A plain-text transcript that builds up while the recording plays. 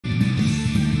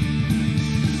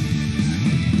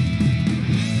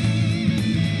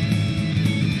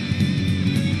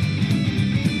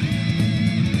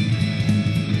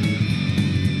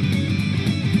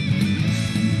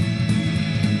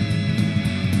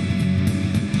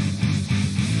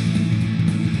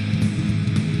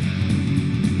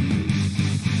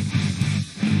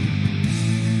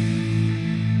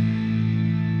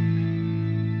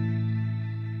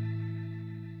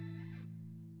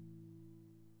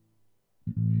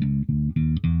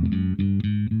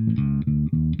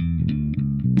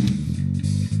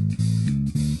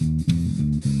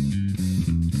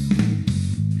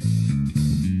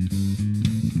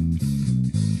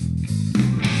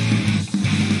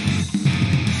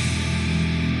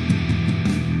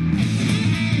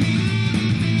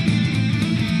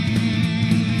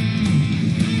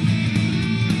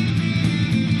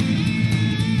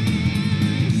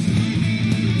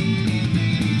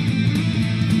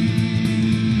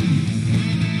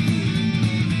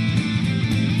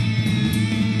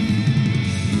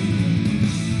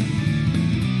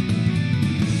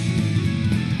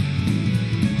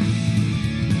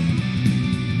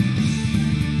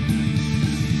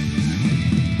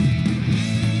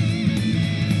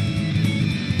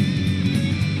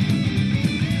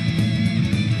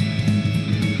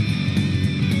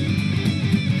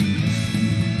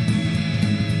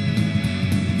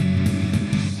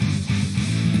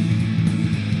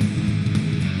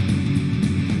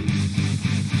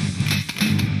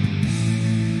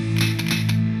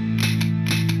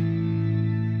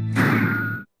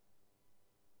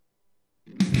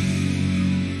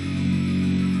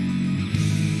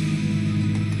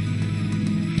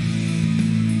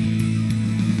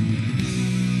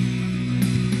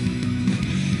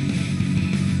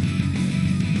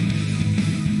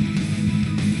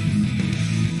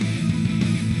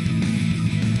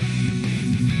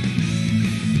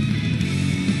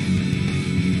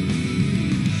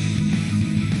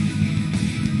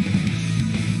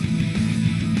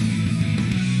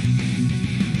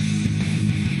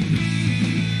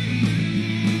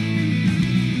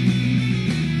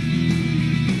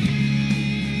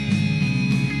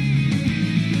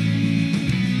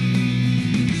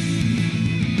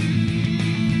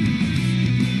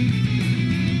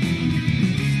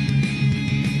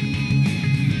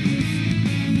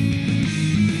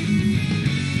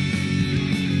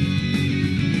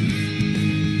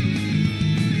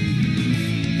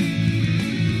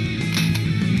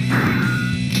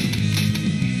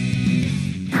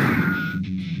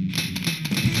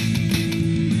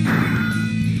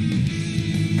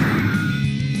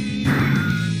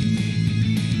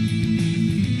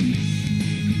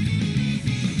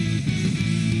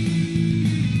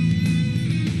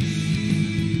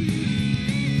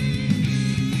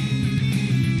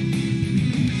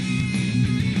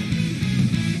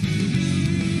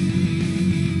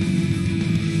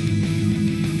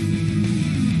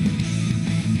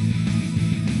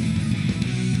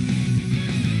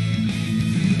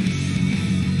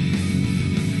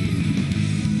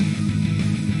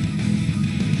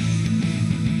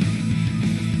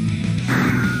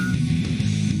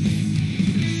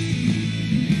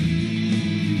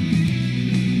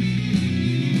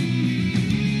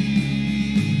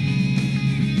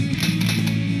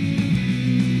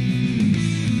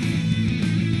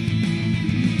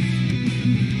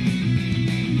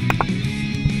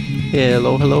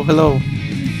Hello, hello, hello.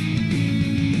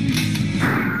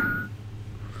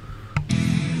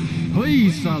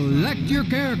 Please select your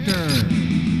character.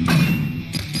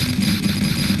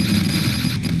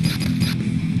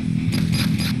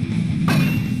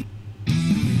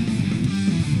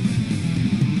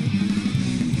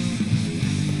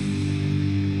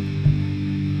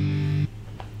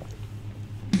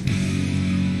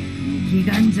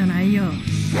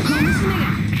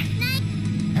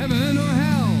 Heaven or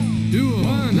hell? Duel.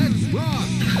 One, let's rock.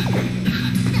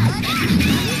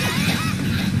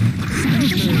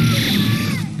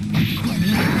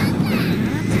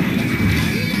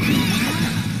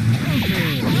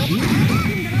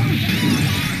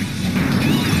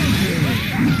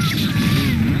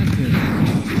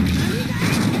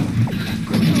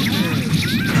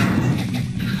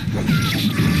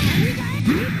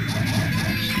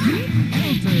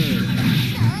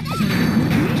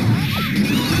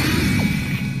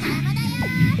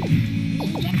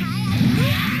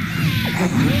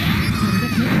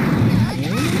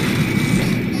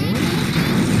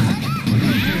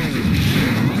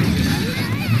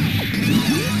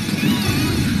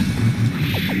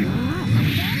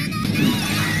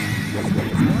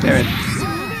 Damn it.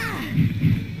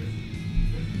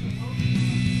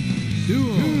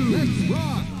 Duel. Let's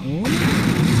rock.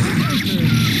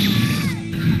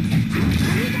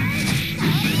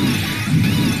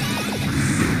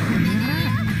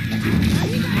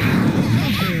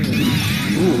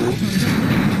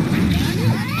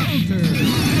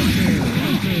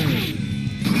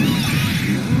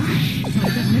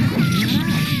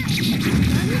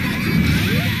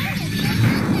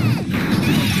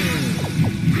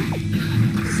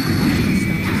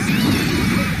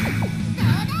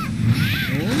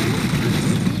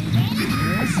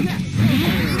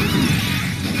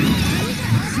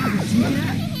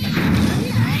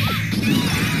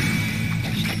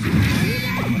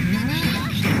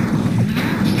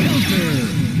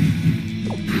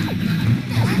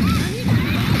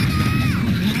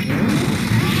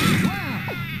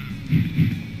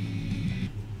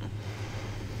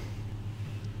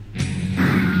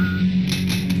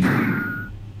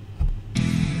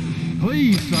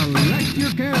 Please select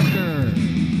your character.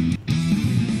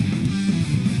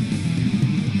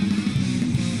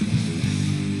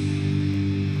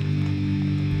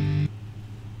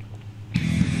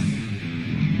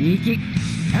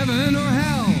 Heaven or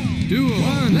hell? Duel.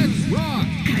 One, let's rock.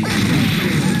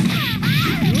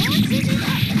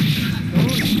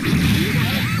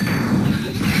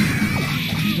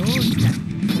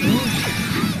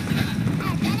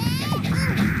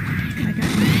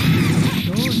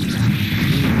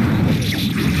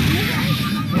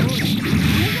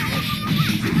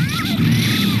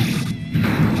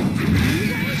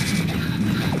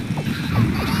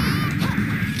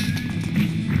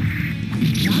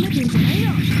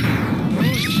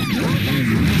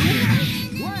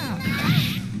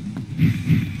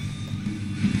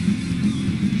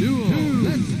 Duel.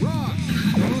 Let's rock.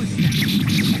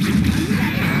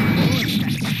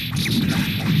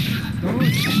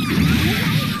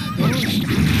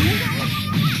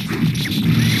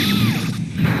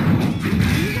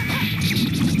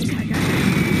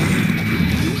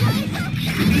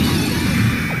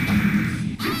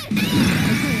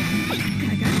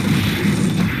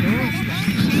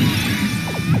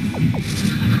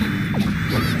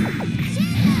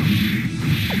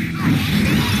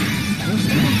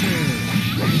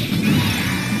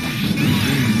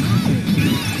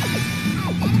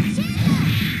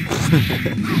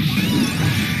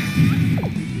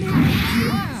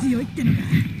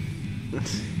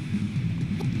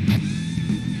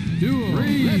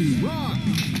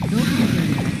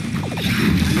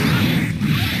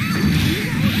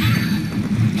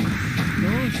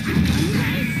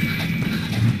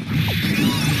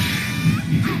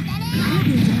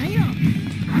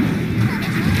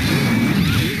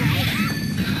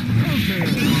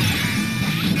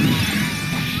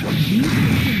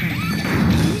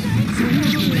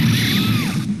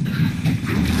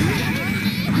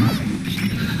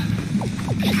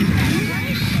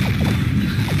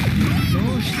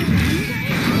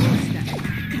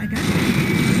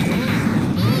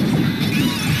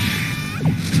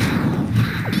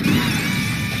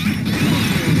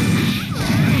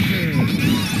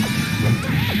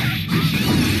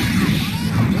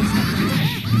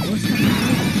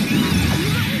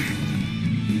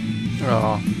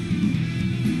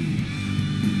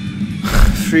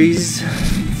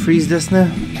 Freeze this now.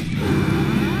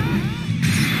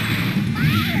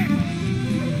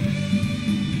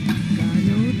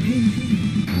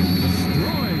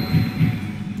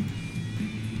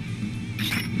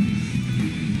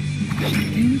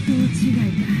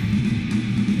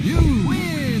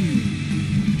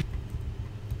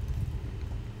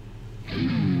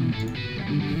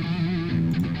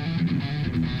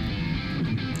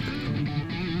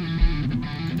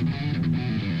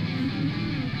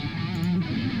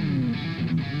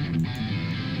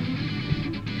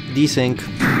 Desync.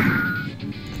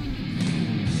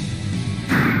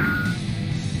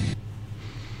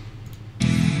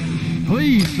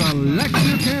 Please select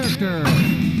your character.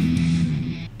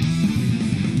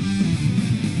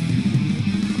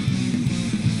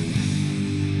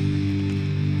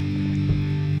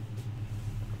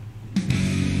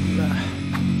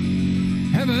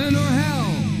 Heaven or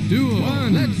hell? Duel.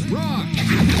 One, let's rock.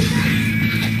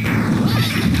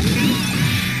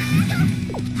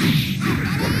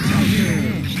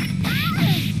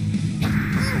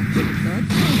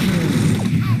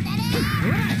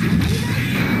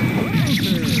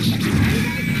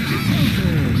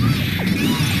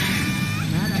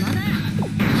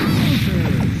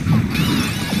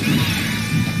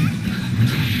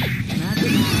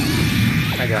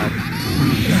 My God.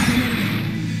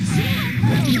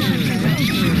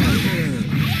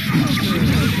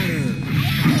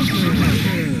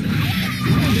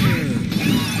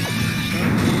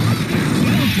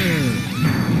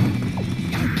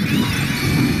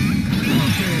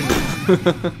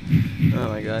 Oh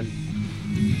my God.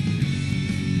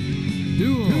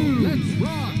 Duel, let's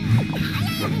rock.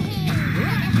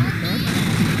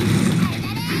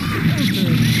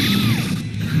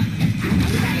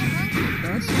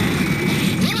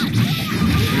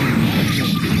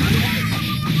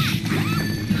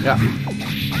 Yeah.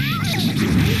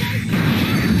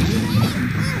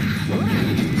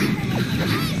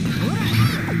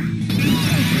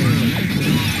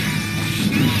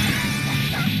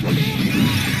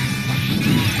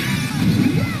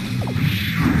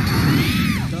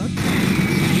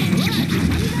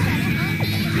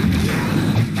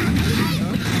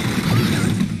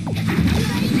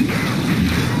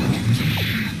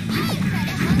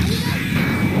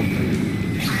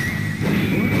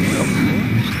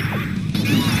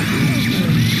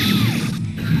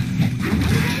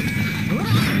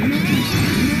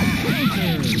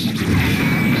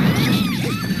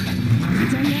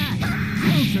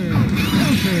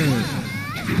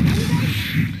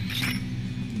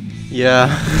 Yeah.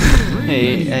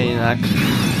 Hey, Nak.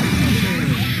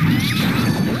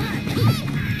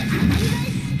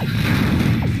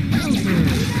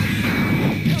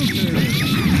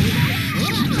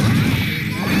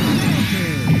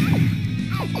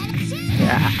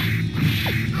 Yeah.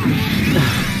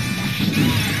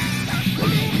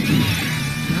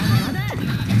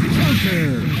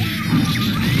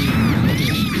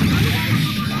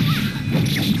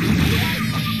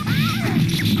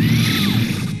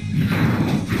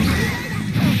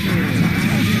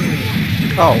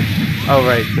 Oh,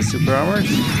 right, the super armors?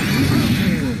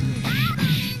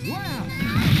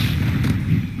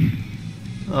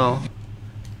 Oh.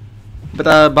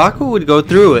 But, Baku would go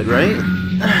through it, right?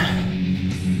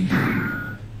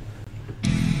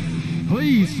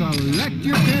 Please select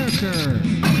your character.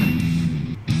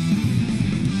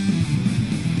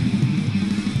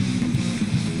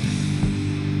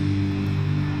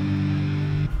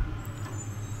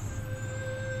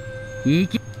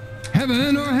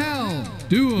 Heaven or hell?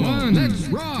 Duel. One, let's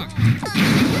rock.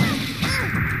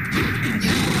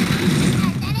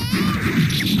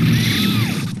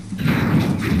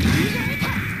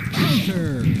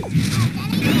 Counter.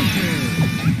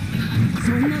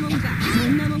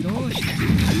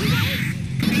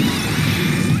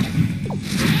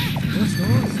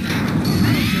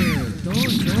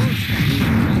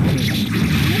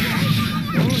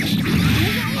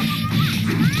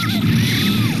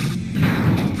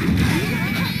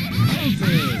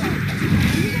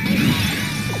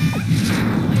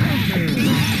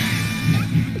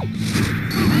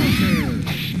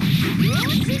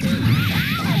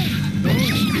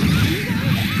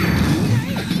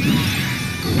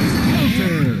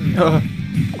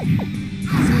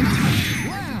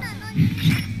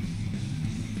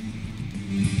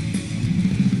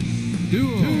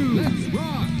 Duel, let's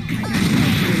rock.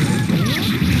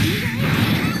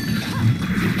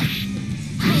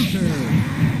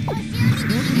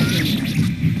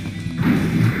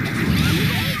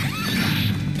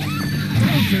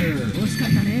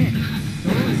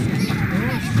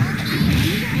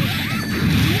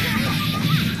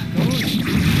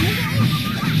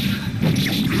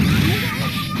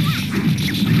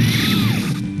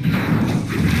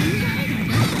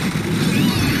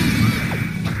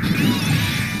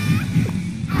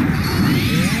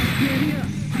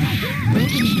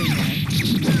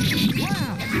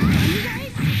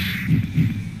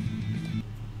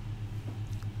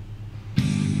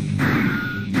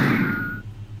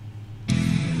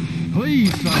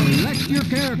 Please select your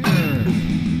character.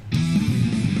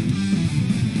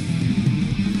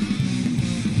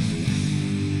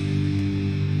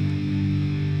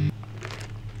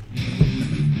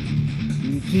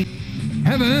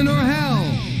 Heaven or hell?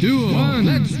 Duel. One.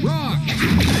 Let's rock.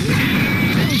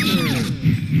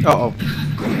 Uh-oh.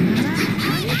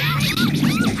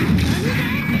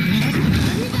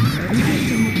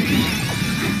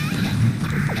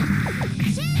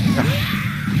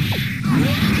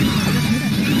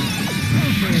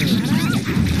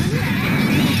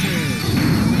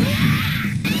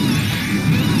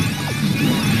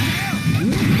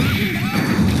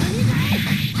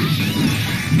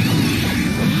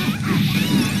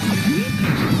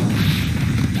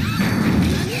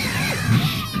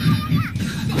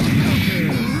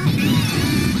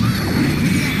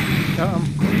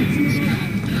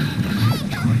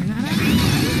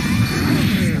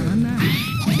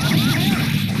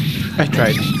 I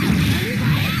tried.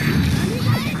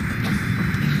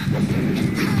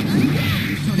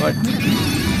 What?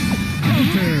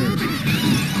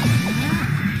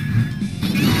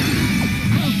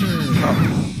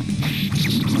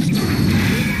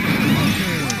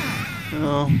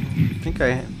 Oh, I think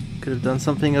I could have done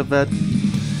something of that.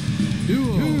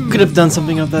 Could have done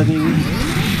something of that, maybe.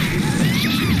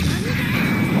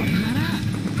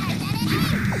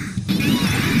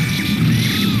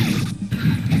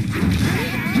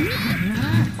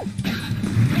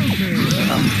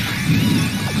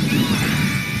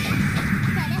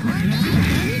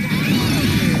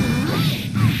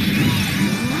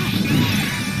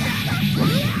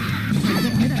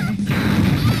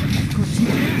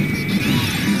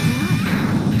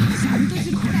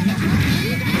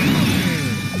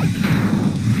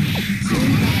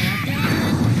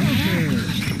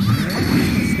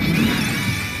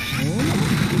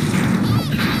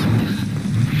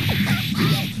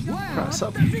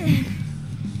 Up.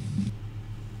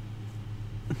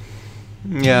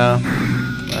 Yeah,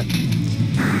 but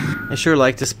I sure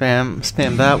like to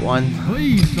spam that one.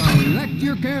 Please select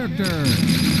your character.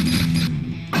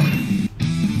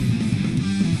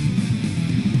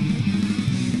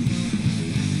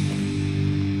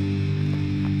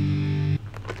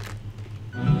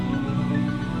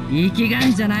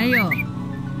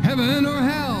 Heaven or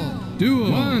hell?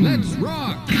 Duel. One. Let's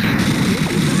rock.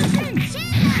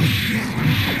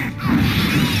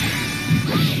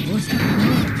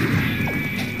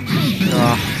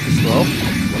 Slow.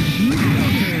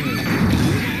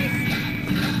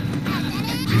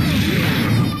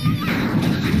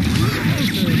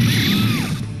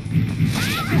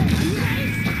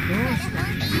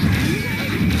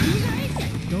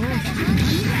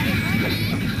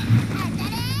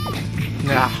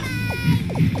 Yeah.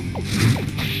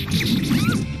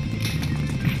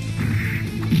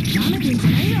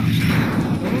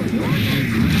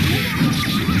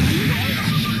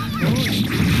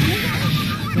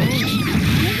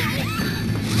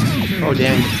 Oh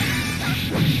dang.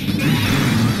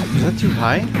 Is that too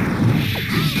high?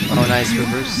 Oh nice,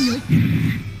 reverse.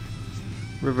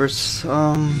 Reverse,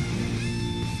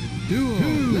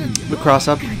 the cross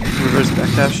up, reverse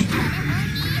backdash.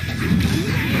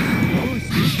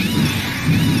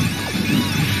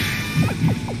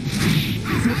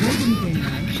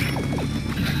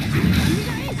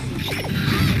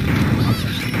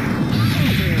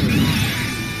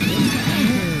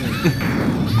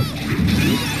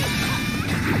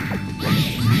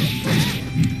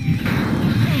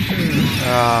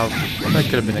 That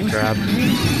could have been a grab.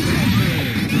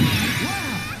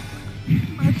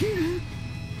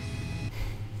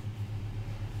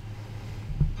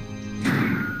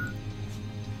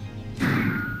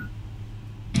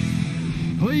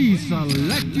 Please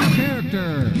select your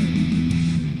character.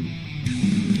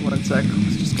 1 sec. I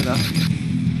was just gonna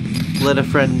let a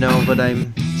friend know that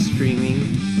I'm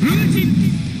streaming.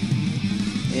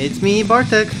 It's me,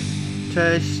 Bartek.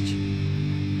 Cześć.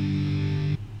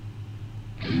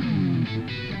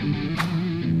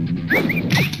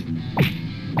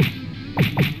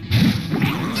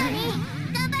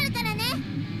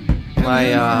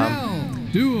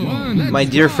 My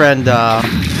dear friend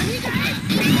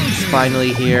is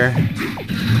finally here.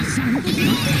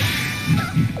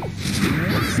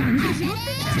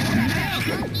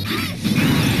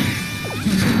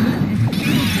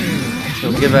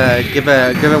 So give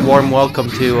a warm welcome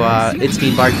to It's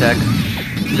Me Bartek.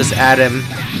 Just add him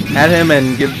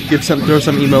and throw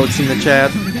some emotes in the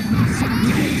chat.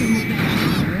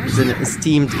 He's an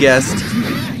esteemed guest.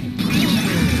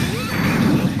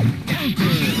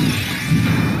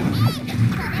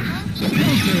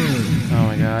 Oh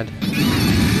my god.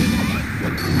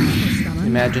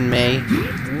 Imagine May.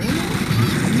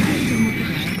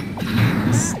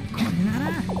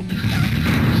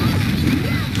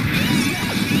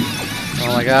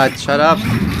 Oh my god, shut up.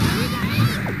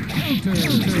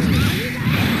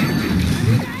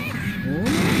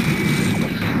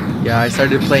 Yeah, I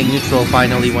started playing neutral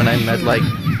finally when I'm at like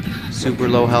super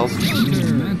low health.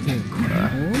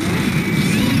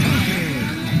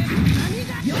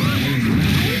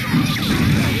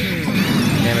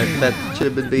 Damn it, that should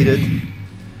have been baited.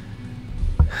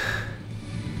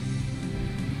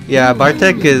 Yeah,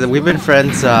 Bartek is. We've been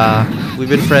friends.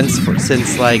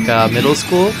 Since like middle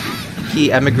school.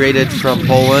 He emigrated from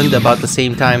Poland about the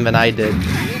same time that I did.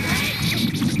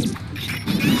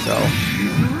 So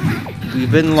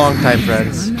we've been longtime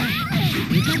friends.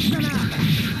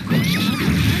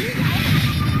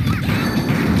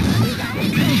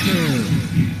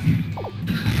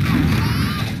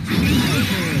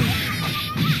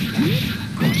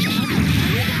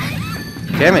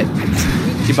 Damn it!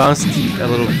 She bounced a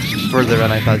little further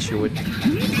than I thought she would.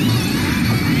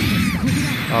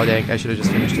 Oh dang, I should have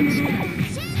just finished it.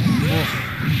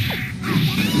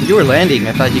 You were landing,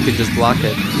 I thought you could just block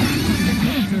it.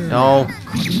 No.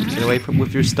 Get away from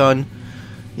with your stun.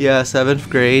 Yeah, 7th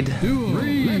grade.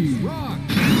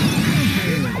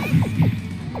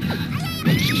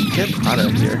 Get out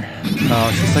of here.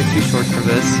 Oh, she's like too short for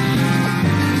this.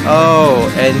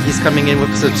 Oh, and he's coming in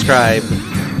with subscribe.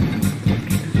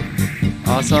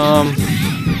 Awesome.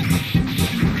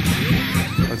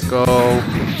 Let's go.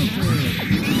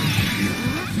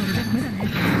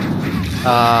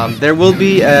 There will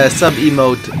be a sub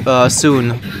emote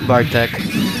soon, Bartek.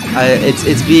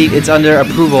 It's under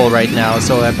approval right now,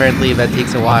 so apparently that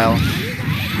takes a while.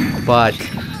 But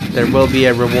there will be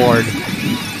a reward,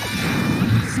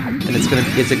 and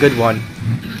it's a good one.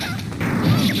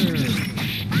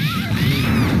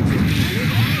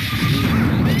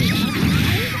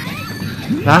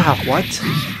 Ah, what?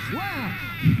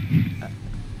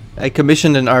 I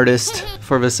commissioned an artist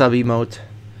for the sub emote.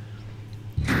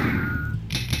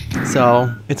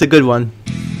 So, it's a good one.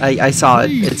 I saw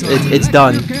it. It's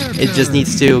done. It just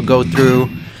needs to go through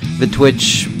the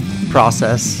Twitch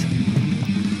process.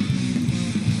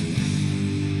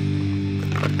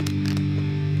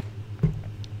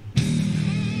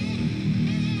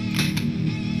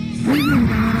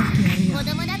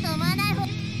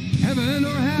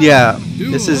 Yeah,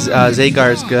 this is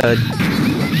Zaigar's good.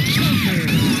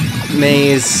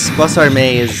 Maze, plus our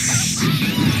maze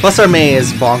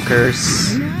is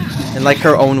bonkers in like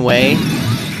her own way.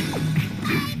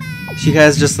 She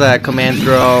has just that command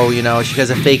throw, you know, she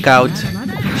has a fake out.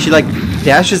 She like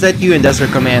dashes at you and does her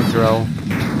command throw.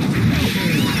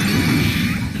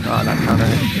 Oh, not counter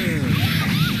hit.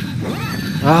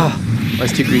 Ah, I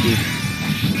was too greedy.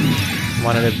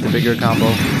 Wanted the bigger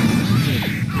combo.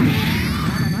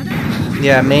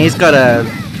 Yeah, May's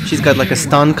she's got like a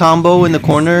stun combo in the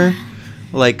corner,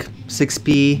 like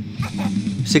 6p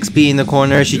in the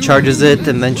corner. She charges it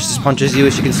and then she just punches you.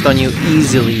 She can stun you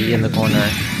easily in the corner.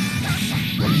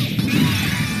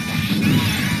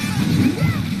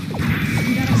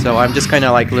 So I'm just kind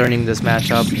of like learning this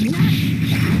matchup.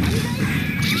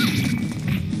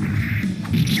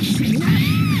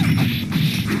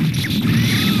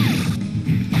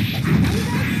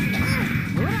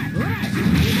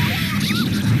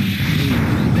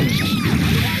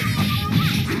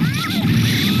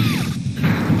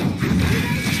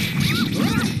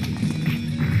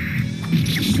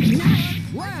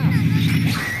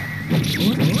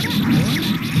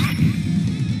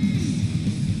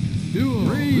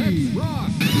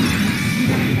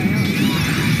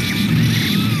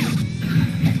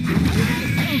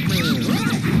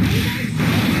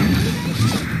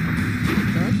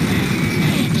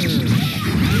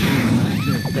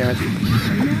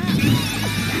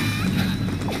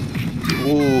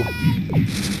 Ooh.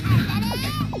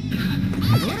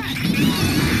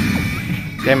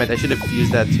 Damn it, I should have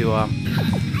used that to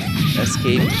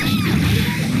escape.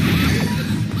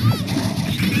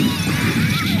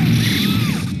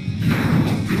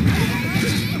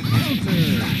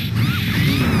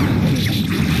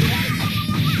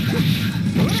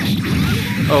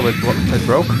 Oh, it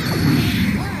broke?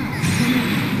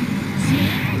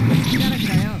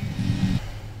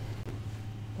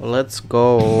 Let's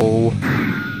go.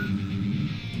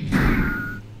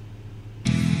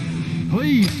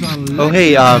 Oh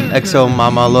hey, Exo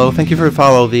Mama Lo, thank you for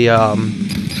follow the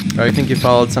I think you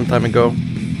followed some time ago.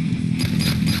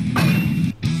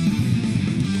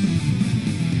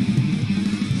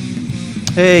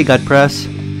 Hey, gut press.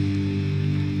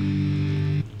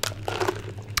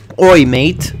 Oi,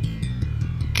 mate.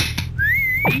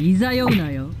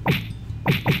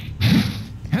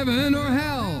 Heaven or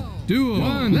hell? Duel.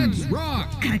 One, let's rock.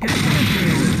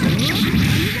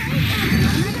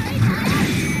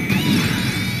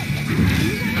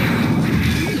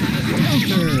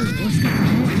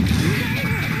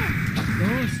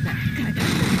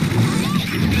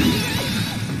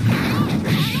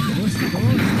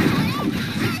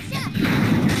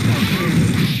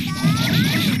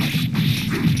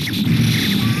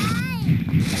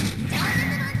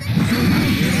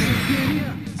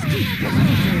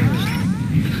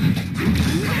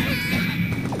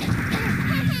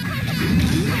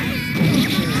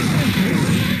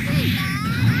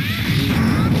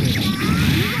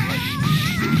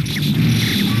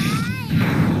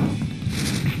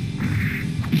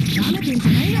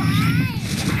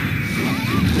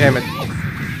 Damn it.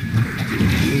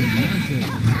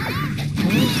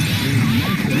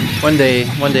 One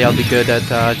day I'll be good at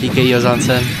TK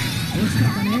Yozansen.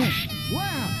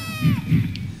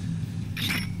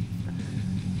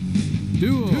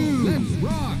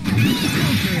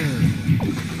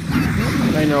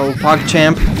 I know,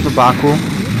 PogChamp for Baku.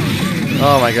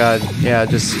 Oh my god, yeah,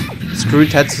 just screw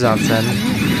Tetsuzansen.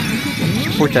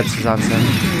 Poor Tetsuzansen.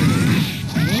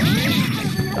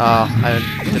 I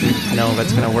didn't know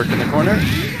that's gonna work in the corner.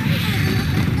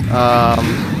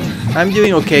 I'm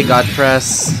doing okay, God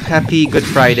Press. Happy Good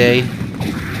Friday.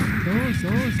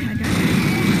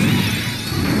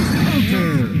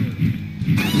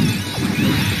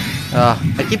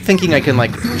 I keep thinking I can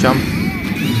like jump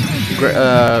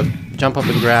up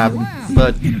and grab,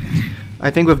 but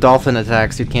I think with dolphin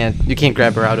attacks you can't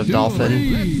grab her out of dolphin.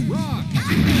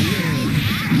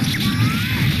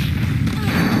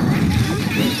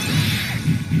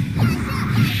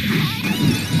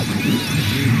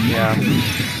 Yeah.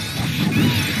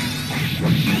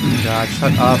 God,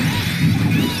 shut up.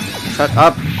 Shut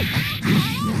up.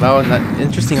 Wow, and that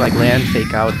interesting like land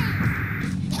fake out.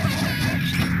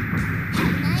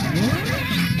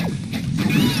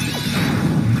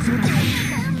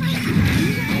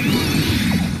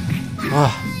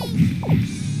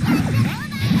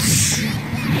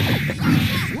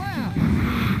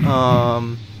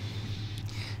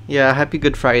 Yeah, happy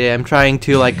Good Friday. I'm trying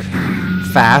to like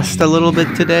fast a little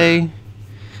bit today.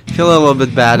 Feel a little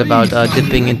bit bad about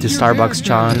dipping into Starbucks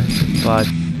Chan, but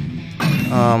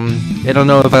I don't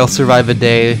know if I'll survive a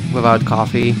day without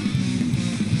coffee.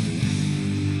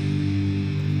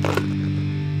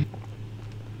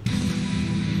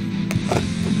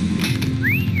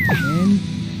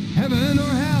 Heaven or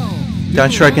hell.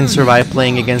 Not sure I can survive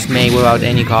playing against Mei without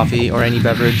any coffee or any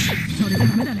beverage.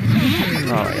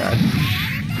 Oh my god.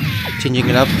 Changing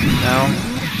it up now.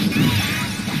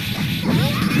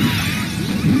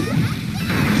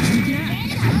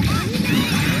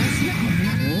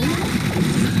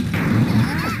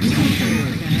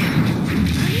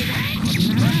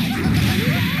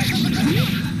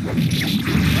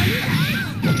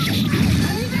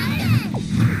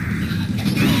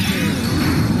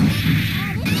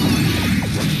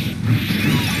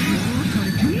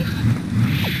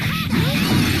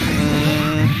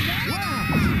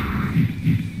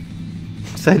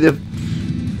 Side of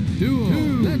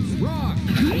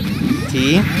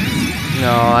tea?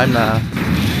 No, I'm not.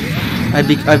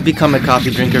 I've become a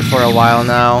coffee drinker for a while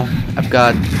now.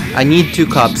 I need 2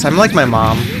 cups. I'm like my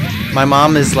mom. My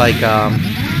mom is like a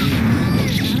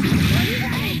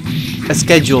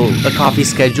coffee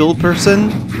schedule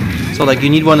person. So like you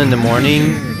need one in the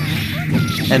morning,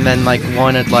 and then like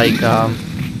one at like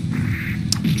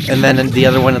and then the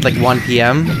other one at like 1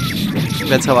 p.m.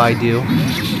 That's how I do.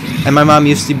 And my mom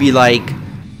used to be like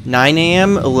 9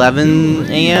 a.m., 11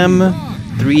 a.m.,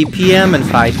 3 p.m., and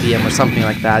 5 p.m. or something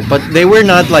like that. But they were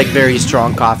not like very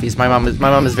strong coffees. My mom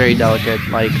is very delicate.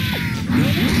 Like,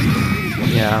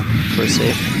 yeah, burst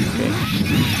safe. Okay.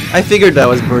 I figured that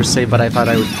was burst safe, but I thought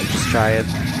I would just try it.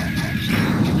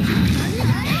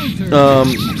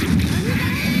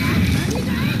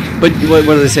 But what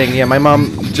was I saying? Yeah, my mom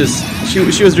just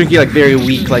she was drinking like very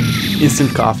weak, like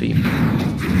instant coffee.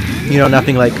 You know,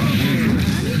 nothing like.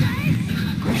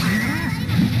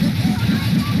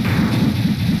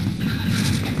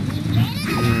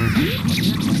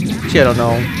 I don't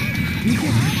know.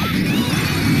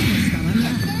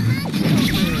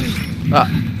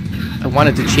 I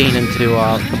wanted to chain into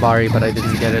Kabari, but I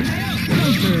didn't get it.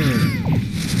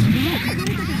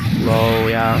 Low,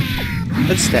 yeah.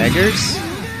 That staggers?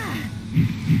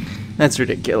 That's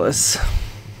ridiculous.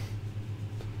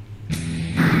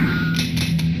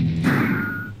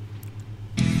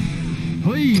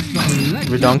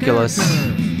 Redonkulous.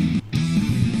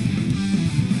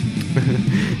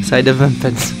 Side of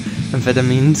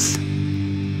amphetamines.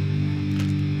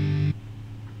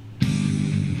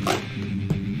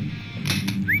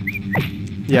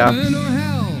 Yeah.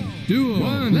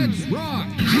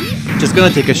 Just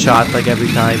gonna take a shot like every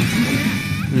time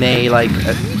Mei like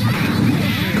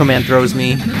command throws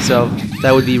me, so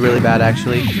that would be really bad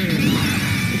actually.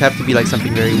 It'd have to be like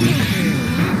something very weak.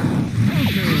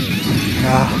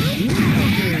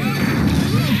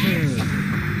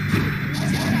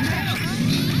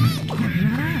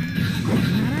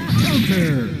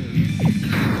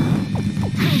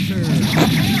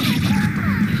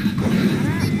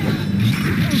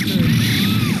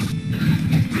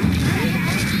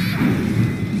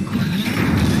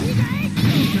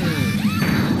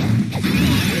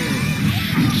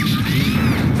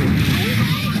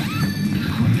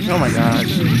 Oh my god.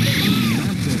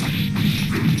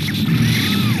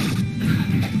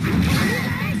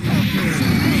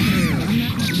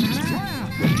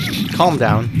 Calm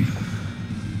down.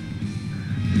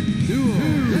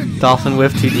 Dolphin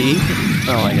Whiff 2D?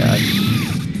 Oh my god.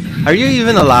 Are you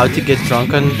even allowed to get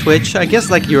drunk on Twitch? I guess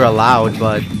like you're allowed,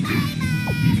 but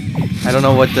I don't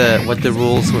know what the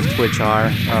rules with Twitch are.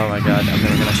 Oh my god, I'm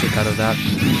never gonna shake out of that.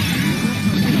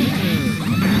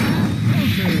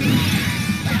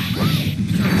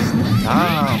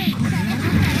 Stop.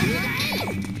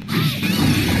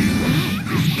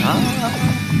 Stop.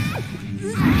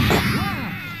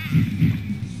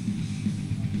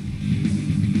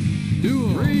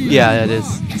 Yeah, it is.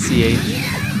 CH.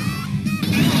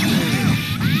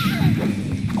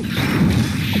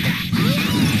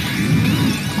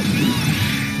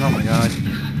 Oh my god.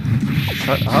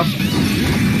 Shut up.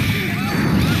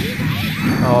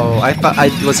 Oh, I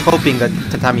was hoping that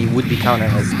Tatami would be counter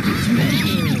as.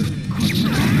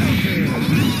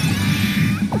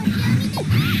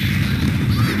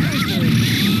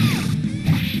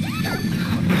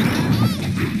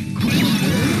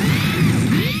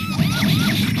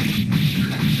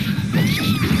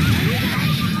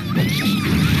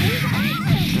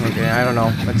 Okay, I don't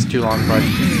know. That's too long, but.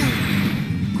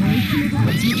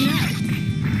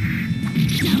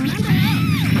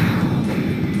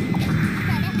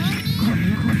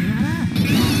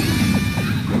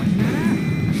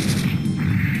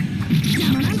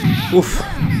 Oof.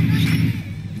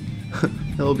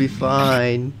 It'll be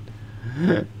fine.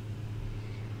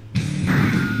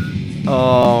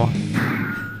 Oh.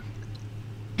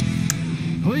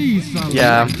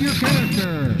 Yeah.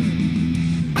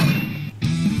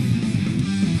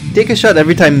 Take a shot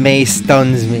every time Mei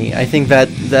stuns me. I think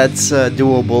that's a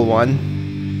doable one.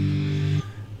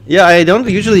 Yeah, I don't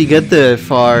usually get the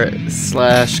far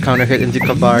slash counter hit into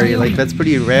Kabari. Like, that's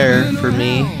pretty rare for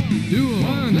me.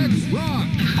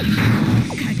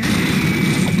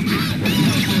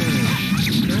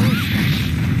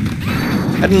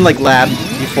 I didn't like lab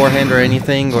beforehand or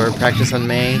anything or practice on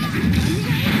Mei.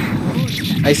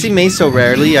 I see Mei so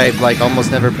rarely. I've like almost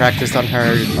never practiced on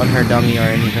her dummy or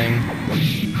anything.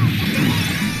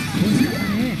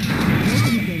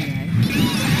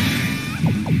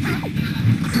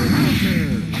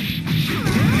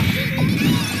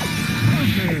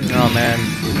 Oh man,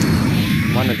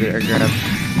 wanted to air grab.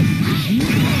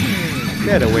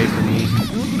 Get away from me.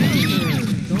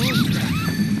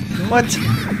 What?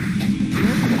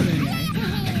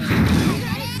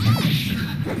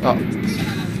 Oh.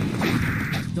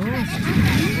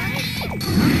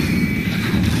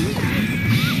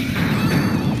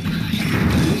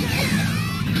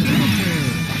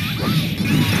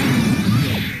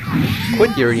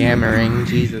 Quit your yammering,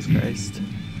 Jesus Christ.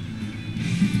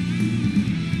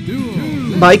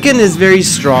 Baiken is very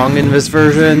strong in this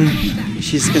version.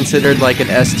 She's considered like an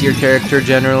S tier character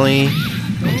generally.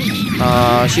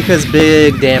 She has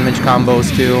big damage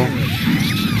combos too.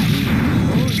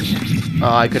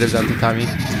 I could have done Tatami.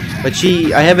 But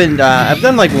I haven't, I've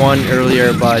done like one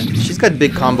earlier, but she's got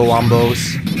big combo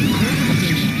wombos.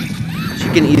 She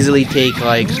can easily take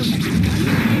like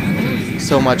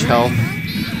so much health.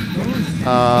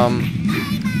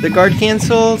 The guard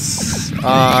cancels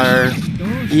are,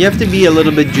 you have to be a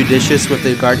little bit judicious with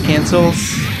the guard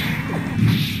cancels.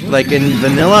 Like in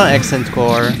vanilla Accent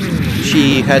Core,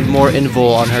 she had more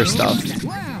invul on her stuff.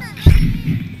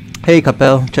 Hey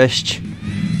Kapel, cześć.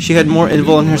 She had more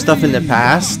invul on her stuff in the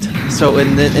past. So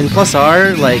in Plus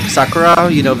R, like Sakura,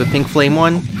 you know, the pink flame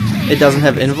one, it doesn't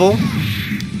have invul.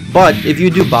 But if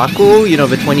you do Baku, you know,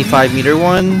 the 25 meter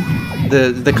one,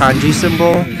 the kanji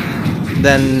symbol,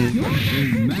 then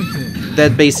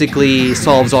that basically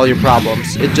solves all your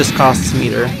problems. It just costs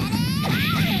meter.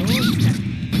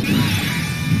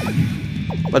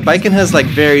 But Baiken has like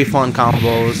very fun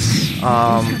combos.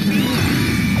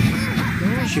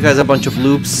 She has a bunch of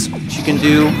loops she can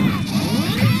do.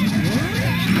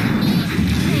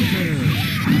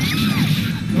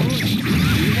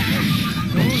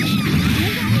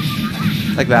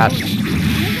 Like that.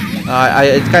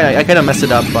 I kind of messed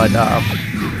it up, but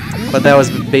that was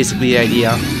basically the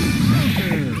idea.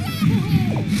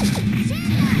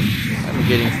 I'm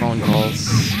getting phone calls.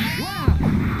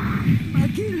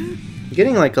 I'm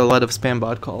getting like a lot of spam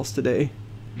bot calls today.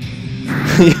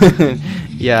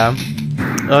 Yeah.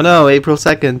 Oh no, April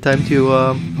 2nd. Time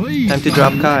to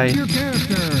drop Kai.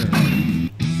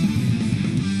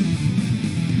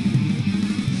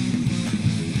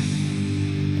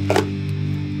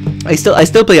 I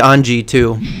still play Anji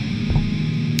too.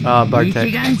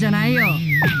 Bartek. I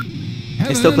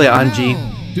still play Anji.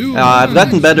 I've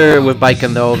gotten better with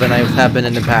Baiken though than I have been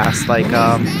in the past. Like,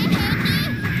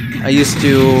 I used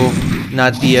to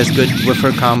not be as good with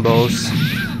her combos.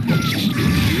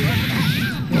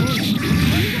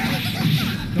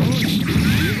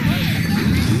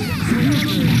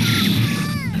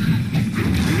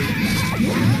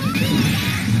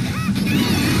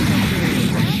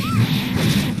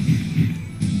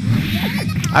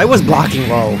 I was blocking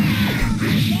low.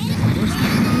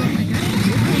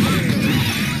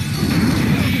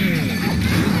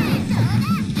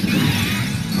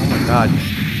 Oh my god.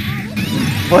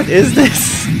 What is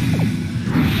this?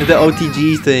 The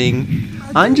OTG thing.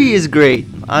 Anji is great.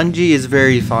 Anji is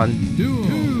very fun.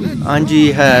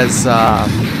 Anji has,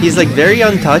 he's like very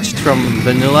untouched from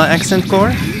vanilla accent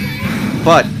core,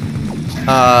 but,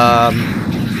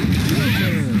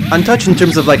 untouched in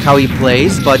terms of like how he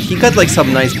plays, but he got like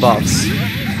some nice buffs.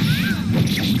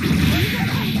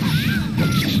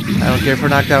 I don't care for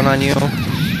knockdown on you.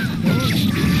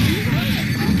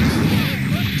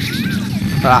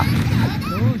 Ah.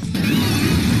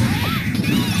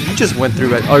 He just went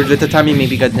through it. Or at the time he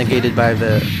maybe got negated by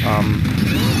the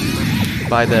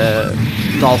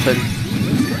dolphin.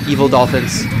 Evil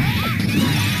dolphins.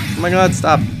 Oh my god,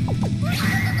 stop.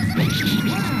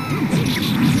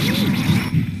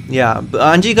 Yeah,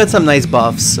 Anji got some nice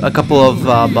buffs, a couple of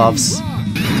buffs.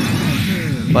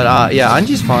 But yeah,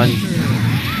 Anji's fun.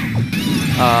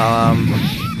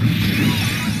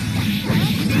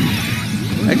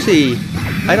 Actually,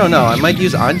 I don't know. I might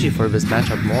use Anji for this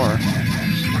matchup more.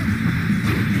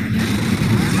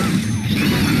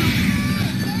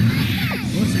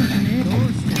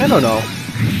 I don't know.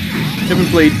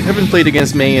 Haven't played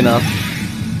against Mei enough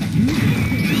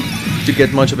to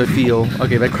get much of a feel.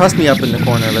 Okay, that crossed me up in the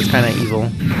corner. That's kind of evil.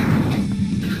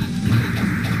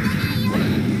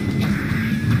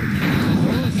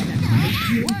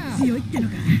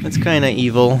 That's kind of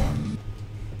evil.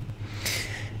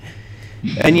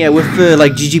 And yeah, with the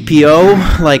like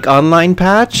GGPO like online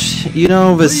patch, you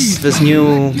know, this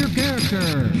new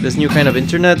kind of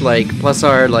internet, like plus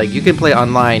our like you can play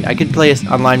online. I could play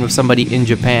online with somebody in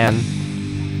Japan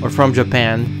or from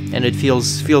Japan, and it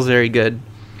feels very good.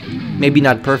 Maybe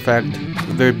not perfect.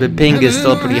 The ping is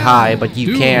still pretty high, but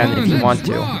you can if you want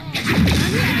to.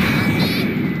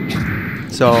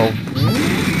 So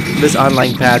this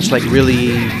online patch like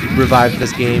really revived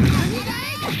this game.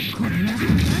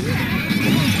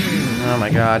 Oh my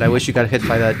god, I wish you got hit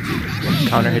by that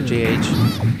counter hit JH.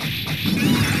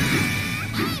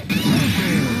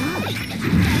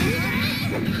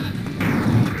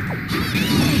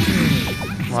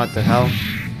 What the hell?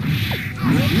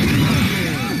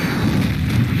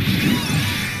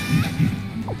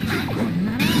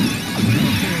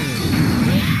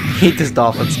 Hate this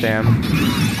dolphin spam.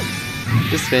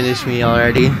 Just finish me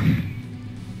already.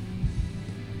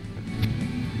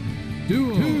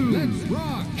 Let's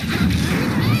rock.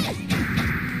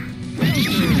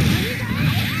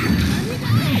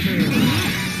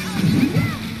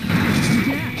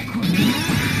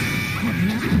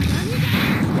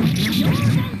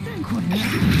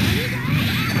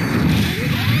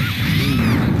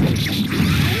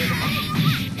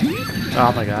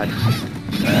 Oh my god.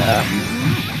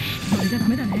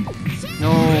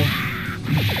 No.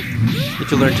 Need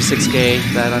to learn to 6K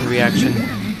that on reaction.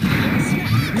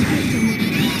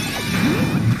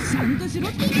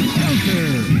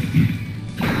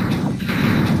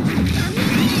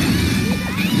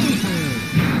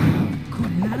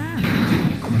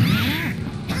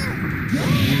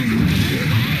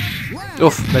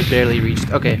 Oof, that barely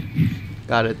reached. Okay,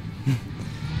 got it.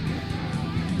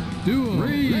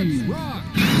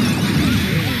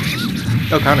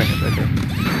 Oh, counter hit right there.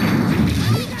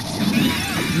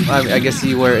 I guess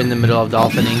you were in the middle of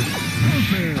dolphining.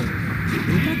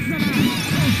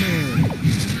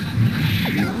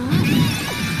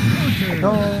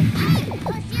 No.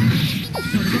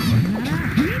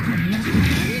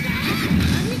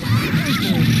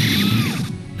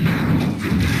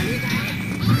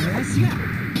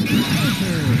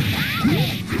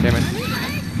 Damn it.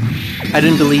 I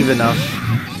didn't believe enough.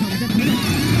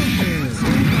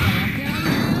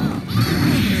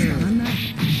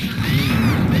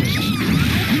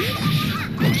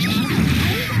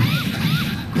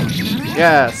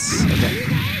 Yes. Okay.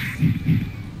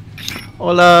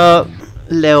 Hola,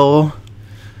 Leo.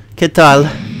 ¿Qué tal?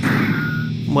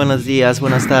 Buenos días,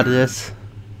 buenas tardes.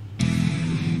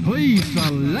 Please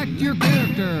select your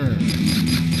character.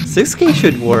 6K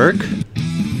should work.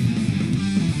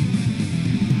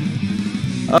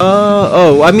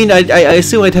 Oh, I mean, I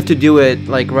assume I'd have to do it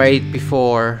like right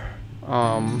before,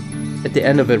 at the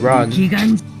end of the run.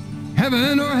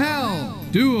 Heaven or hell?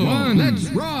 Duel 1, let's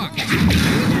rock!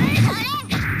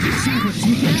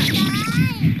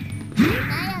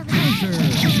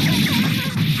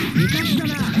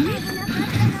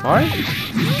 Far?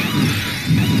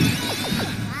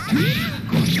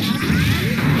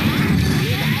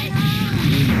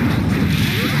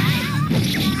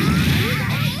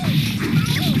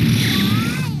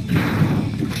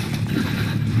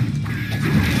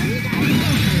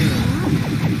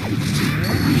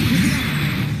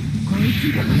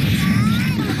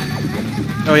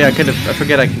 Oh yeah, I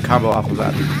forget I can combo off of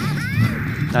that.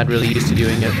 Not really used to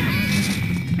doing it.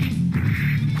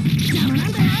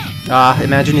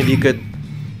 Imagine if you could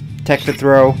tech the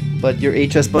throw, but your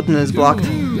HS button is blocked.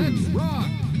 Damn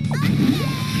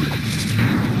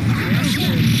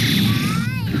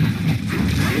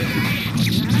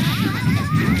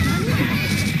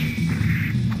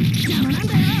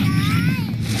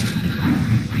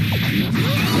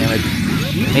it.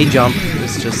 May jump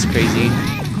is just crazy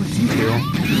too.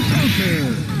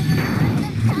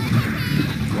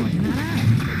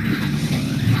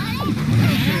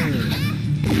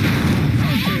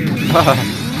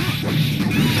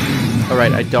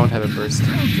 Alright, I don't have a burst.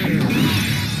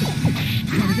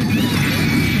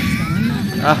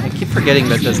 I keep forgetting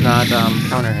that does not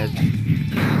counter hit.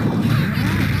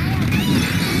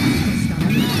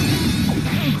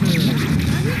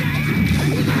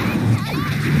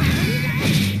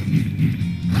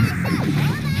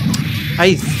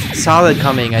 I saw it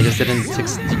coming, I just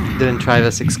didn't try the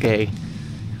 6K.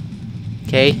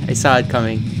 Okay, I saw it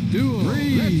coming.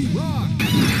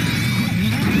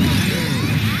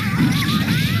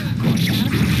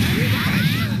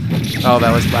 Oh,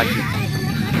 that was black.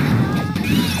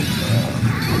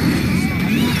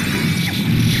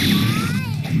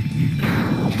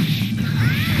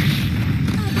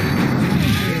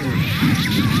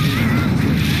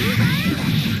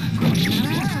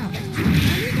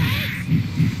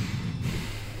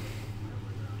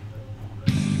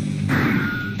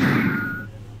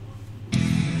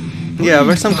 Yeah,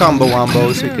 there's some combo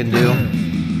wombos we can do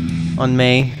on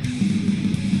May.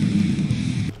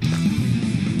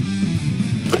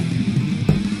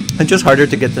 It's just harder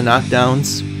to get the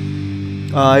knockdowns.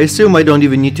 I assume I don't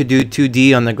even need to do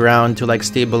 2D on the ground to like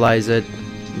stabilize it.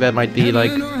 That might be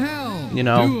like, you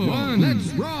know.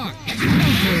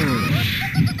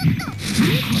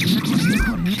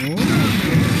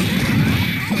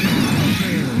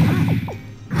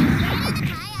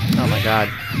 Oh my god.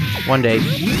 One day.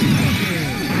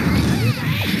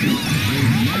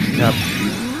 Yep.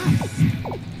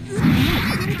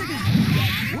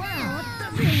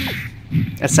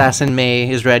 Assassin May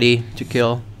is ready to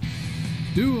kill.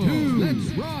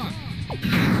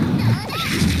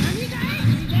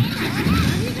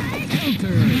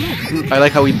 I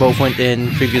like how we both went in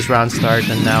previous round start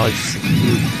and now it's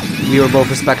we were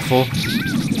both respectful.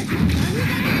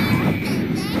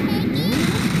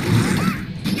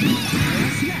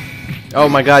 Oh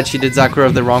my god, she did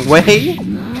Sakura the wrong way.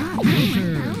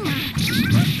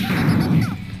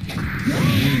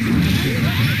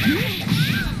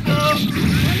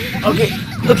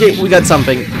 Okay, we got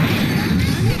something.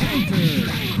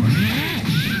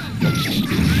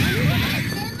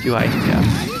 Do I? Yeah.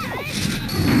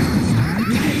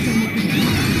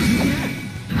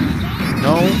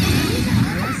 No.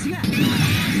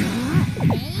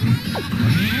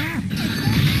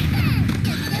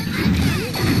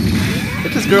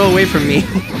 Get this girl away from me.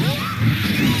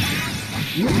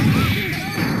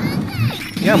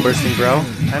 Yeah, I'm bursting, bro.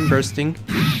 I'm bursting.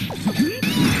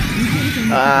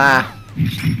 Ah.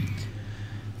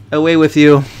 Away with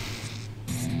you.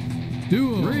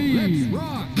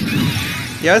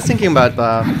 Yeah, I was thinking about,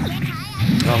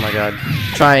 oh my god,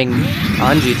 trying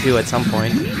Anji too at some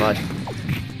point, but...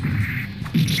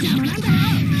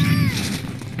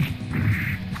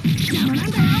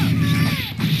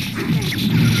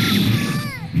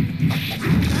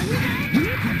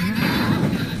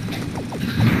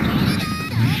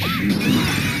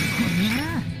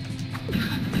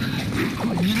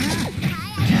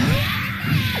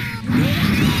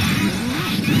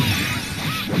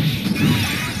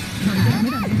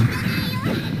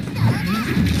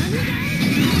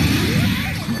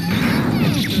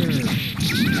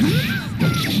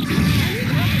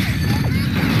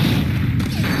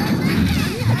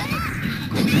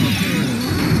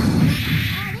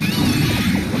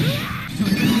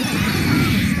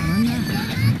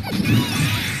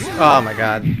 Oh my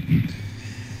god.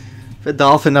 The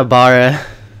Dolphin Abara.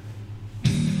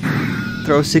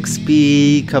 Throw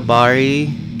 6B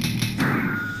Kabari.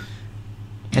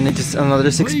 And then just another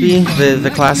 6B,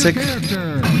 the classic.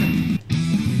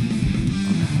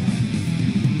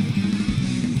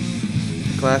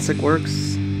 Classic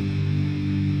works.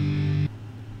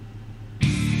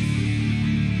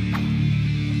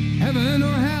 Heaven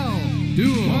or hell?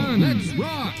 Duel. One. Let's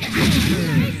rock.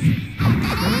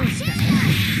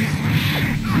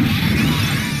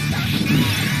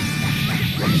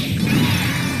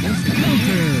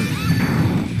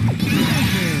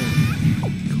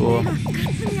 Cool.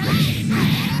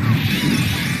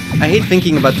 I hate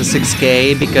thinking about the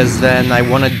 6K because then I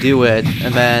want to do it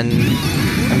and then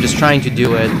I'm just trying to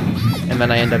do it and then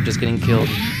I end up just getting killed.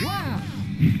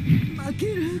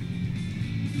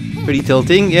 Pretty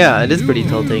tilting? Yeah, it is pretty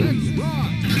tilting.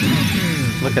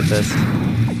 Look at this.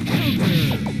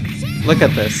 Look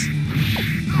at this.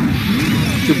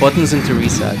 2 buttons into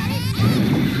reset.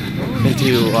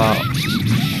 Into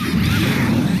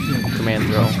command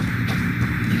throw.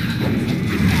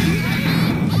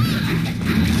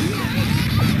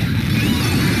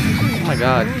 Oh my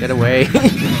god, get away.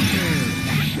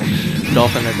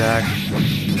 Dolphin attack.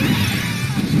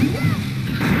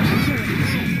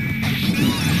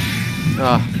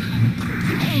 Ah.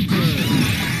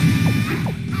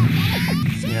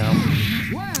 Yeah.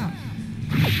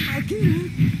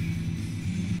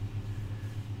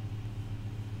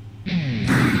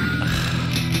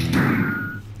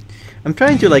 I'm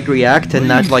trying to like react and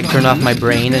not like turn off my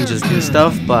brain and just do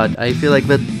stuff, but I feel like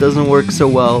that doesn't work so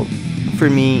well for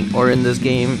me or in this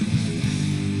game.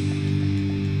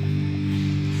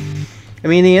 I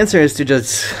mean, the answer is to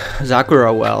just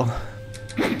Zakura well.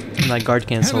 And like guard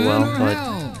cancel well,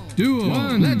 but Duel.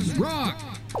 One. Let's rock.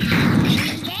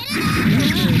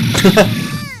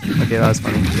 okay, that was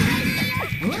funny.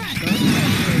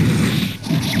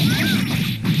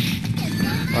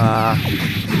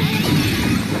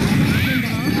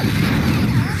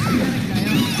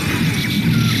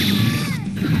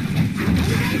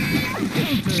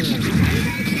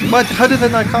 What? How did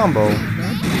that not combo?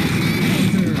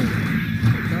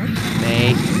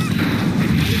 Nay.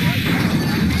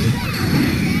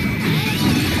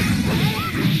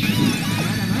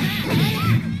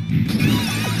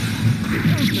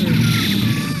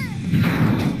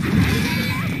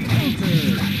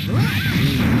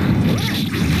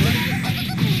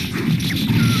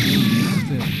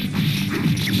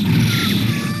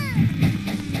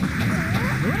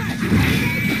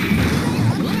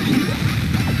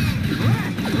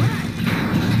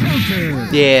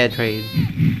 Yeah, trade.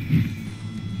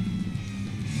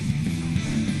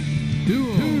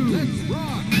 Duel. Let's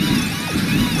rock.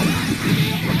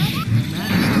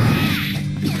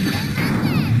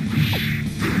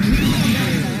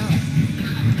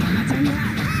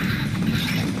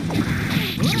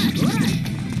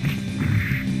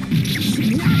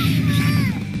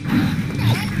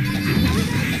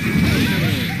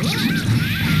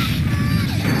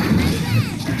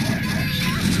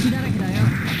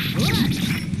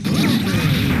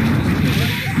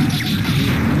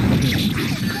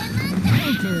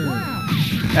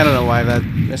 I don't know why that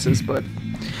misses, but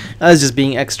that's just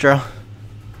being extra.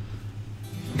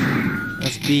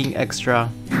 That's being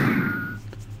extra.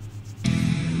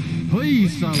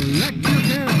 Please select your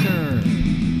character.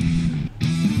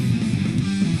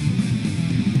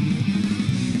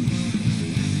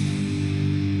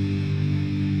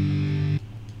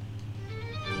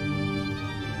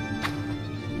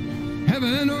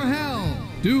 Heaven or hell?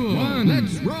 Duel. One.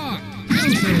 Let's rock.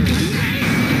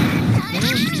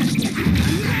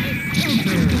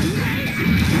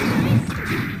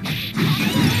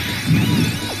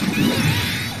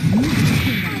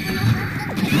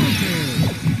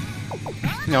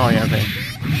 Oh yeah, okay.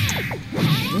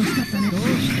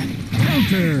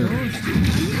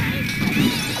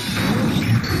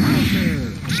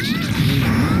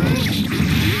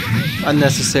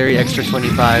 Unnecessary extra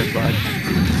 25, but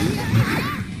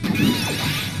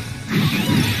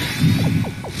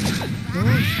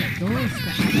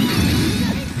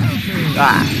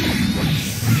ah.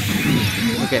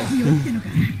 Okay.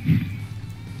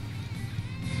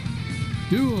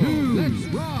 Duel. Let's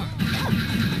rock.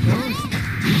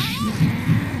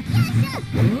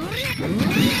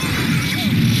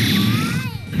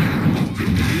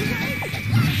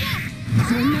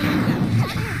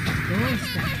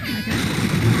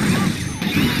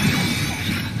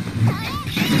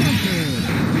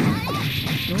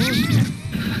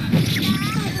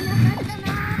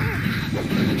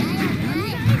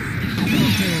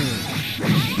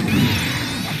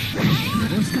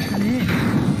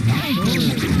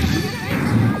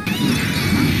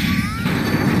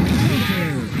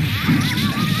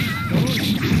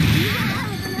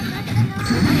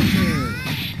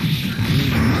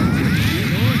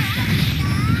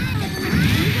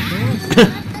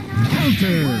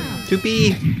 To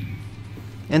be.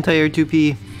 Anti-air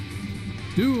 2P.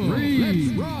 Duel.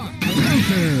 Let's rock.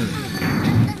 Counter.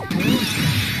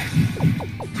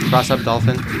 Cross up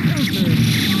dolphin.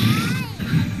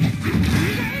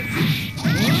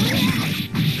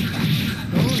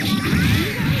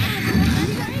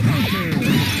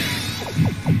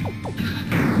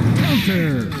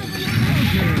 Counter.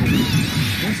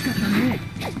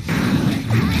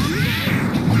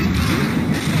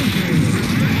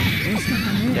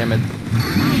 Damn it.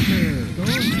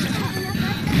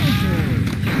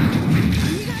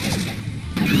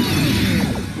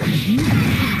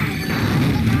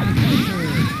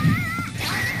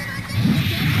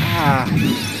 Ah.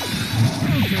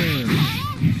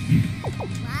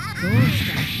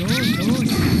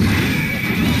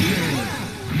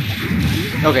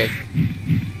 Okay.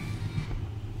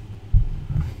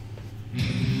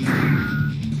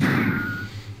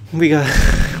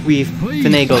 We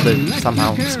finagled it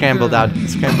somehow. Scrambled it out.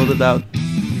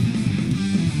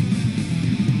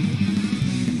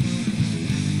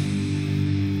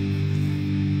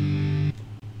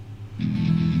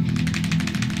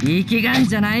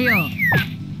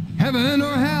 Heaven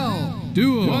or hell.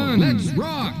 Duel. One. Let's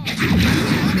rock.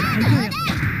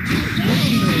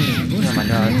 Oh my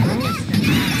god.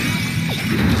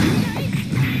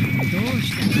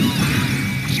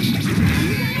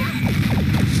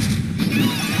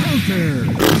 Counter.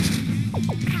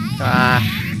 Ah.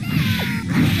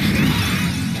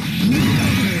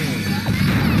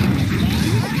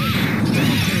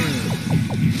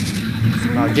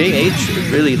 Oh,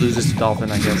 JH really loses to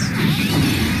Dolphin, I guess.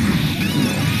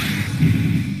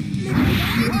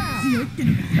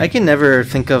 I can never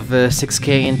think of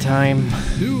 6K in time.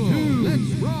 Duel. Let's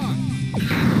rock.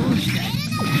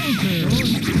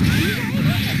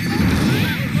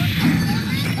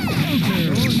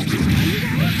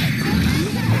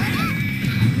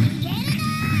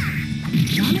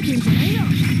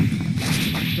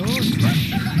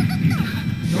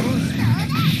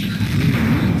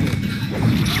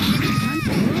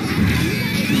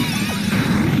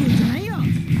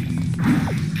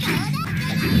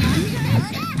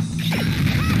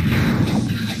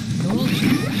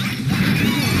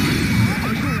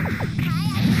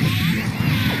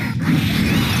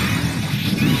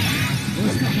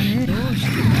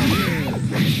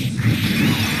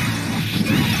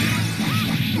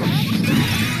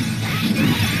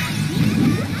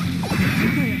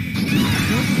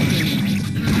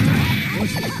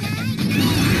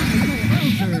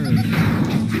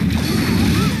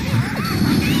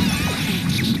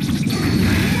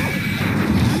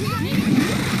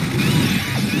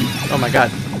 Oh my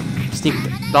god.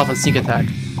 Dolphin sneak attack.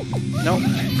 No.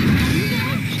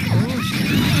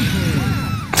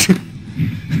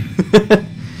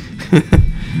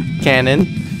 Cannon.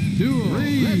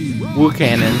 Woo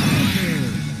cannon.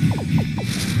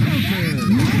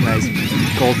 Nice.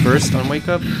 Gold burst on wake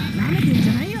up.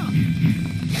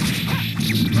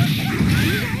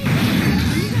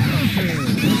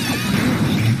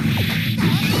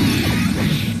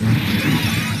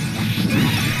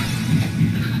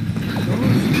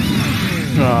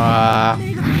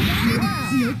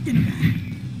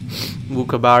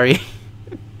 Wookabari.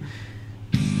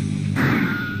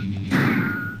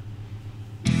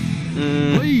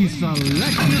 Please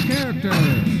select your character.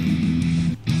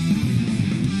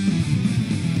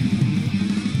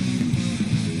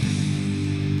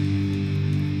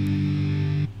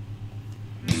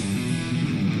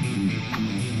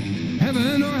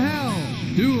 Heaven or hell.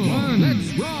 Duel. One.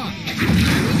 Let's rock.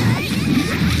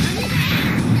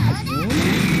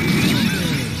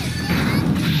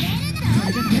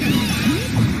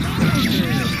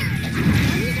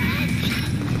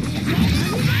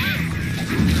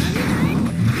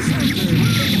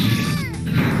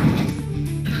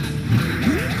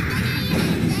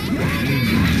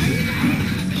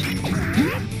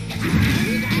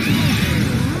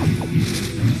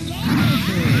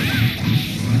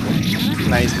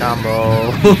 Nice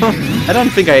combo. I don't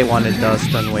think I wanted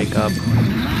Dust on Wake Up.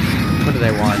 What did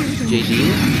I want?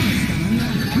 JD?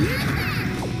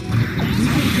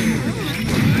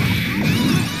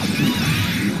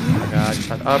 Oh my god,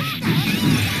 shut up.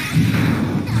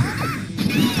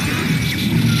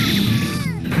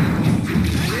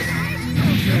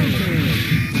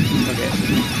 Okay.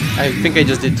 I think I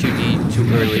just did 2D too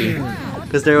early.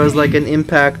 Because there was like an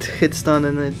impact hit stun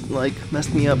and it like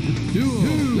messed me up.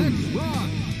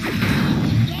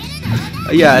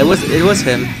 Yeah, it was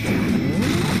him.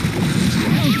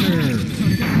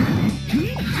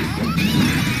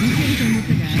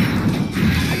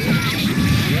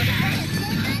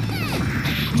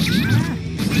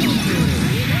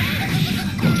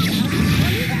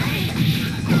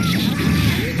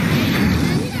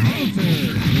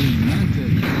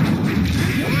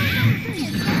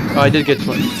 I did get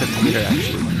 50 meter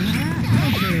actually.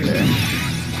 There.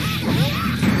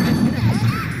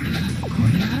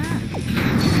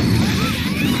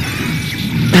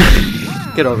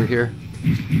 Get over here.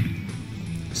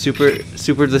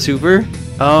 Super the super?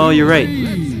 Oh, you're right.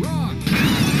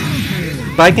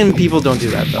 Baiken people don't do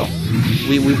that though.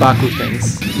 We Baku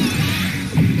things.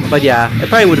 But yeah, it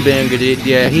probably would have been a good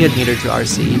idea. He had meter to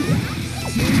RC.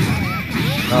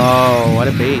 Oh, what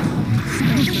a bait.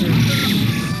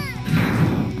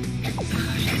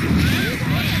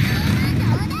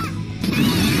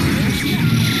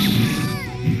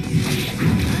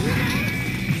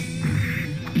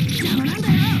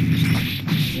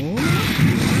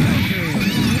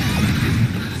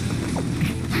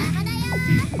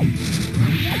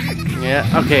 Yeah,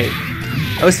 okay.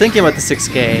 I was thinking about the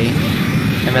 6K,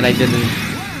 and then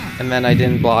I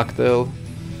didn't block the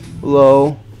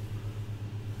low.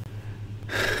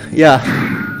 Yeah.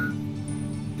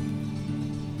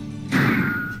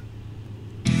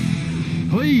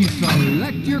 Please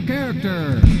select your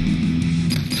character.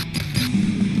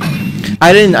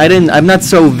 I'm not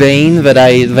so vain that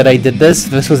I did this.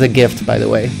 This was a gift, by the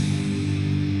way.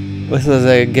 This was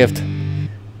a gift.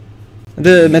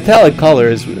 The metallic color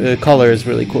is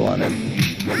really cool on it.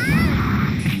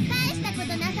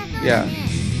 Yeah.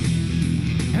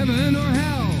 Heaven or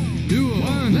hell? Duel.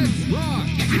 One. Let's rock.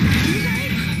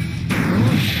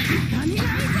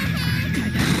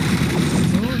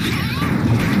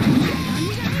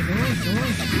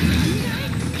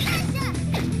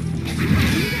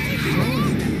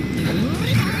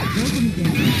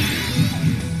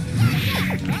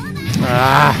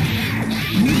 Ah.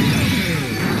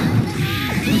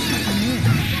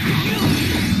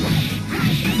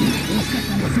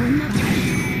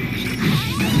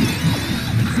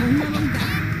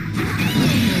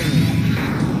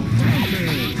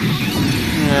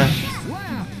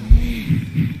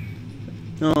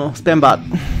 Oh, spam bot.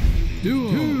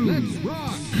 Duel. Let's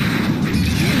rock.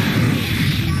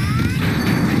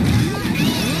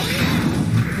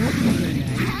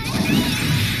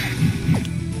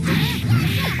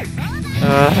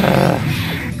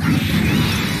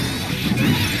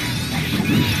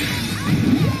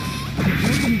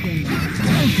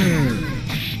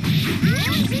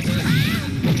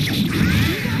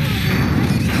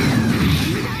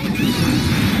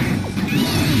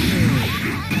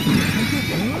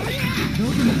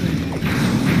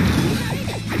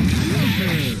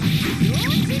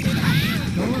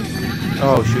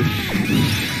 Oh shoot.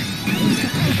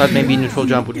 Thought maybe neutral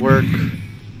jump would work.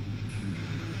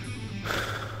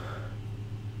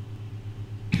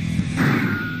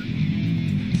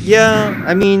 Yeah,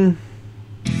 I mean,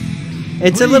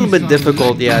 it's a little bit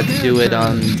difficult, yeah, to do it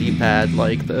on D-pad,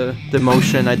 like the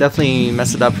motion. I definitely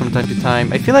mess it up from time to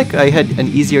time. I feel like I had an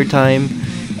easier time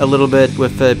a little bit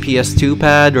with the PS2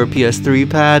 pad or PS3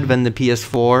 pad than the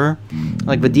PS4.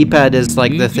 Like the D-pad is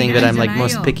like the thing that I'm like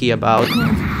most picky about.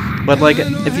 But like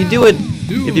if you do it,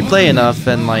 if you play enough,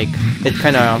 then like it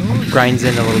kind of grinds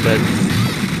in a little bit.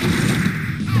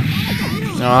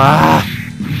 Ah!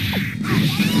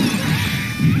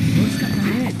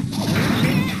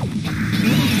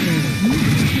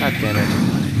 God damn it.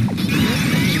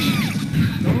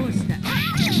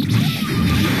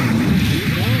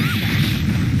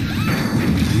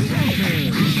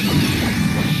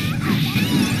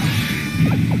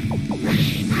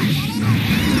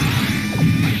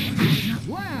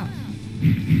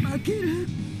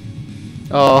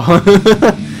 Oh,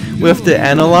 with the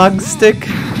analog stick?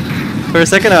 For a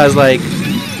second I was like,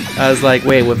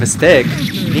 wait, with a stick?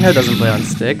 Miha doesn't play on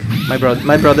stick. My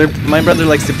brother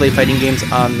likes to play fighting games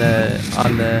on the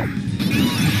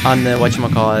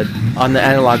whatchamacallit, on the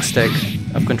analog stick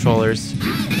of controllers.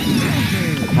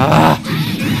 Ah!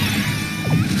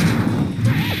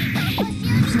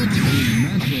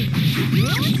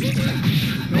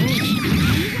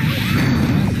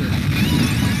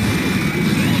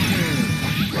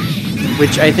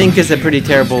 Which I think is a pretty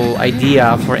terrible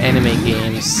idea for anime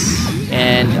games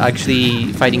and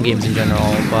actually fighting games in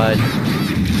general, but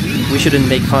we shouldn't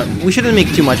make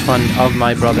too much fun of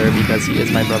my brother because he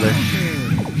is my brother.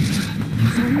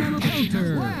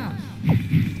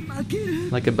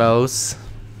 Like a boss.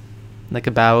 Like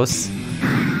a boss.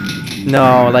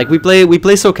 No, like we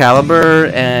play Soul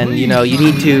Calibur, and you know, you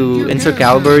need to, in Soul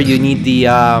Calibur you need the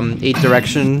 8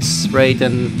 directions, right?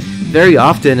 And very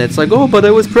often it's like, oh, but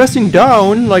I was pressing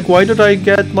down, like why did I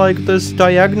get like this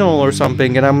diagonal or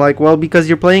something? And I'm like, well, because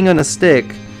you're playing on a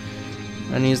stick.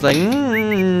 And he's like,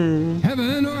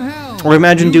 Heaven or hell? Or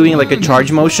imagine doing like a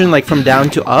charge motion, like from down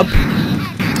to up.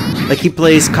 Like he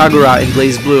plays Kagura in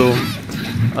Blaze Blue,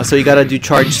 So you gotta do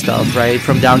charge stuff, right?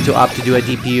 From down to up to do a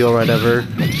DP or whatever.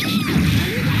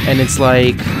 And it's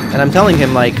like, and I'm telling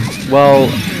him like, well,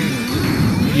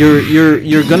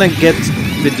 you're gonna get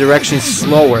the direction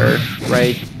slower,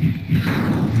 right?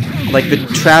 Like the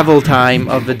travel time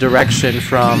of the direction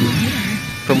from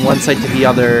one side to the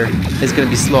other is gonna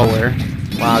be slower.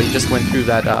 Wow, you just went through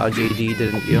that JD,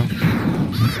 didn't you?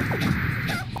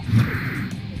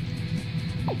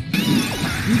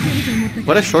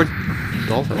 What a short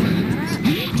dolphin.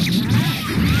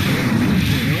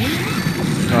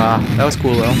 Ah, that was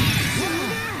cool though.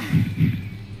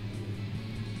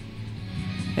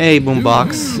 Hey,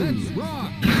 Boombox.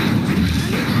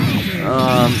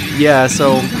 Yeah,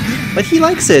 so, but he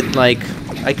likes it. Like,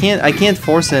 I can't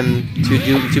force him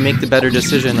to make the better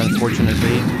decision,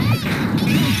 unfortunately.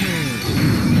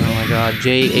 Oh my God,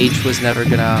 JH was never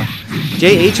gonna.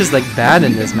 JH is like bad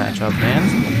in this matchup, man.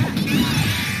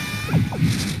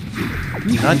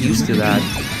 I'm not used to that.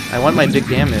 I want my big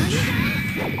damage.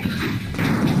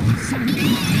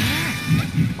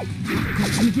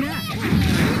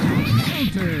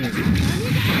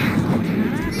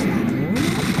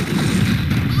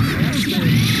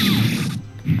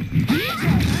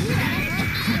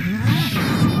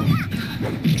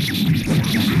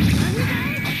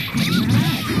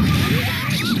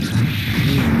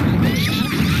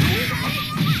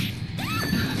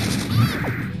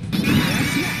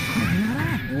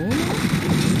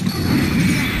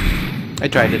 I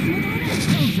tried it.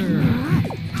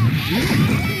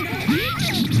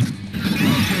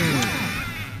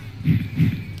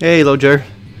 Hey, Loger.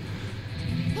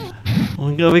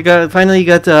 We finally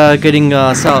got getting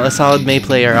a solid May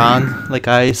player on, like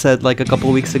I said like a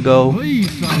couple weeks ago. Please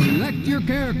select your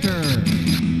character.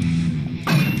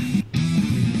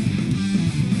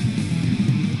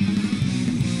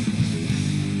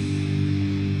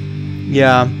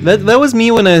 Yeah, that was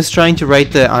me when I was trying to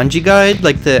write the Anji guide,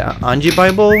 like the Anji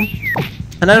Bible.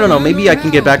 And I don't know, maybe I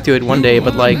can get back to it one day,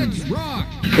 but like,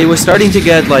 it was starting to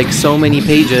get like so many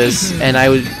pages, and I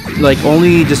would like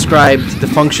only described the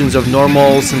functions of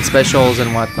normals and specials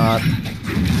and whatnot.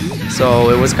 So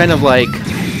it was kind of like,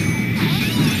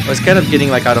 I was kind of getting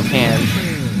like out of hand.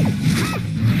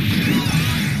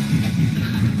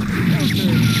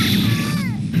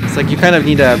 It's like you kind of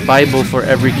need a Bible for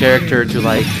every character to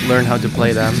like learn how to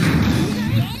play them.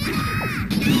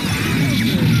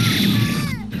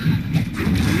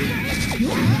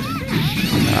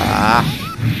 Ah.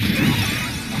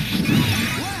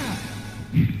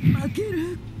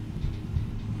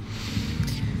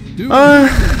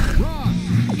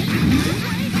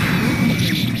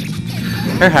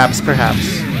 Perhaps.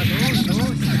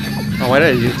 Oh, why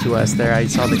did I do 2S there? I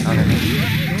saw the counter.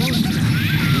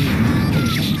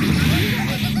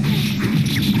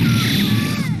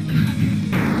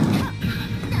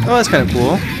 Oh, that's kind of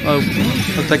cool. Oh,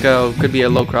 looks like could be a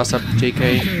low cross up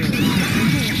JK.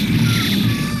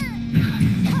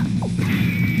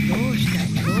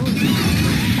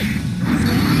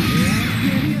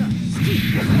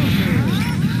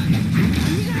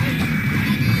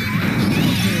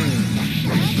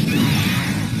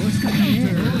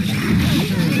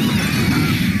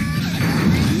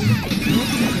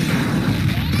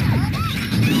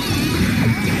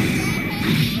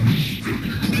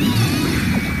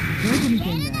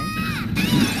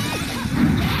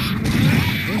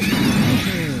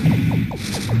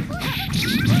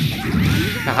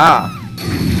 Aha!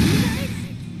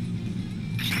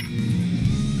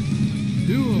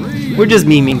 We're just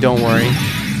memeing, don't worry.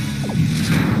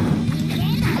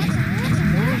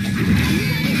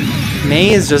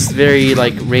 May is just very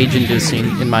like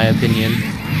rage-inducing in my opinion.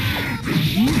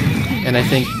 And I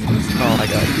think, oh my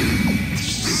god.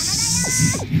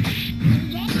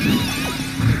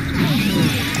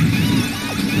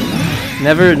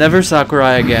 Never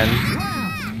Sakurai again.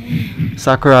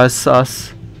 Sakura is sus.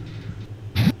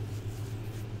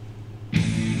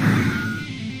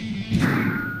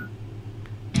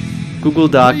 Google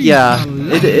Doc, yeah.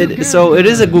 So it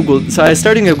is a Google. So I was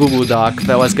starting a Google Doc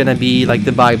that was gonna be like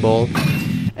the Bible,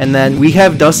 and then we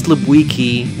have Dustlib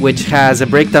Wiki, which has a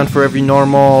breakdown for every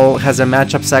normal, has a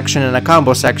matchup section and a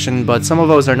combo section, but some of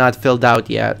those are not filled out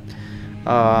yet.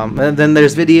 And then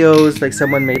there's videos, like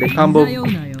someone made a combo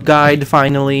guide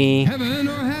finally.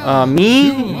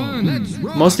 Me,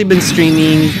 mostly been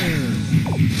streaming,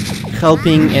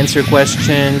 helping answer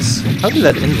questions. How did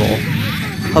that involve?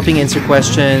 Helping answer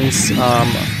questions.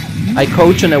 I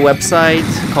coach on a website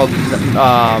called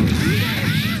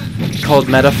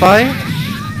Metafy.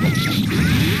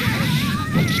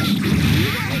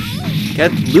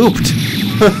 Get looped.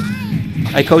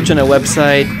 I coach on a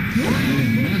website.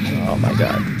 Oh my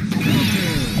god.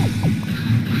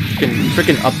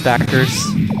 Frickin' upbackers.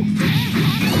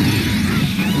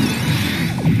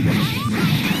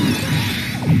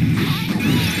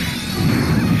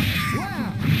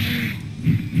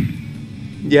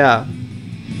 Yeah.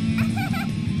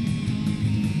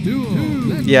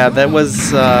 Yeah, that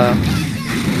was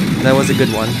a good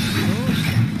one.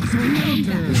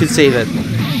 We should save it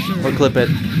or clip it.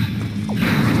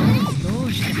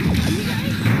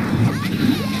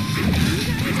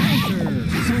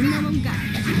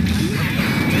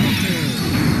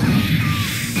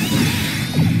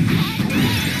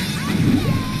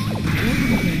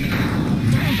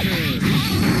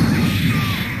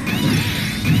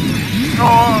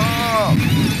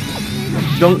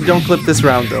 Don't clip this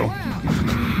round though.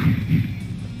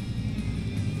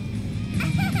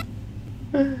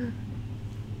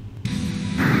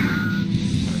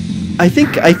 I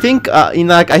think you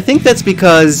know, like, I think that's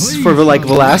because for the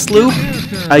last loop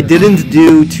I didn't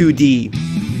do 2D.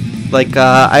 Like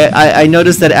I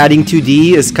noticed that adding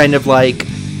 2D is kind of like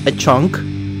a chunk,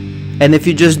 and if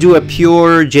you just do a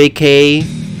pure JK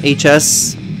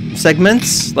HS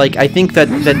segments, like I think that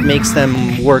makes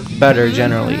them work better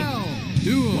generally.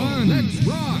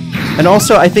 And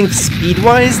also I think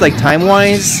speed-wise, like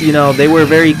time-wise, you know, they were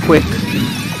very quick,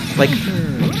 like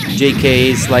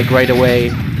JKs, like right away.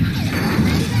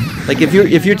 Like if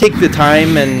you take the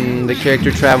time and the character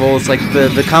travels, like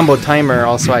the combo timer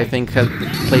also I think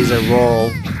plays a role.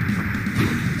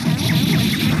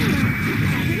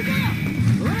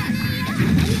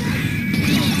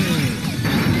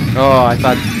 Oh, I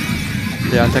thought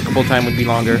the untechable time would be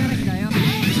longer.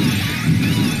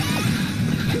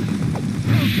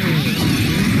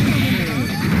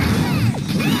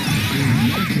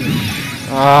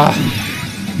 Ah.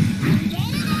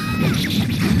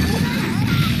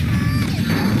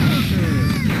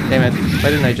 Damn it. Why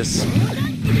didn't I just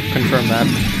confirm that?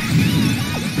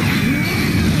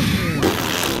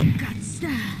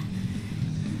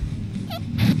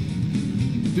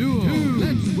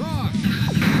 Let's rock!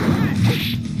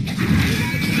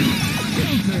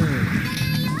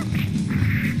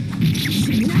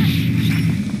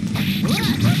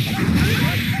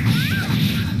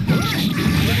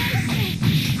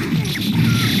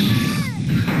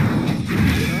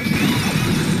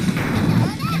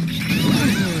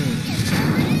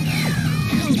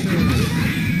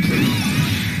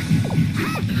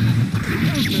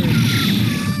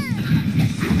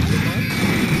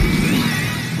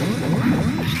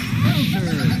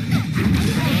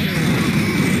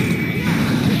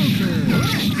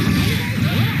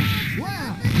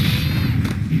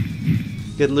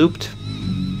 Get looped.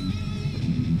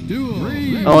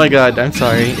 Oh my god, I'm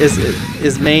sorry.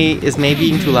 Is May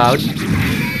being too loud?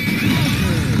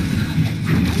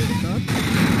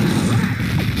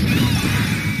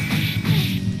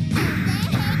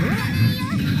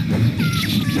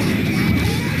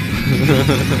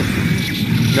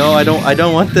 No, I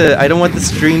don't want the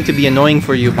stream to be annoying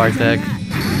for you, Bartek.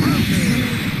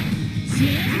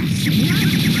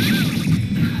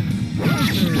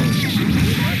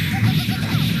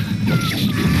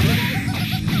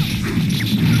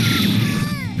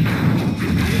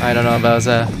 I don't know if that was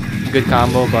a good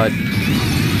combo, but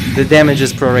the damage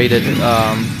is prorated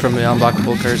from the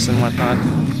unblockable curse and whatnot.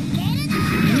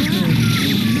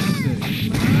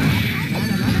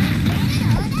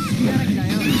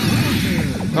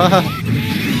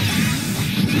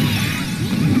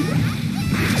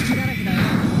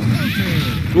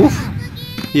 Oof.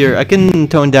 Here, I can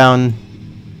tone down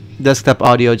desktop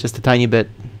audio just a tiny bit,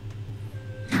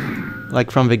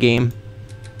 like from the game.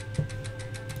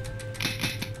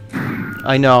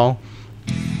 I know.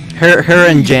 Her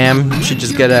and Jam should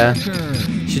just get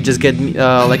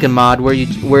like a mod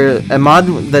where a mod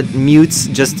that mutes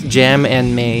just Jam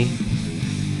and May.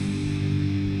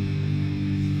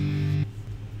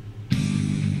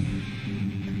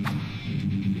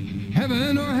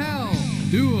 Heaven or hell?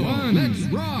 Duel. One. Let's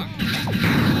rock.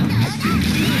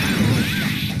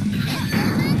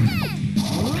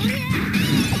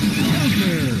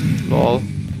 Lol.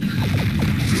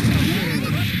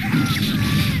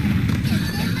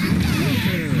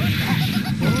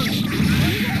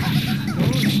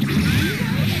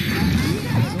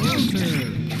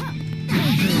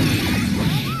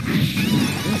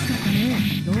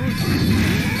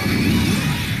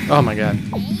 Oh my god.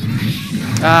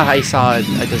 Ah, I saw it.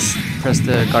 I just pressed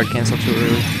the guard cancel too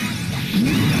early.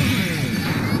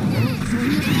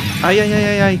 Ay, ay, ay,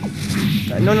 ay, ay.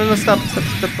 No, stop.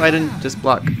 I didn't just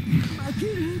block.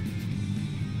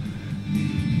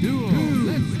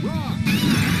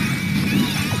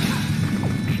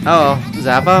 Oh,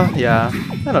 Zappa? Yeah.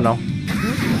 I don't know.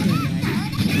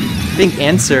 I think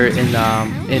Answer in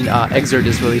Exert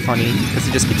is really funny because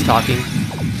he just keeps talking.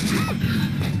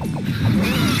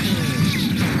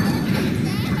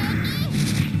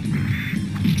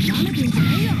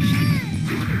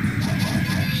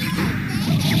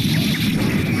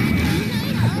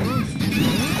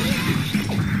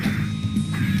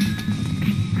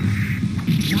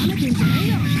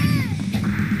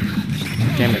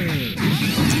 Damn it.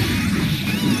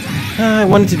 I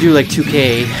wanted to do like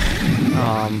 2K,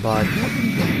 but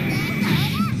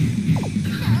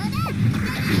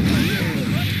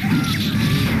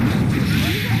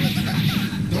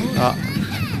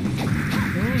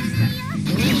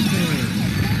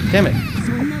damn it.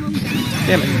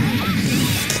 Damn it.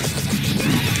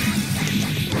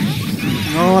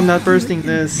 No, I'm not bursting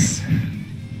this.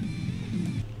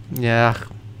 Yeah.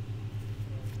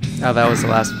 Oh, that was the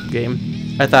last game.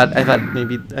 I thought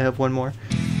maybe I have one more.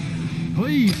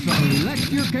 Please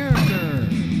select your character.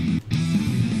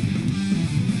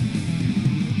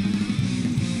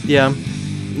 Yeah.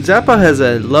 Zappa has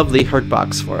a lovely hurt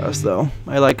box for us though.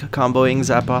 I like comboing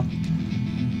Zappa.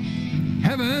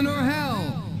 Heaven or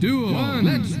hell? Duel. One,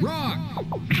 let's rock.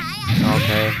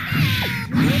 Okay.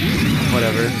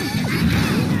 Whatever.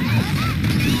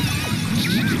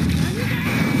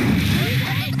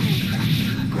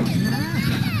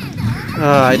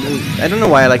 I don't know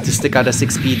why I like to stick out a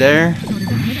 6P there.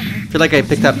 I feel like I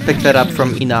picked that up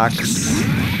from Enox.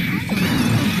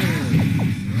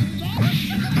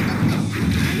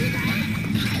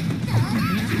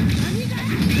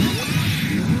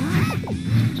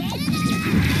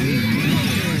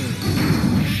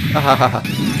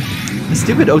 The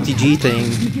stupid OTG thing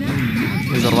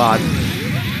is a lot.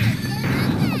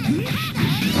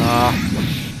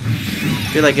 I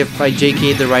feel like if I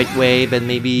JK'd the right way, then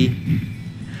maybe...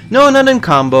 No, not in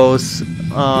combos.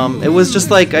 It was just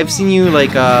like, I've seen you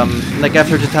like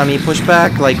after Tatami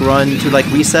pushback, like run to like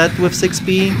reset with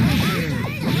 6B.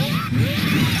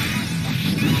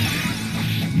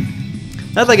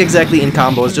 Not like exactly in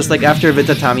combos, just like after the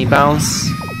Tatami bounce.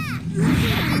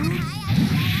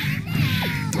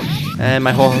 And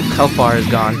my whole health bar is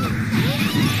gone.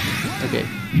 Okay.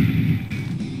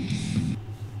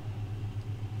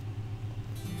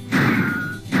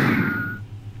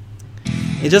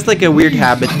 It's just like a weird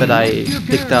habit that I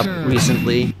picked up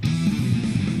recently.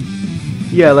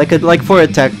 Yeah, like for a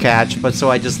tech catch, but so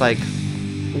I just like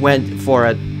went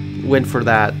for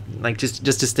that, like just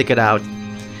to stick it out.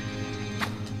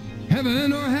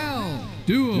 Heaven or hell?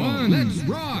 Duel. One, let's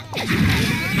rock.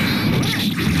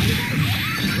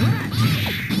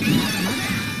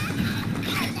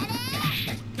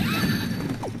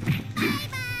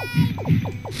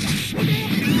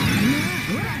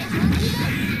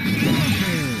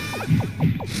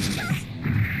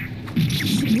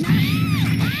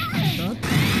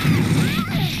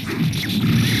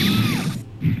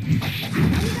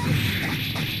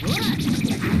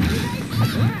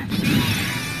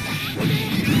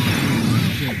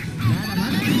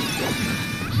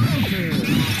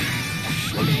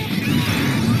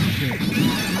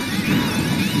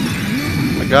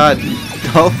 God,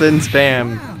 dolphin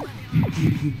spam.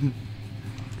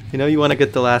 You know you want to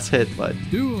get the last hit, but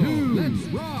Duel. Let's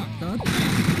rock.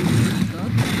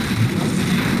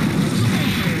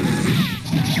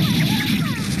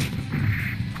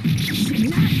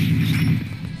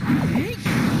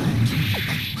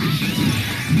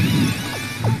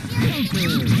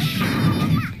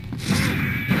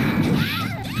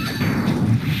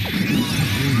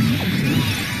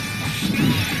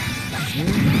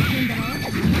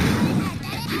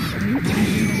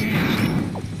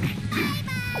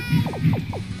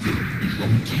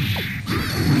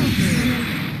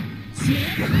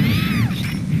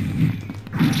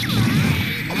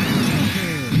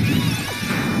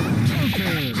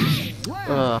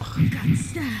 ugh.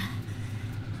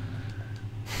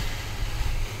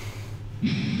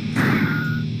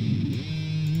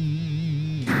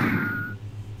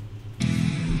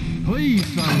 Please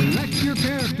select your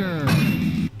character.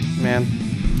 Man,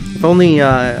 if only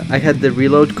I had the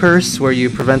reload curse where you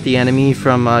prevent the enemy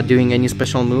from doing any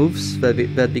special moves.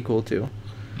 That'd be cool too.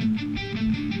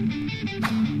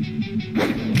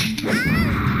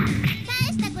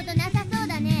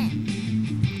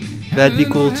 That'd be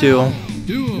cool too.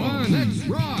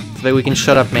 So that we can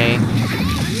shut up May.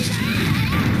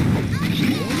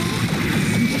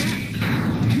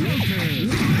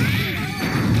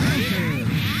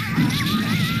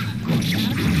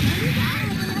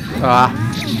 Ah.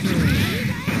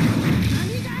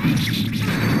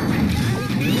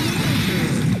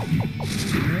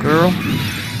 Girl.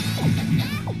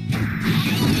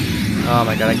 Oh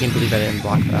my god, I can't believe I didn't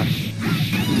block that.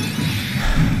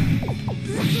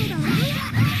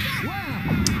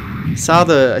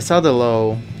 I saw the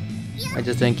low. I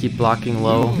just didn't keep blocking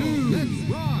low.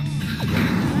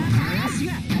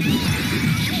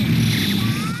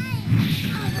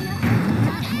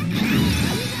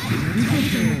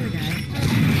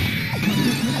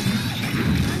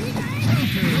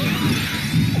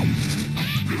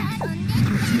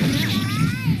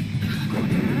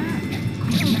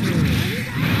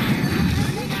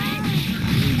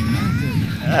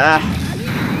 Ah.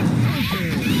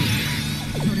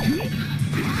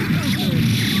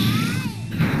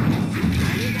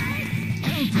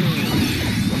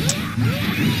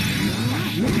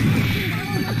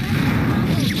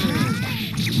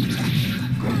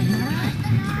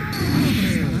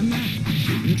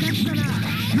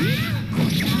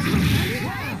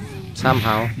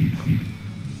 Somehow.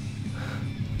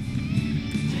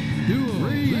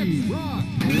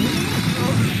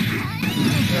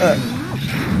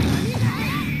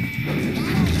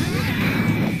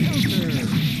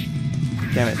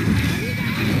 Damn it.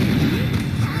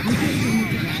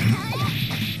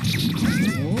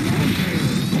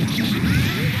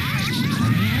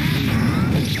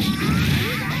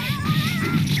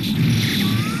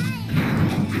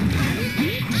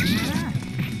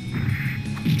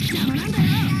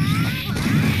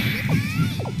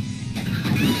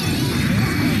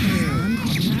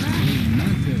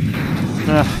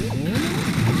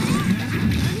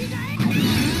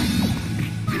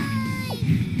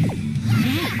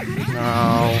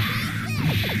 No.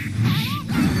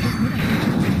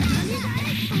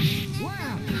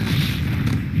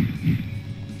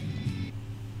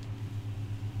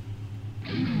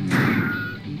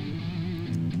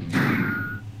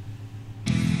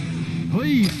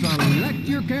 Please select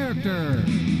your character.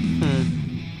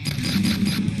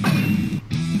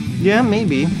 Yeah,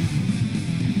 maybe.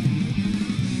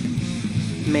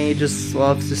 May just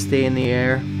loves to stay in the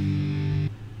air.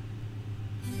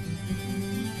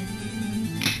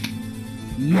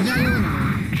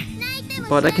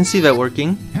 But I can see that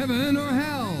working. Heaven or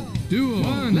hell? Duel.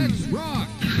 One, let's rock.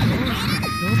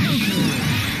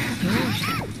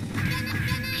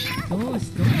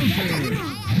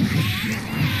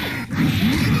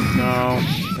 No.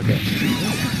 Okay.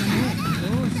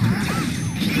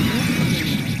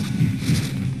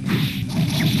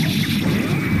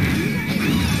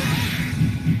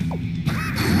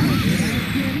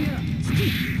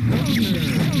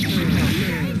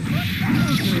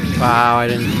 Wow, I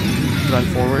didn't run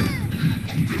forward.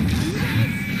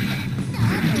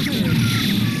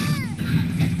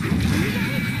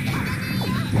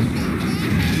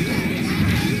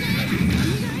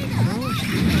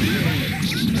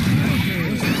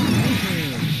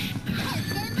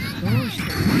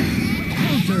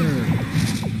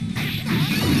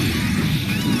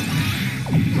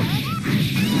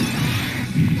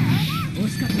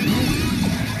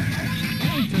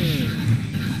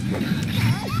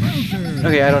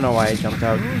 Okay, I don't know why I jumped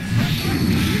out.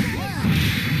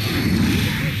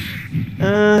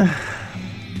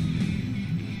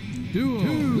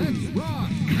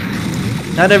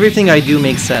 Not everything I do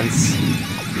makes sense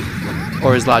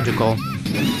or is logical.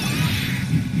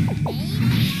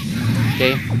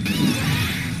 Okay.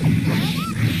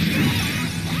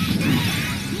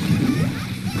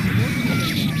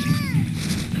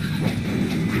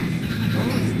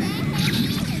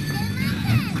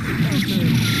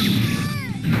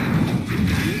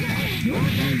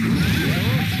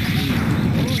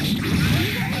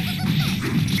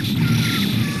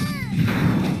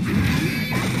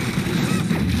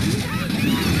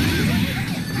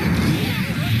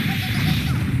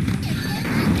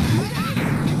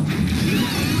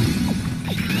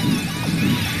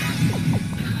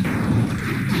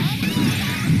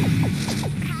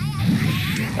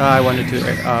 I wanted to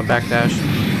backdash,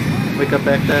 wake up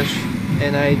backdash,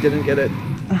 and I didn't get it.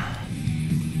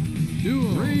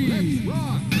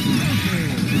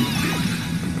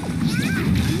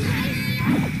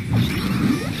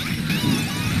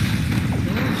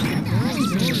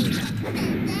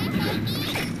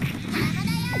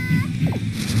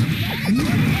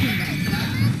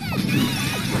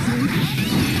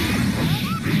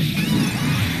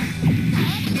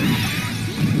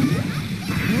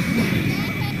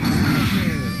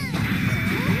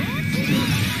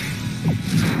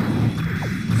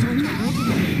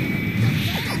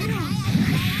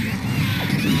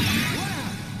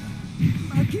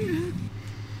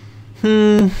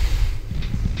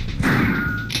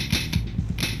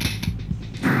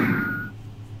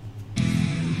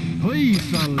 Please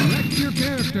select your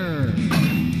character.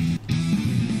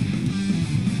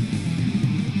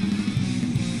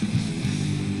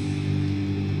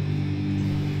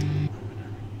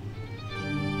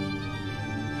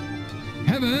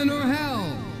 Heaven or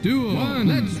hell? Duel. One.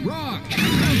 Let's rock.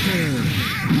 Counter.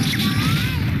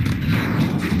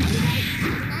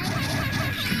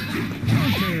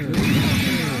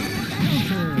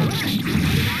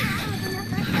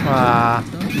 Ah,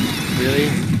 really?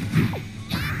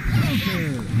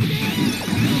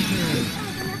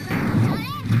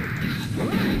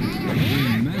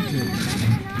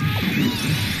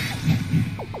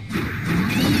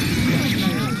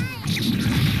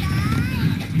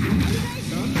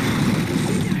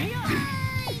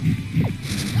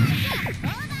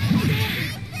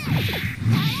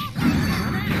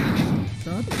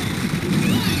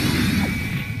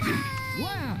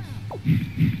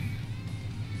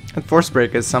 And Force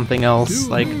Break is something else,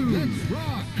 like,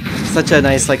 such a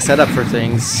nice, like, setup for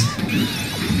things.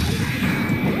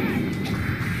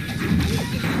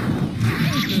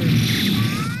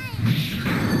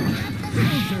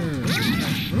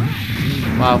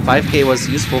 Wow, 5K was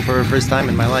useful for the first time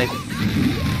in my life.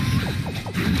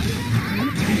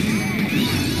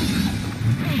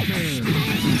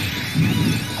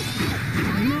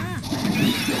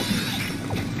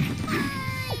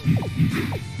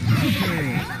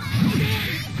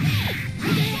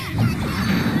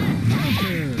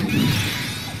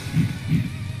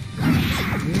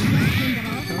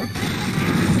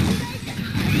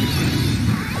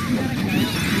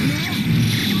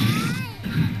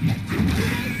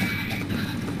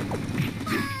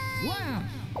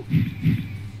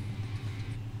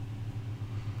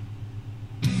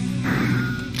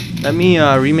 Let me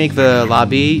remake the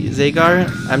lobby, Zaigar.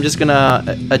 I'm just gonna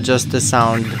adjust the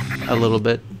sound a little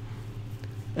bit.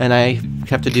 And I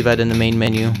have to do that in the main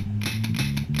menu.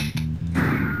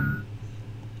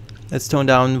 Let's tone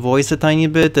down voice a tiny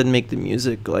bit and make the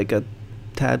music like a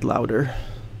tad louder.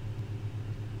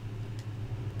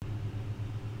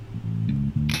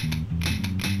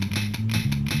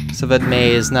 So that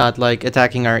May is not like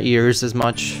attacking our ears as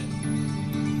much.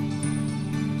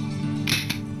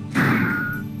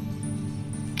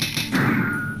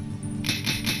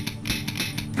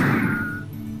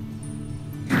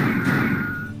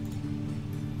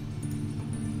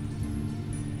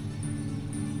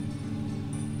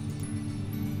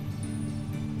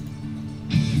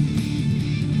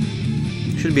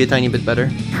 Should be a tiny bit better.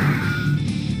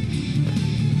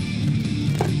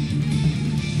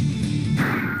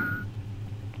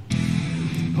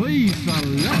 Please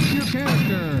select your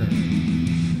character.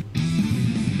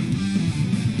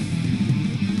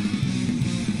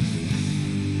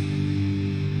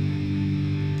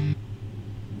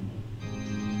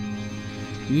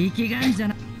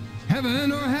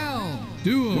 Heaven or hell?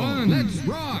 Duel. One. Let's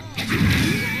rock.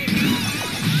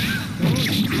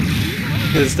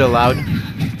 Is it still loud?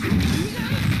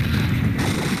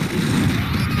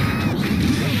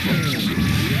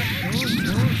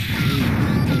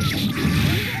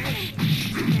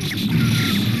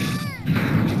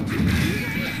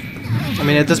 I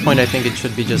mean, at this point, I think it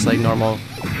should be just like normal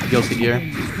Guilty Gear.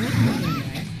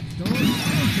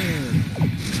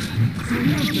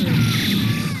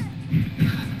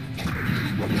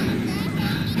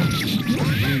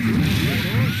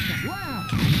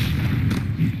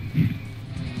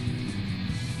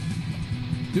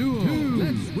 Duel.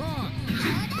 Let's rock.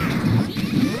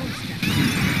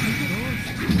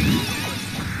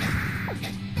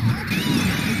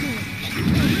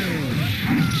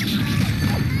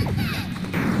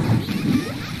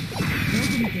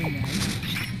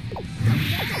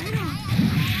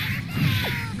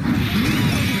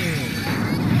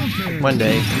 One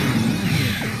day.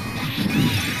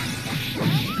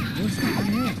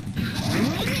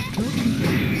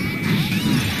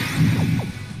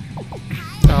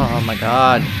 Oh my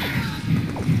god.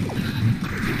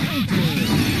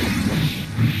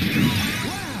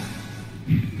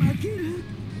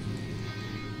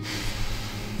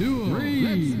 Duel.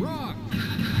 Let's rock.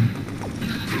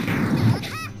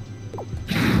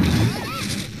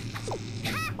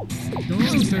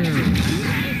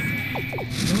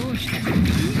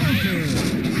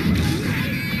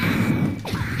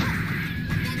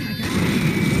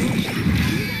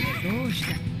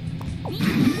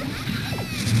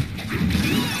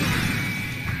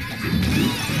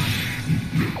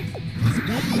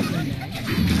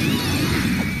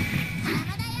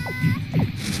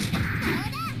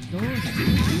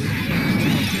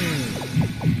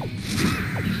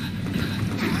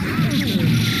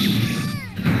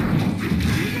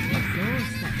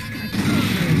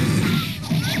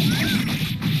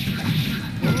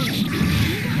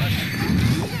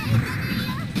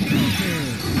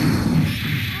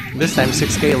 This time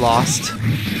 6K lost. So,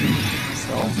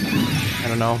 I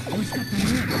don't know.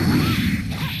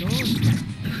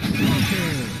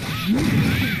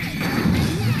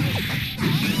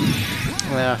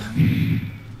 Yeah.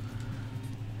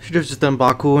 Should have just done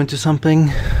Baku into something.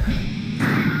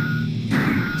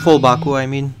 Full Baku, I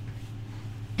mean.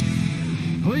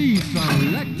 Please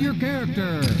select your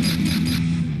character.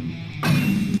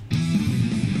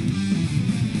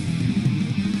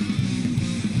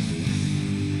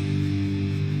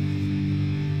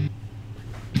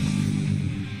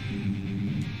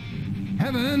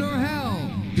 Heaven or hell?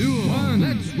 Duel. One.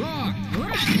 Let's rock.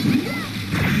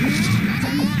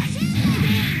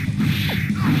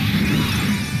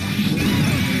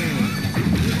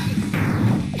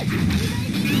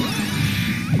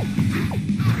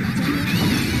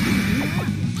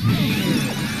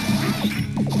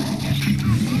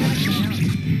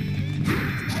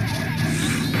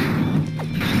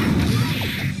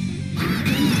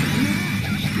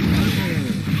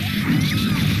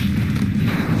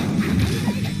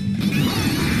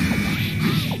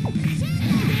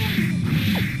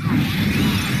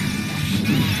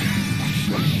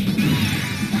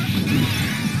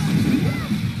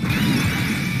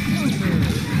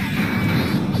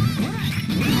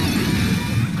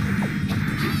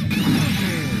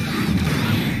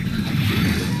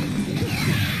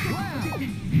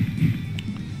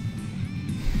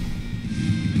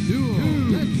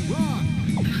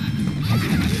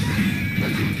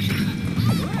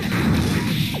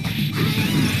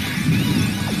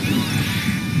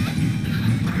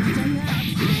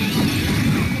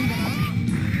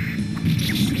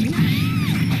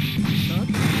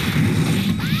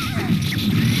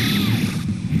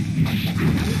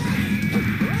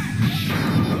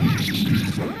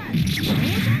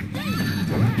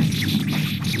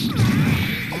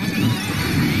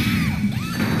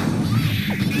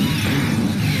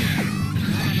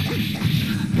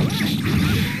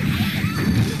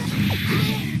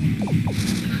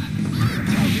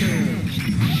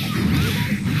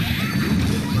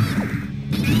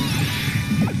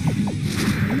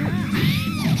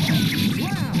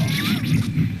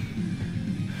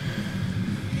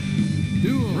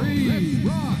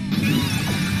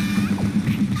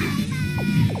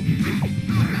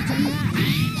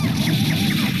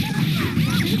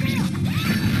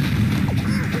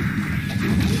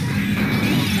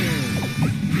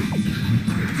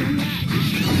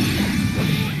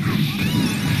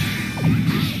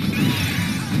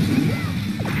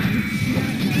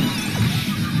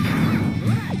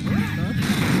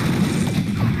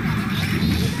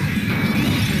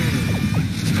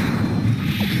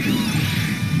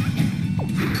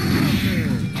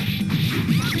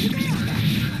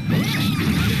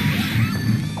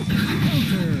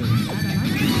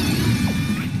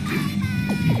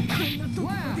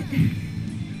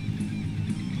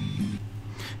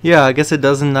 Yeah, I guess it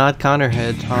does not counter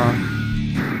hit, huh?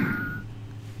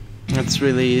 It's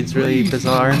really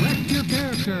bizarre.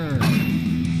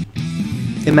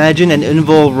 Imagine an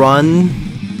invul run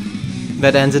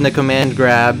that ends in a command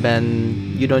grab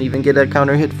and you don't even get a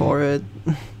counter hit for it.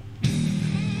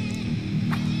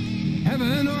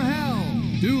 Heaven or hell?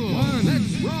 Duel. One.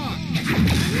 Let's rock.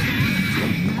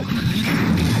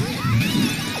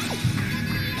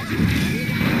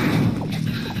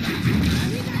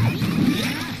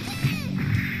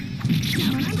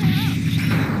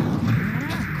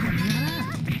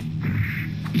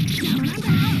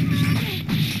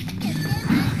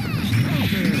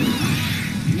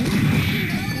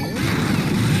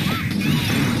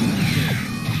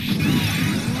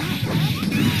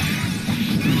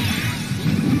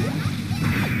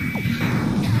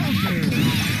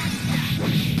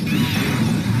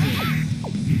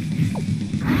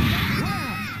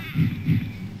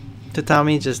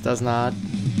 Tatami just does not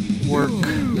work.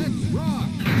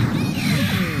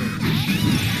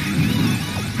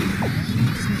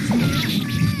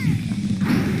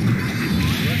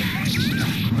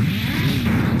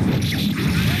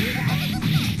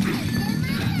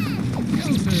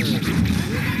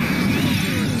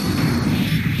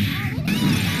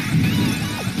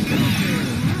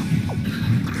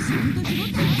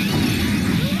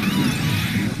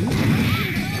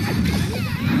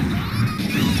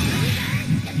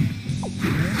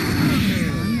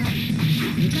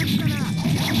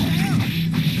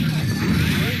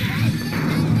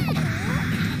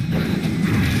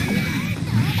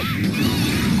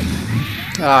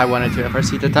 I wanted to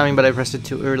FRC Tatami, but I pressed it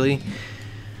too early.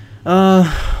 I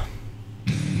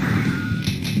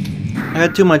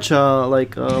had too much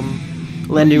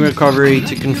landing recovery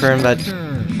to confirm that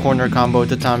corner combo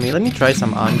Tatami. Let me try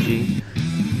some Anji.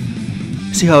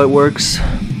 See how it works.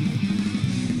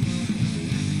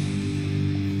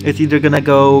 It's either gonna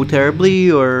go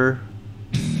terribly or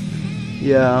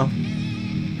Yeah.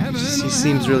 Heaven He or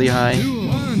seems hell. really high. Duel.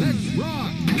 Let's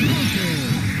rock.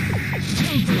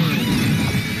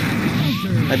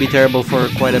 I'd be terrible for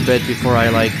quite a bit before I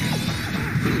like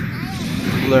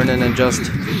learn and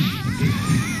adjust.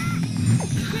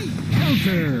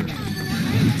 Counter.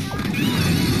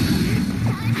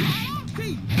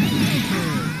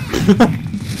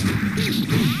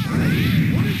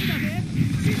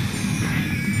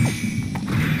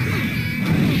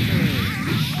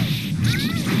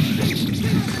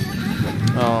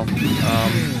 Oh,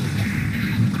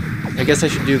 I guess I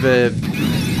should do the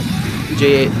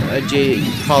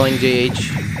falling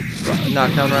JH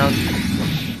knockdown round.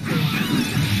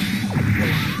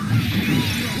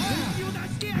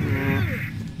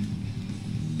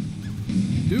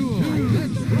 Duel.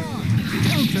 Let's rock.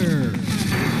 Counter.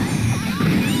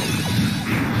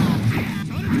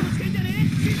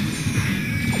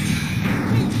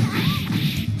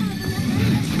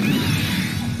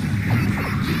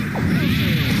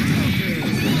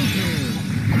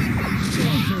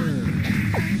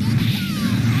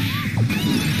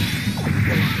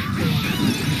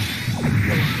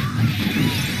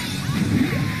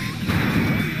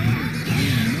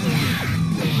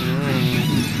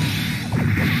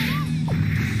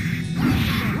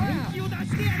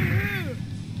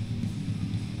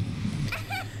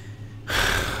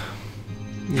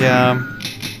 Yeah.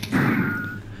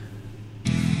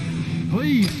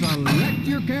 Please select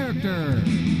your character.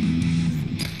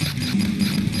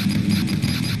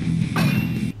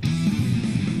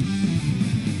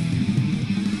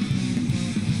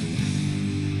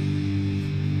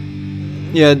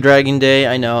 Yeah, Dragon Day,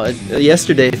 I know.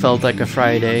 Yesterday felt like a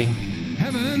Friday.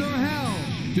 Heaven or hell.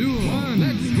 Duel.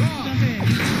 Let's rock.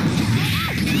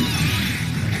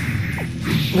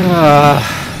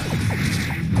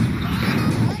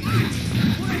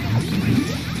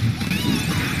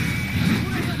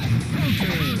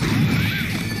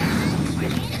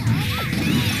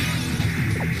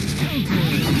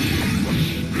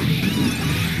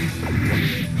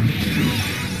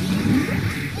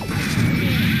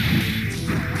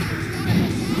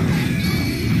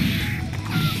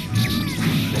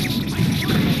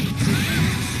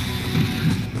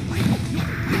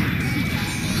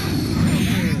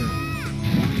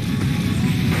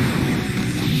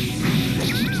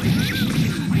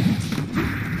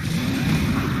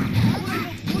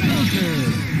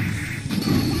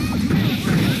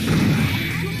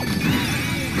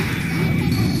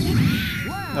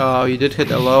 Oh, you did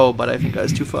hit a low, but I think I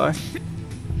was too far.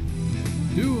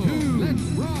 Duel. Let's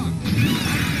rock.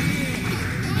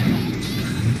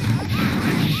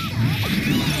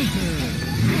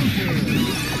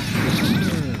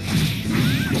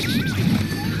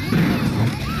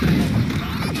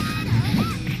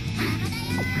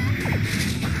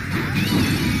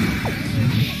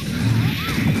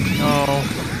 No.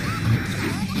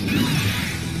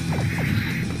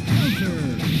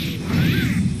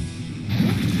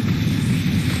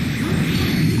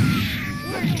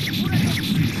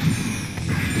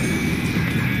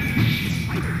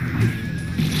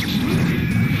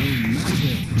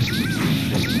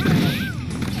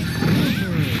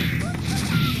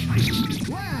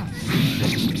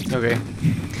 Okay.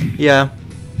 Yeah.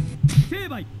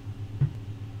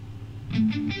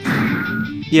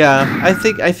 Yeah,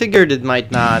 I figured it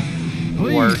might not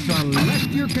work. Please select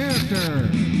your character.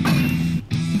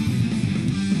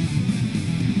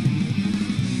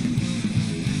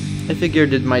 I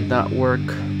figured it might not work,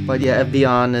 but yeah,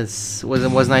 Evian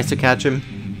was nice to catch him.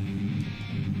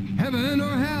 Heaven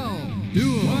or hell.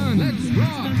 Duel. Let's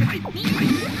rock.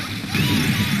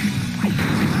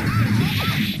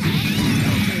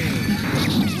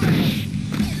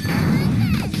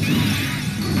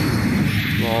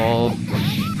 Lol.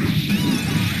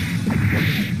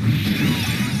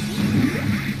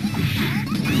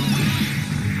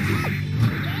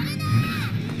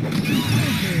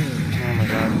 Oh my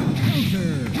god.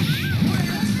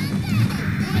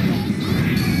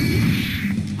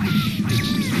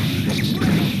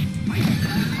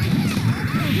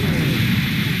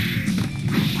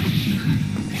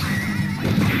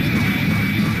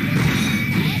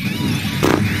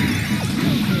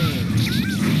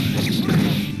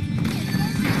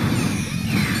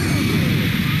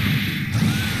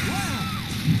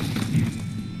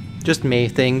 Just May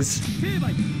things.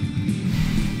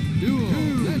 Duel.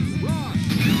 Let's rock.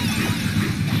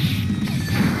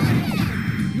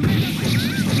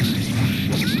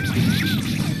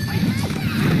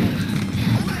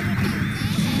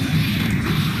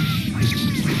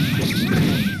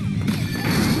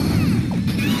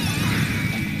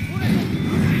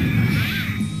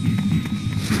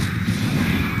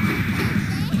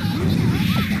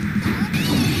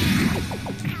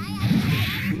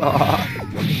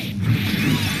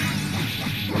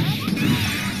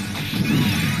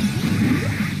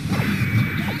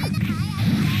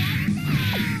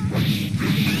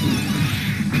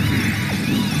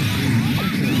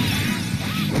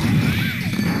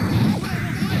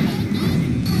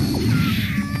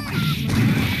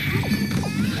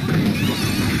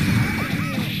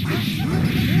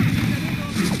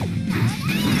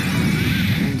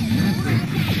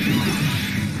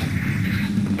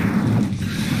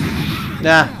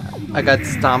 Nah, I got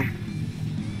stomped.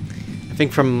 I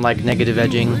think from like negative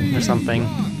edging or something.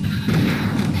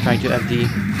 Trying to FD.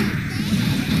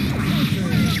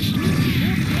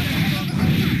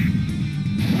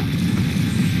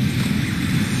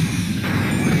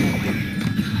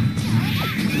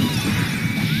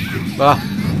 Ah,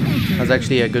 that was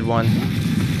actually a good one.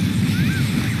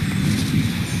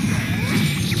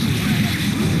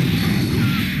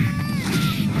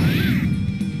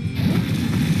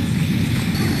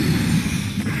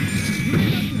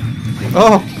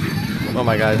 Oh! Oh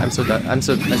my god, I'm so bad. I'm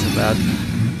so bad.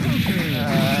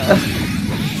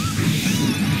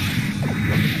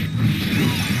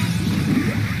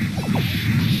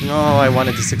 No, I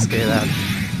wanted to 6K that.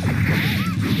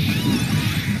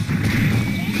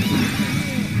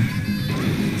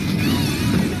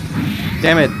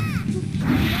 Damn it.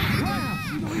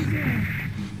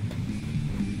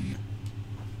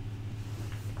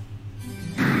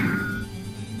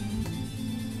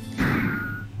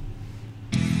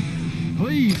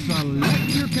 Please select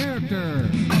your character.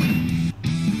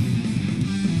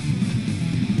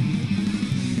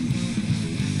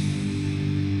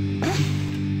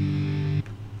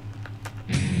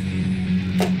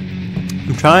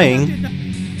 I'm trying.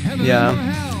 Yeah.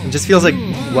 It just feels like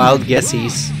wild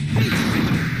guessies.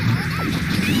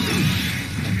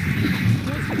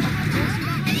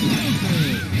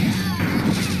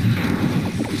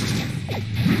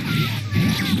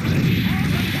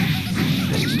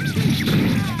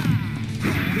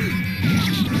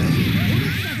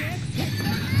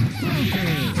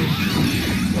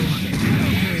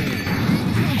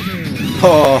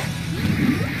 Oh.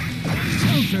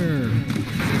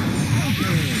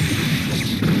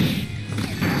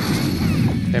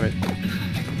 Damn it.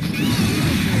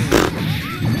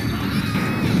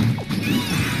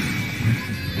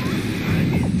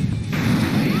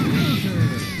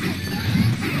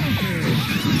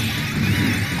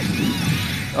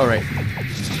 All right.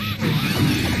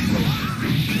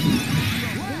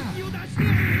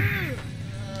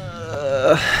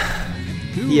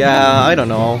 Yeah, I don't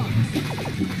know.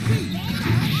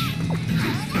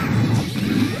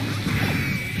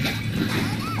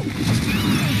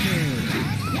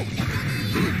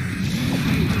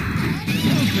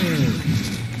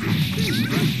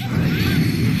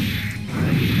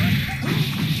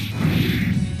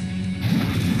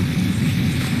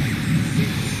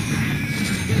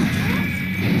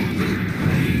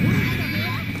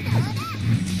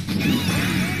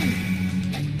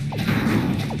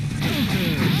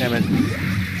 Damn it.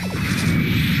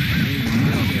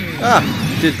 Ah,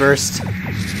 did burst.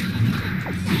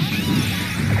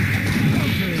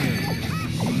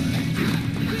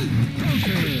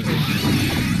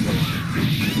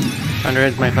 Under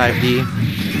my 5D.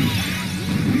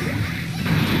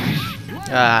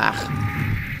 Ah.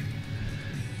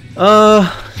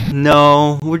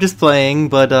 No, we're just playing,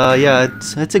 but yeah,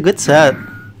 it's a good set.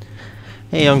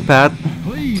 Hey, young Pat.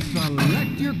 Please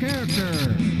select your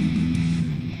character.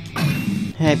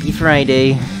 Happy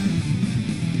Friday.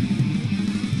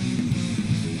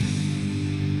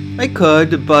 I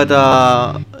could, but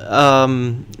I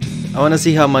want to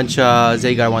see how much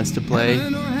Zaigar wants to play.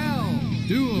 Heaven or hell.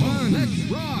 Duel. Let's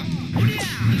rock.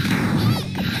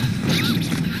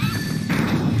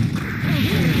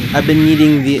 I've been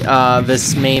needing the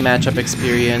this May matchup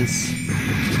experience.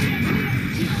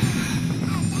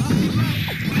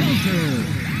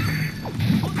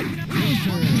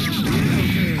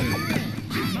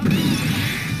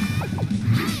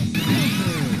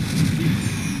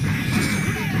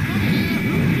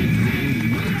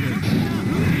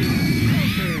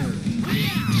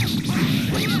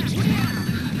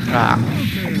 Ah.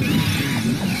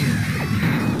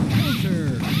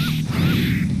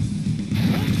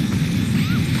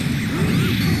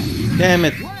 Damn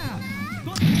it.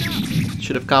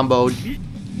 Should have comboed.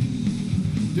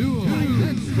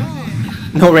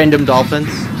 No random dolphins.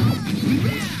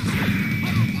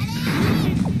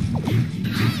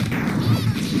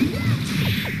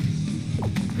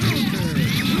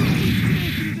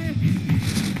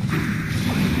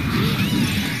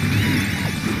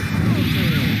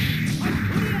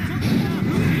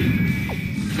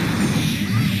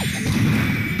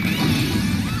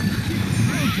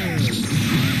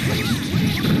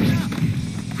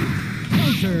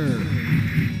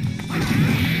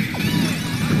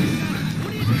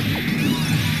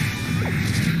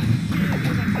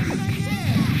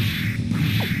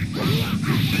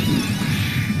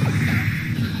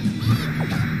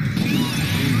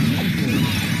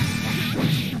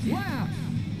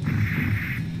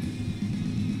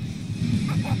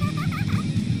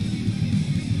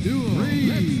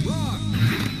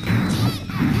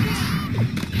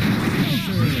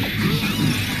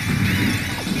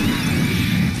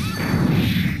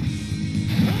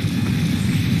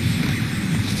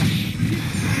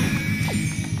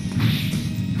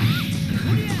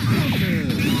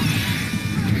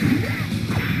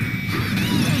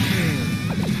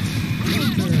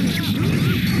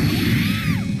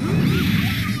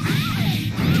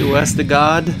 Who has the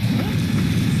god?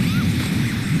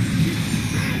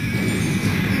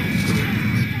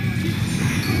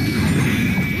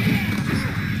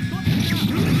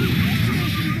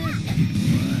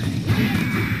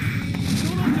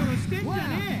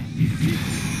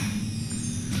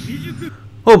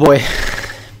 Oh boy.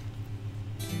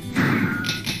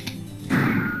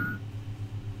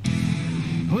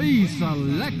 Please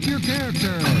select your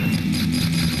character.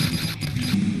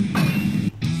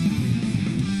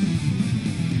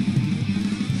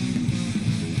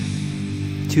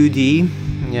 2D,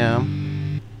 yeah.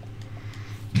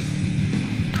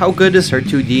 How good is her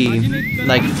 2D,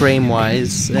 like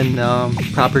frame-wise and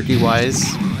property-wise?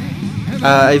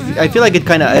 I feel like it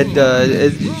kind of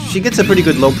she gets a pretty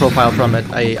good low profile from it.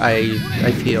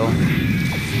 I feel.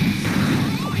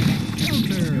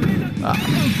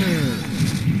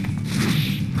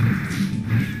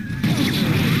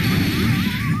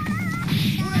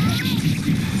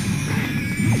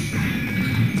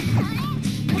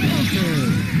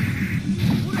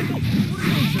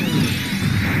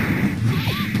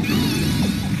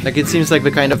 Like, it seems like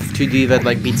the kind of 2D that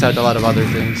like beats out a lot of other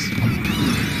things.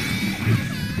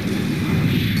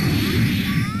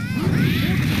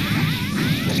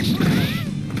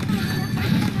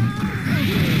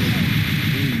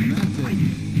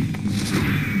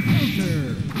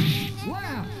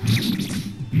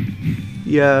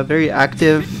 Yeah, very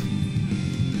active.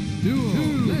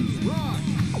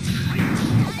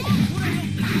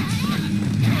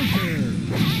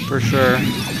 For sure.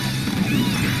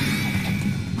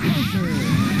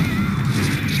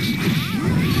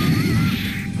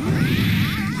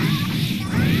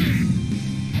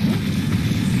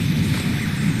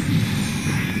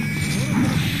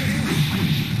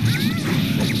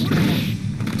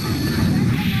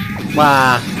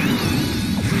 Wow.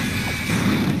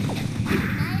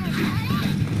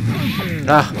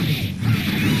 Ah.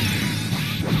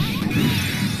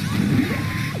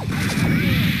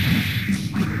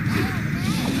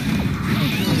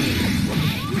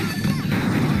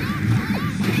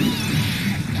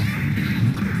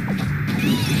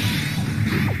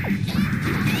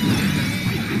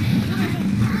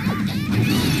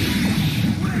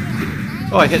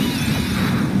 Oh, I hit.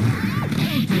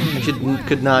 I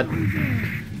could not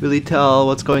really tell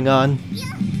what's going on.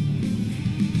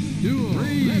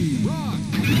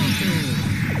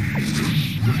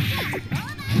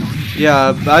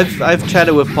 Yeah, I've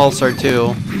chatted with Pulsar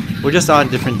too. We're just on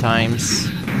different times,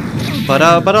 but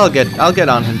I'll get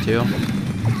on him too.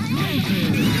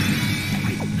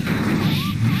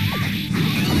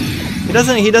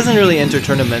 He doesn't really enter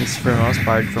tournaments for the most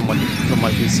part from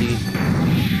what we see.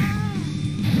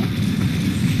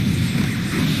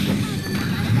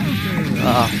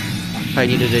 I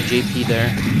needed a JP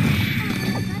there.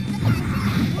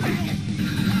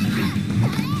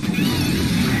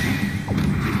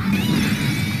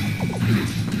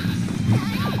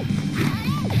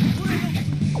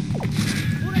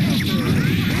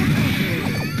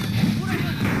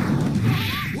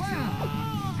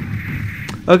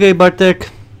 Okay, Bartek.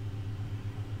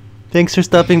 Thanks for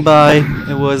stopping by.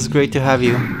 It was great to have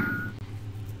you.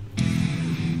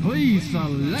 Please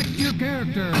select your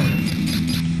character.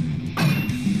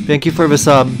 Thank you for the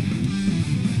sub.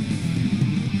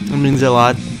 It means a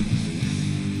lot.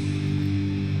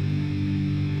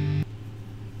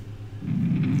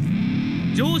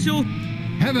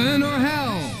 Heaven or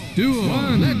hell? Duel.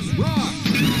 One. Let's rock.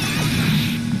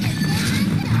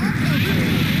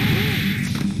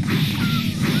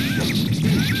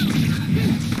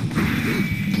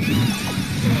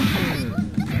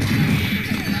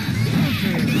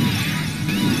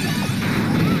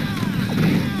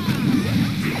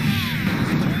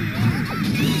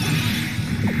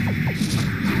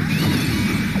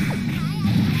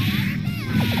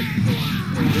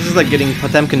 This is like getting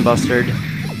Potemkin busted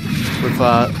with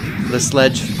the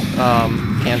sledge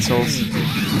cancels.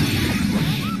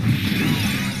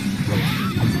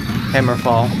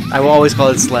 Hammerfall. I will always call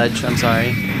it sledge, I'm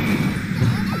sorry.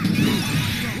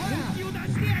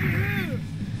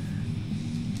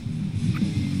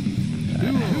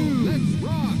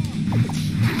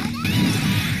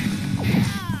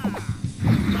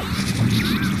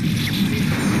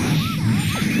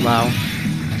 Wow.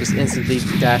 Just instantly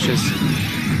dashes.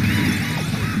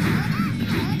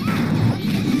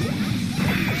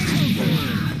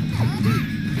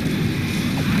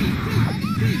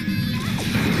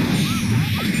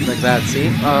 Like that, see?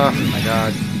 Oh my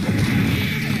god.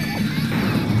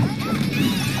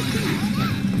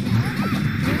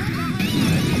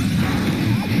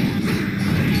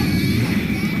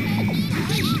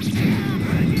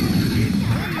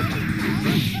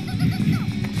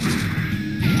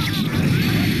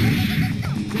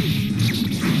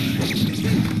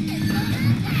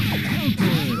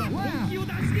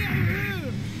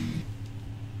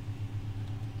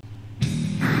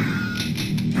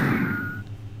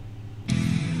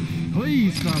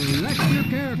 Please select your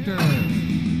character.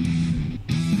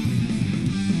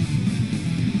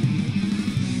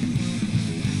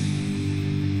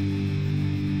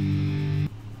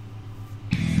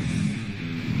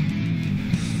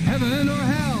 Heaven or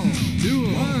hell?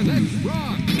 Duel. One. Let's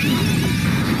rock.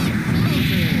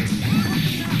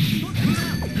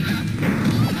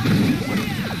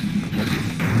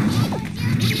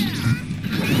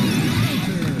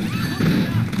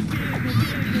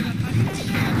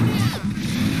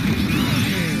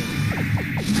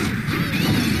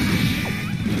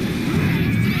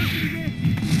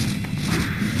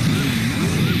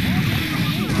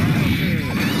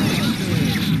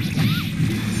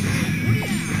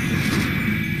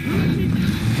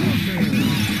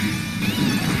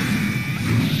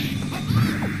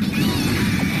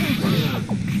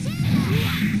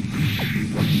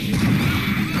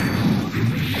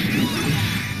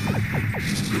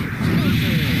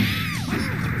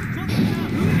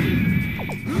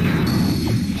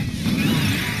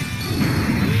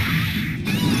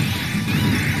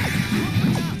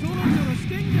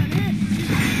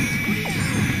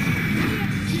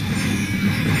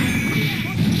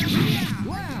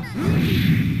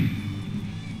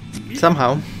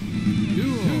 Somehow.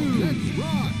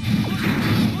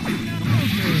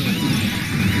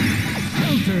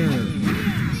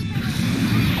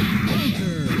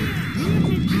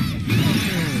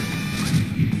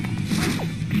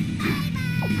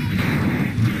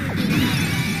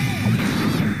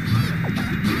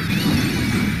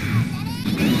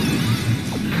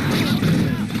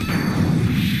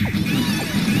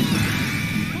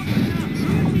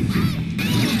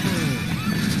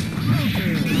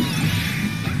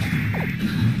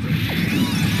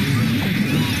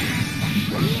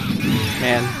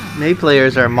 Man, May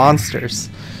players are monsters.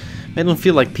 They don't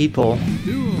feel like people.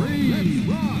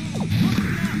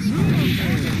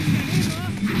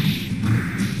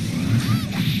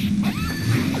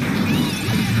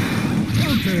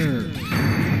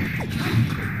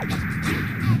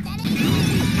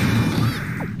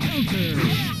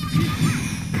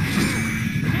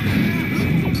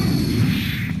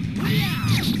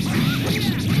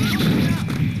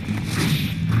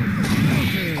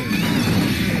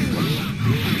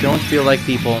 Don't feel like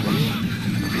people.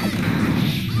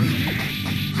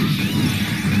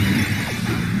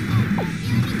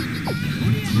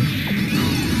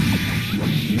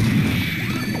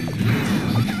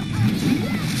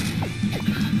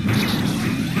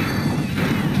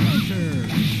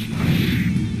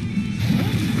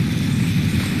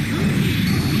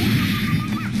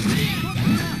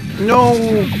 No!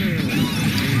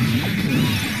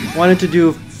 Wanted to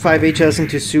do 5HS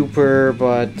into super,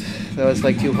 but that was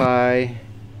like too high.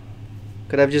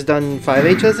 Could I have just done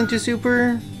 5HS into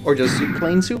super? Or just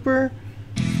plain super?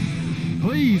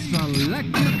 Please select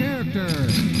your character.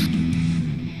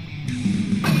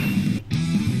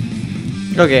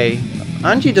 Okay,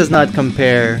 Anji does not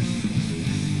compare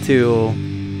to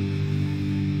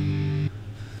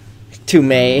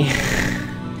May.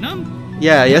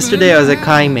 Yeah, yesterday I was a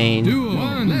Kai main.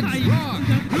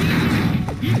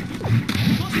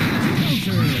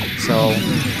 So,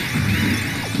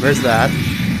 where's that?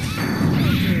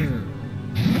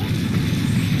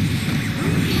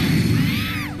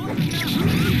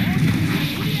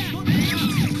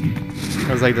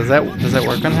 I was like, does that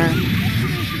work on her?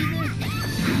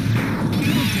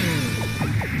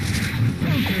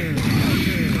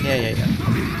 Yeah.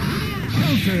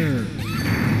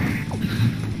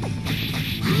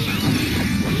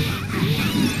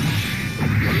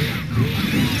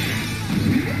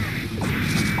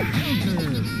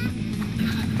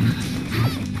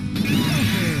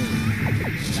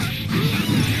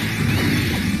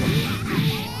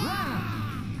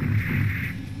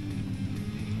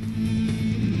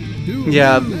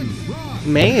 Yeah,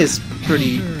 May is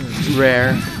pretty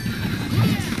rare.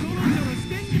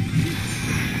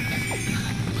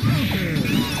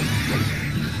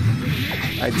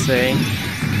 I'd say.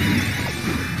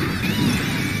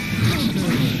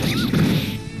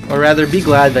 Or rather, be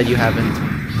glad that you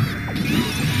haven't.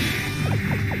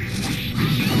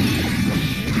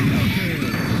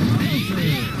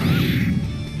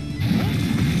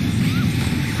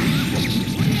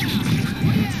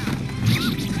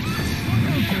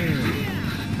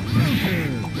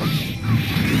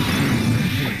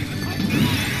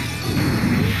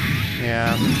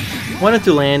 Yeah, wanted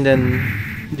to land and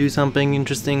do something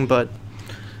interesting, but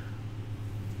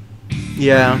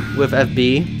yeah, with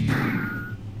FB,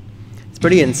 it's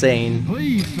pretty insane.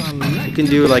 You can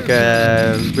do like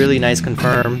a really nice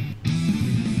confirm.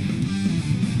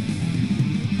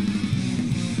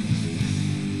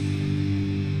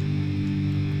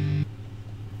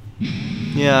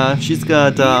 Yeah, she's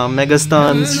got Mega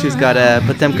Stuns, she's got a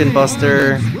Potemkin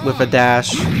Buster with a dash.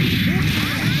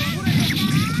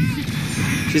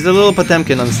 She's a little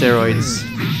Potemkin on steroids.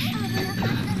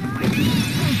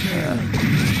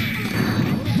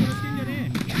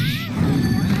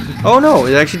 Oh no,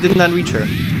 it actually did not reach her.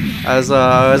 As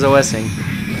I was saying.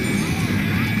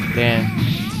 Damn.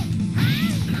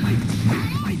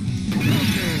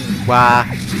 Wow,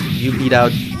 you beat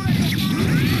out.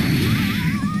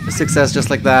 A success just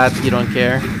like that, you don't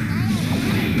care.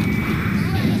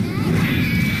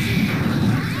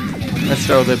 Let's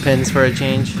throw the pins for a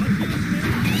change.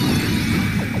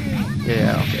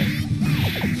 Yeah, okay.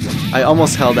 I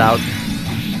almost held out.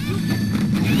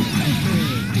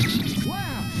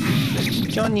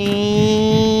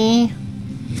 Johnny!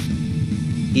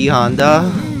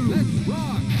 E-Honda.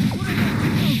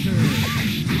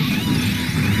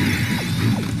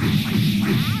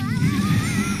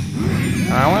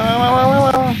 Oh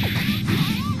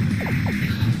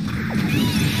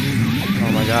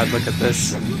my god, look at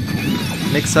this.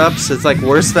 Mix-ups, it's like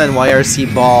worse than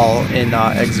YRC Ball in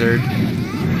Exerd.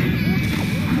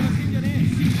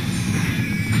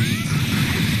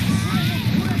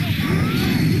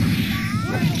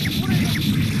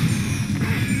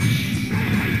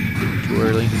 Too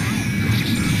early.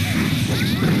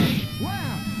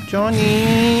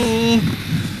 Johnny!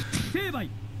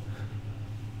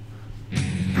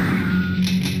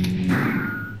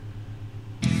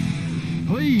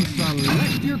 Please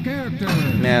select your character.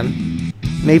 Man,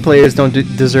 May players don't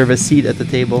deserve a seat at the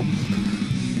table.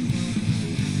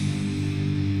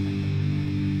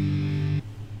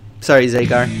 Sorry,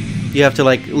 Zaigar. You have to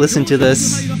like listen to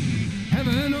this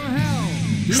Heaven or hell.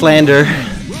 slander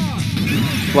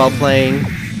while playing.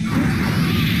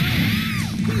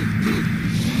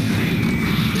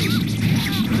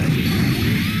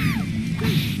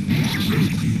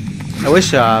 I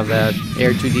wish that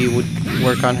Air 2D would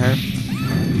work on her.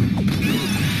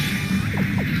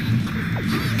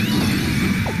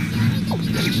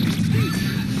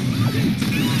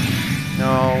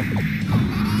 No.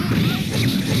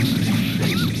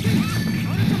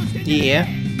 Yeah.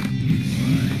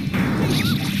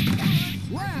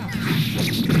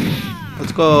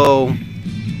 Let's go.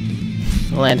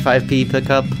 Land 5P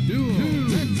pickup.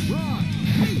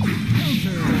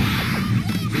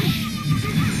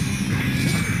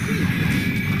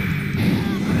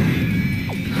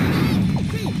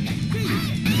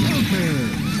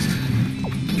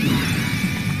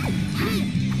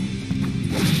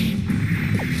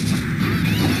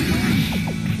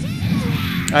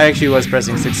 I actually was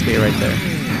pressing 6K right there.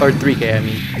 Or 3K, I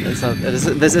mean. It's not,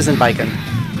 this isn't Baiken.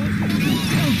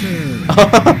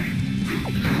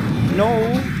 No!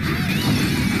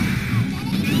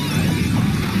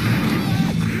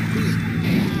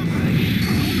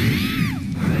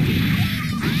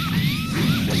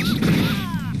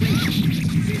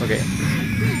 Okay.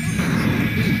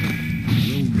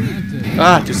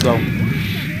 Ah, too slow.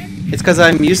 It's because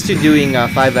I'm used to doing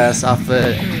 5S off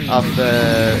the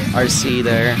RC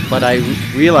there, but I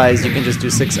realized you can just do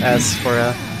 6S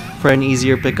for an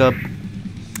easier pickup.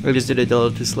 I just did it a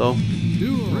little too slow.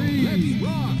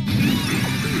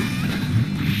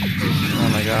 Oh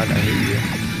my god, I hate you.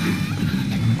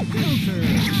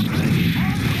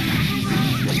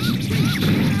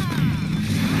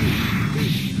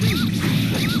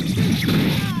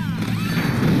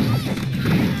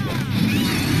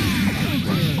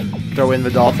 Throw in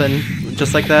the dolphin,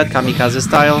 just like that, kamikaze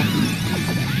style.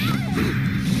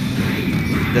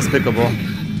 Despicable.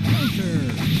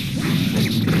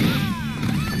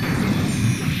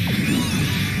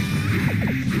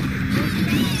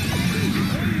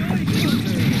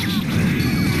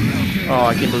 Oh,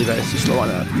 I can't believe that it's too slow on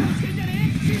that.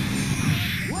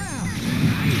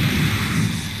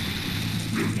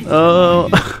 Oh,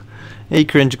 hey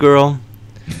cringe girl.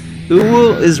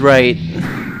 Uwu is right.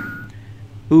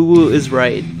 Uwu is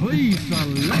right. Please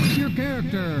select your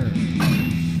character.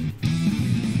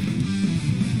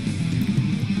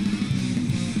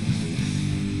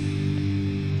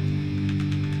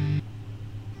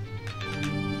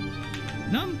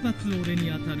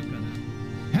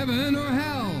 Heaven or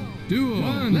hell. Duel.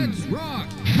 One. Let's rock.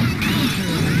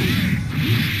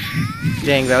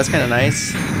 Dang, that was kind of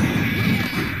nice.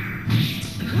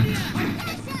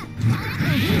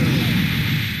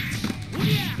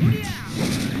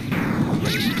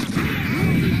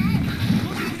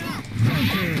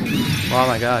 Oh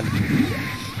my god.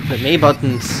 The May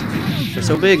buttons. They're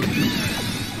so big.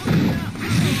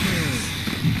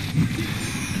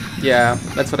 Yeah,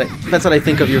 that's what I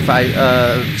think of your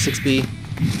 6B. .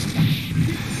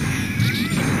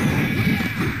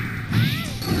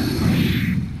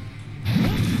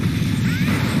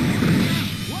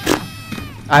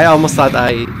 I almost thought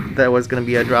that was gonna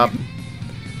be a drop.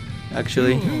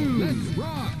 Actually. Let's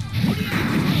rock.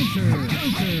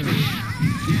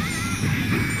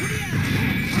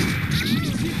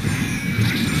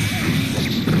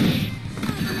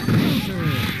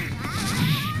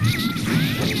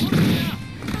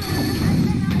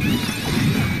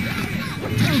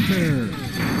 Counter.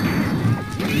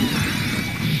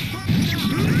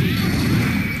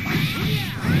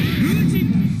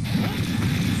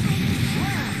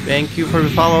 Thank you for the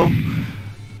follow,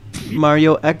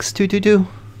 Mario X222.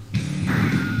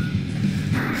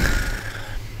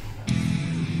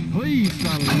 Please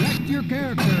select your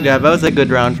character. Yeah, that was a good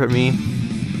round for me.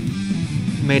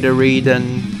 Made a read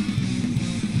and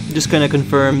just kind of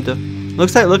confirmed.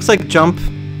 Looks like jump,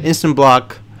 instant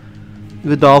block.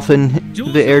 The dolphin,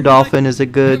 the air dolphin is a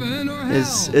good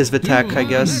is the tech, I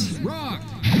guess.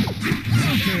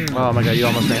 Oh my god, you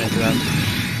almost ran into that.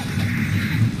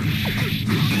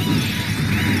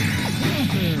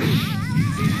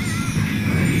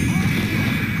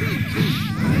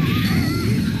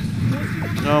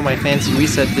 Oh, my fancy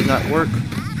reset did not work.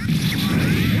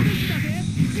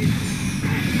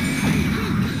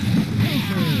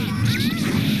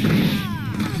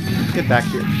 Get back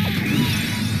here.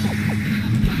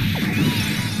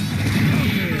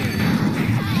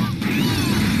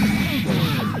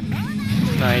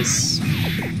 Nice.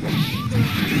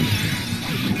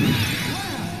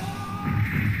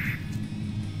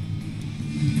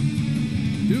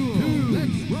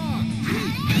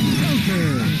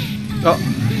 Oh,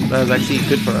 that was actually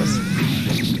good for us.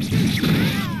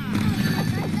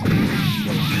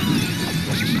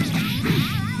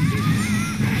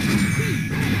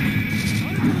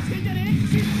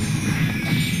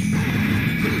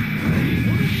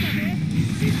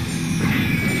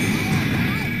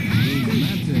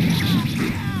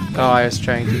 Oh, I was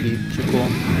trying to be too cool.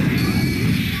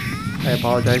 I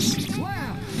apologize.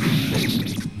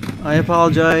 I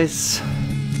apologize.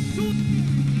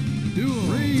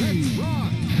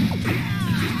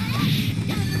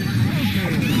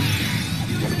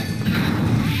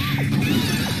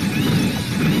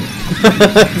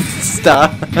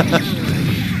 Stop.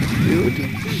 Dude.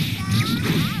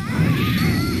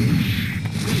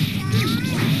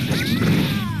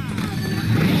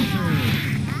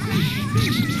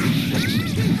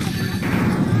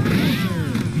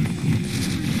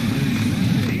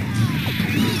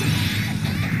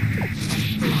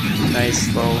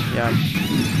 Nice, slow, yeah.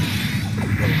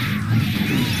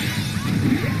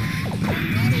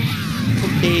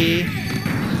 Okay.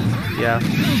 Yeah.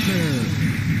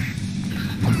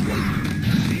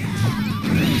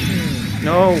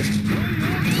 No.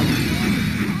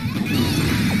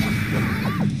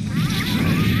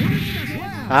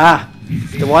 Ah,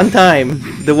 the one time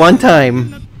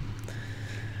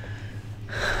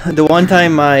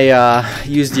I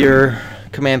used your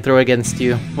command throw against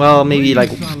you. Well, maybe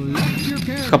like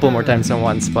a couple more times than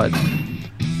once, but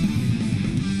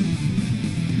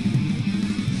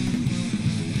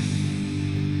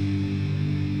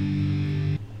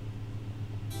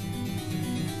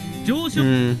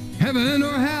Heaven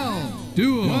or hell?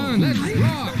 Duel. Let's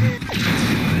rock.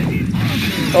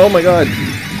 oh my god.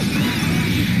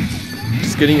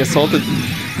 Just getting assaulted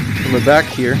from the back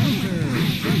here.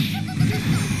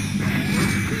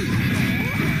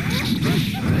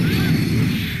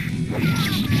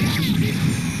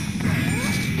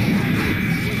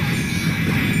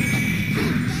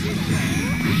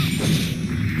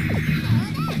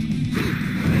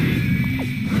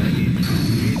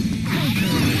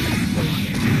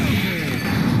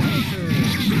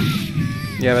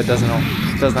 Yeah, that does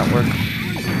not work.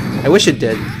 I wish it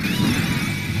did.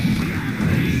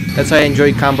 That's why I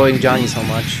enjoyed comboing Johnny so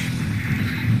much.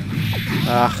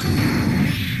 Ugh.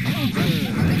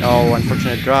 Oh,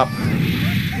 unfortunate drop.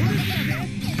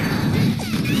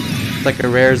 It's like a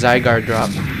rare Zaigar drop.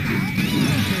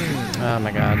 Oh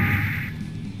my god.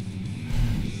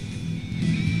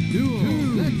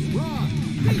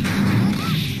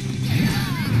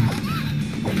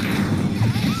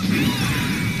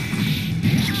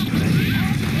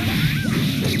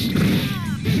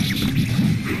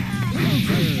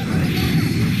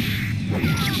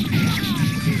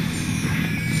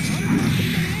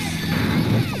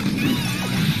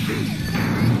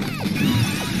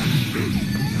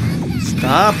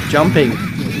 Stop jumping.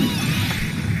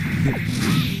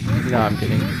 No, I'm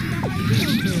kidding.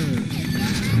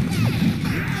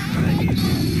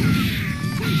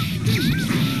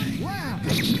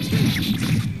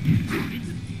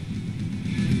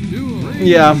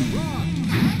 Yeah.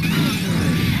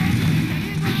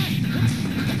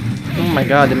 Oh my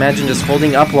god, imagine just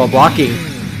holding up while blocking.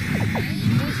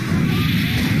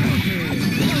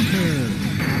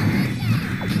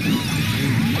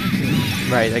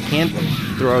 Right, I can't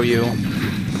throw you.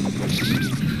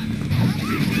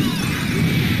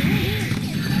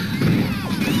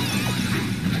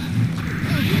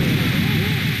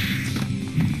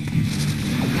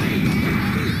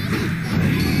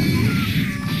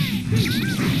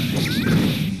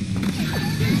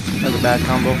 That's a bad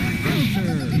combo.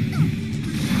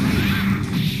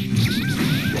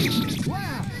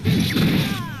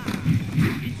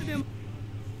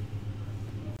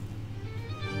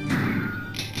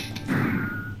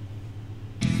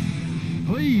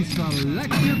 Please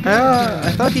select your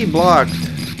I thought he blocked.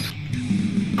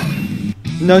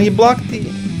 No, he blocked the...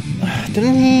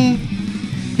 Didn't he?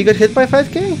 He got hit by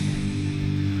 5k?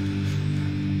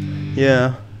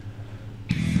 Yeah.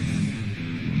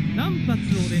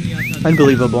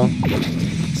 Unbelievable.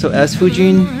 So S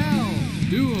Fujin,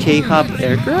 K-Hop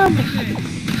air grab?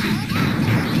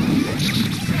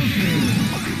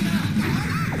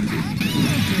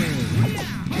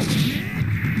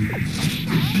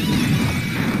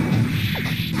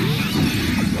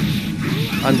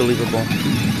 Unbelievable.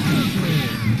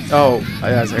 Oh,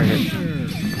 that's air hit.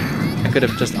 I could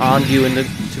have just on you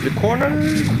to the corner.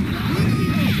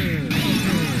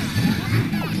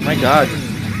 My god.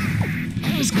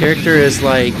 This character is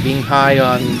like being high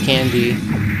on candy.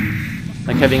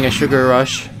 Like having a sugar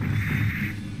rush.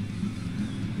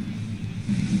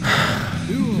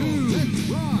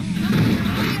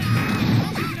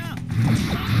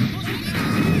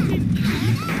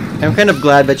 I'm kind of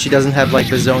glad that she doesn't have like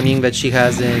the zoning that she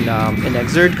has in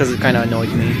Exerd, because it kind of annoyed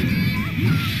me.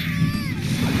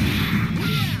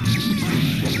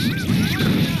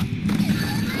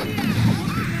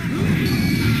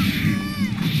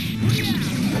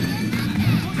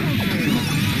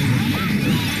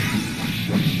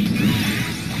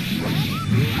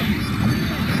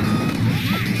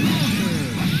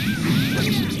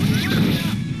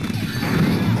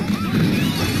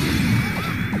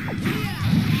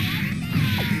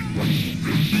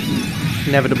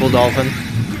 Inevitable dolphin.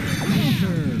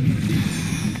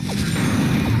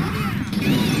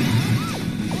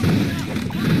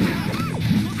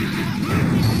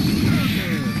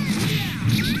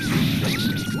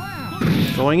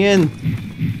 Going in.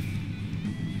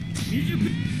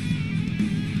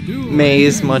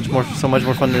 Maze, so much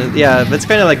more fun than, yeah, it's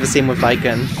kind of like the same with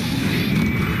Baiken.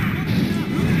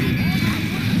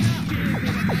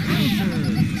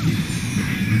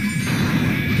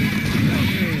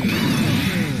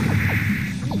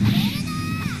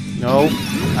 No,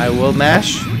 I will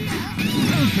mash.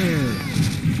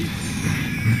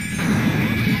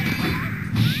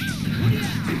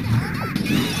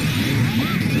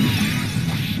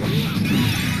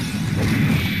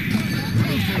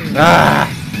 Ah!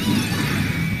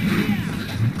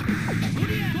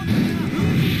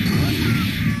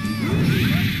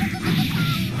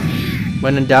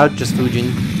 When in doubt, just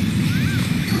Fujin.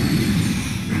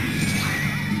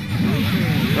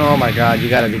 Oh my god, you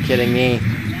gotta be kidding me.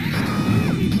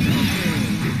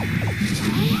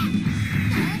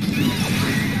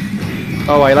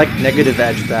 Oh, I like negative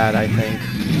edge that, I think.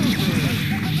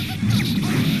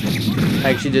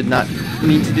 I actually did not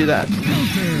mean to do that.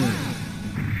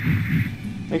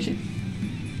 Actually...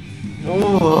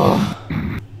 Oh.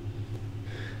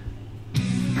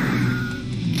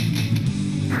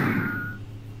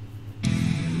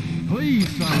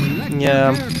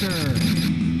 Yeah.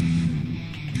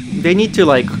 They need to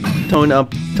like tone up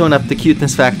the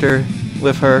cuteness factor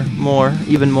with her more,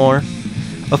 even more.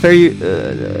 A very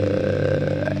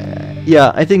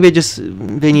yeah, I think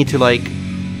they need to like,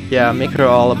 yeah, make her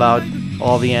all about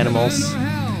all the animals.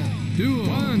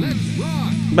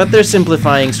 But they're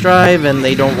simplifying Strive, and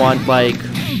they don't want like,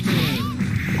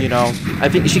 you know, I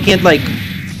think she can't like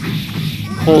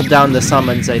hold down the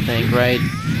summons, I think, right?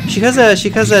 She has that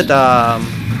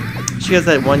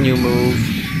one new move,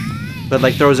 but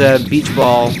like throws a beach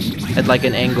ball at like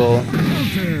an angle.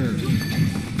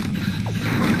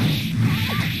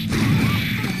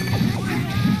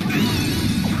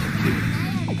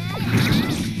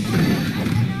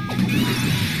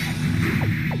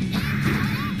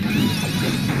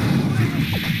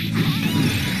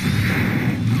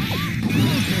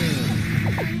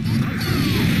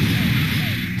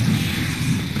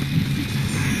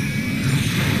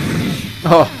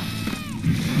 Oh,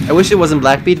 I wish it wasn't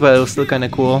Blackbeat, but it was still kind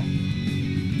of cool.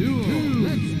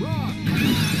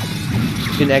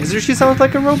 In Exer, she sounds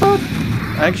like a robot?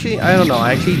 Actually, I don't know.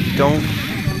 I actually don't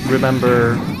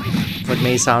remember what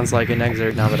May sounds like in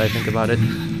Exer now that I think about it.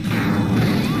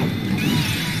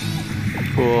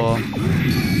 Cool.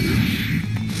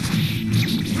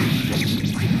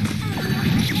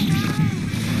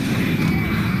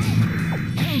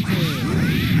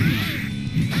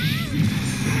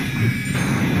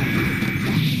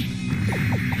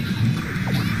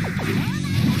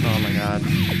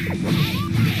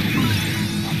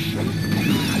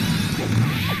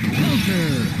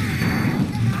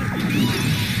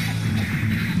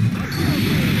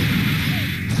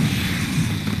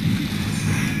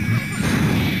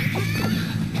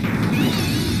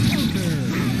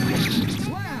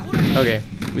 Okay,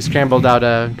 we scrambled out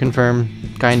a confirm,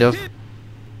 kind of.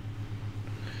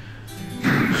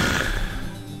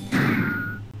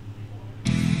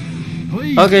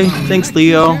 Okay, thanks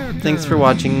Leo. Thanks for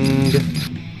watching.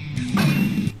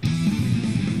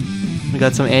 We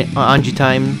got some Anji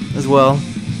time as well.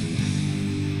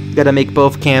 Gotta make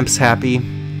both camps happy.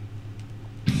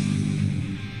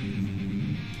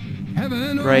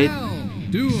 Heaven or right? hell?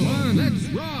 Duel. Let's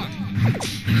rock.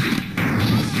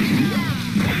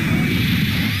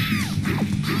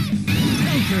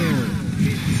 Counter.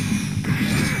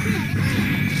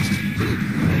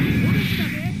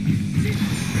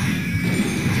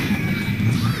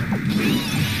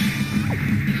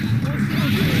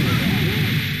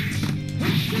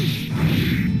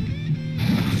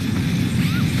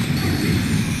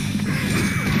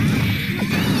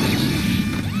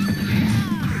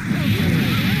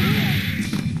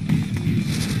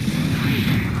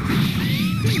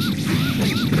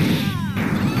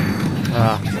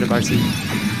 Bit of RC.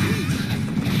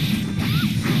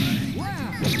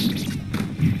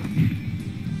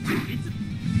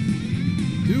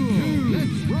 Duel.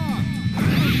 Let's rock.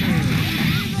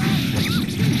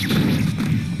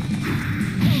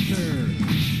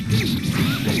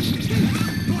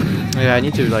 Yeah, I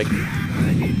need to like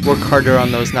work harder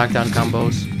on those knockdown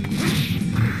combos.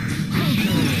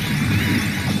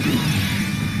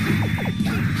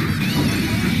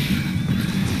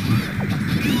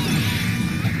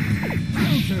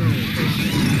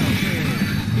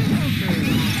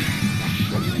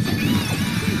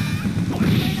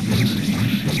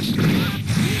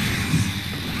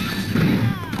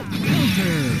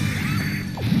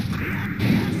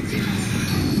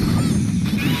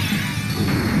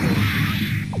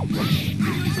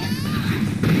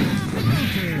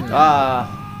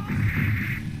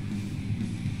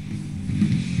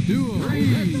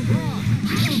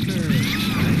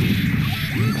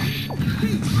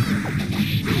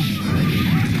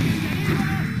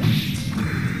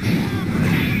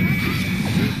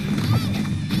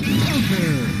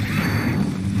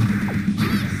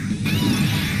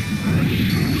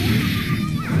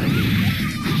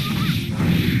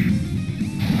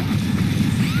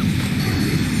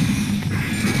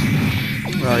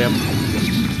 Oh, yep.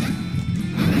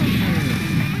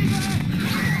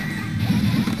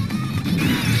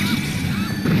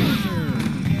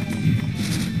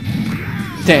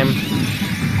 Damn.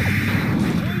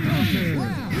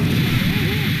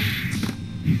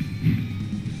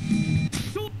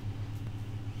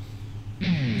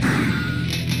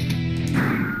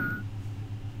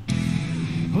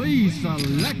 Please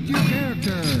select your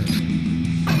character.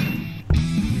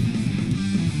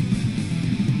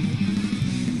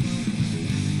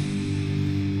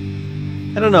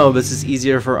 I don't know if this is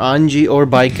easier for Anji or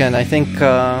Baiken. I think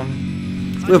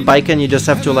with Baiken you just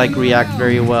have to like react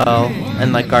very well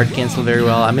and like guard cancel very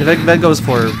well. I mean that goes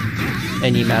for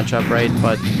any matchup, right?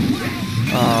 But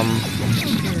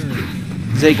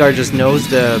Zaigar just knows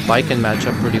the Baiken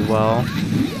matchup pretty well.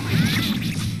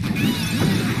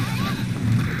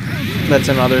 That's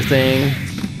another thing.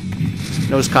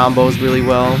 Knows combos really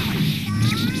well.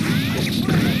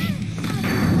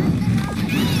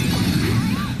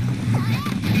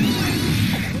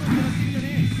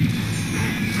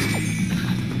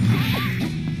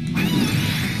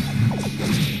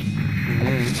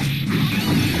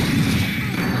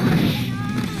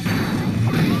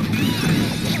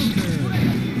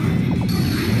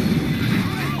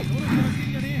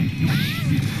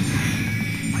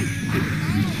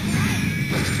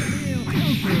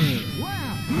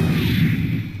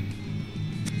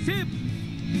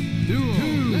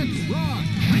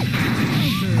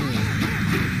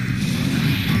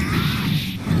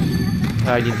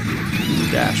 I need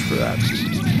dash for that.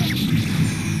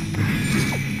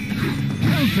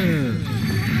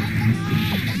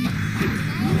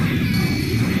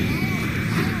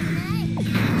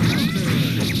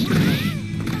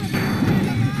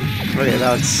 Okay,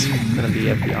 that's gonna be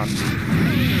it beyond.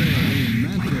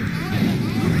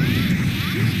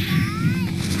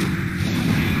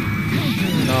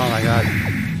 Oh my god.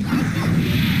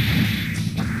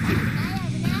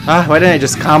 Ah, why didn't I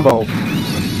just combo?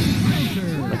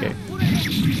 Okay.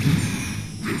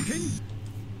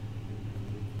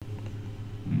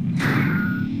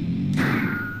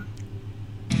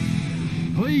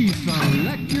 Please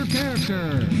select your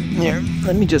character. Here,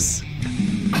 let me just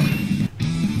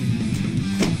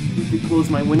close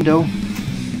my window.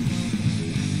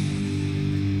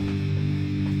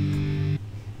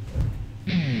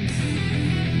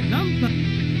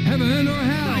 Heaven or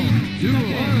hell? Duel.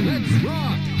 Let's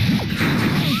rock.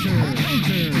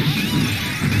 Counter.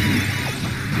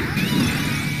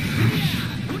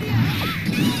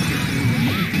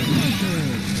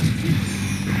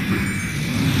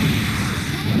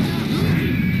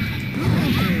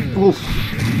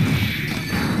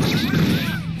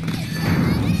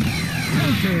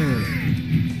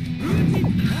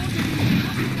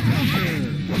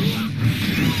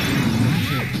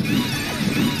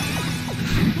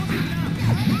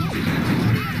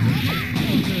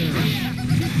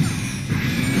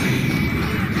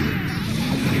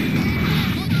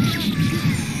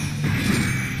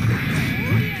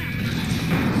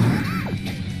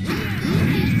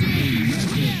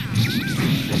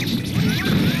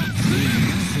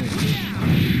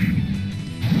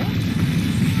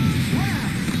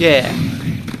 Yeah.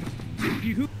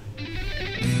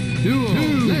 Duel.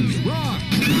 Let's rock.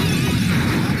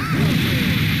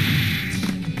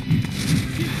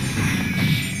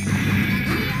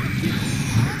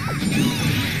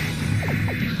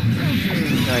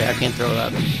 Oh yeah, I can't throw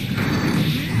that.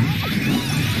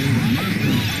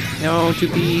 No,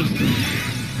 2P.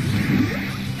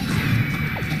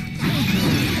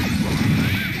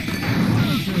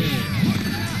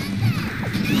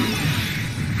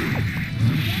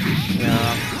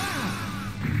 Yeah.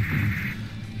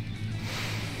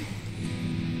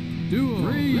 Duel.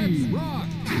 Let's rock.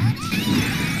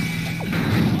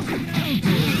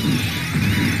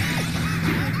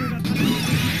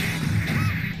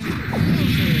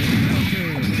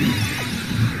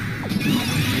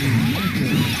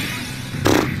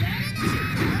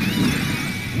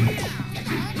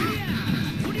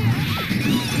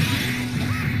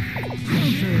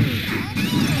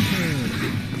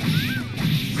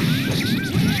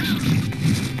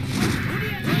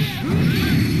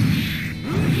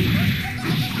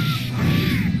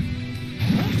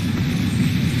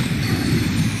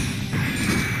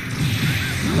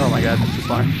 Oh my god, too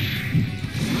far.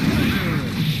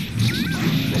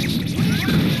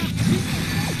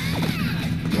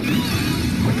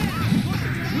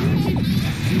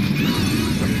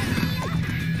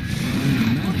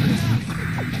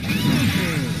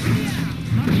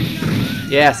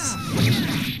 Yes.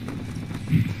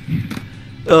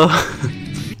 Oh,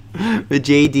 the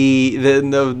JD,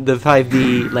 the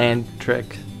 5D land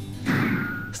trick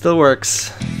still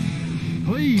works.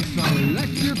 Please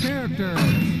select your character.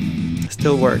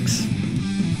 Still works.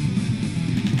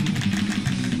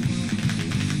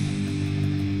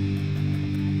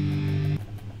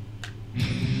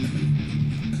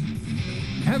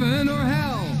 Heaven or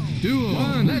hell. Duel.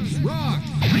 One. Let's rock.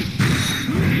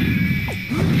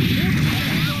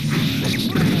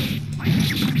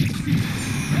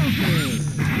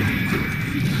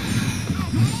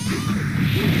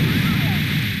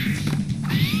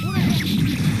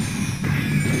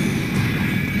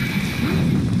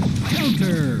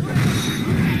 Counter.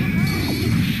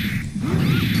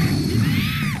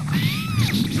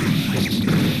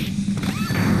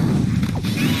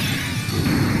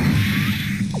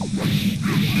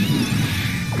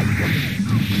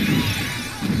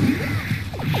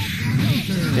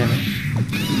 Damn it.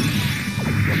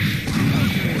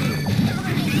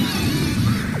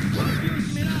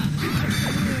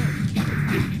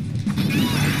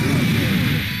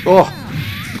 Oh,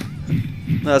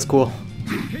 that's cool.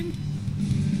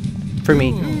 For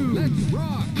me. Let's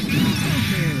rock.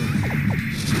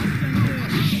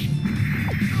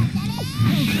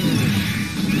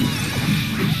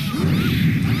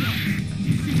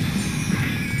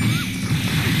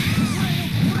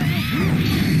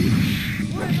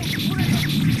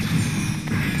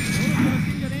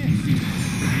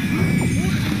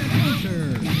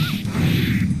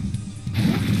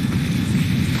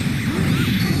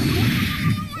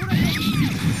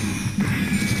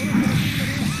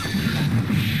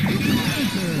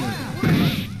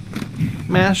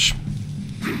 Mash.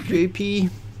 JP.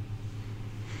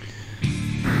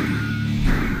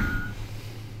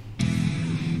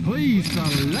 Please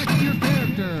select your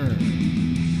character.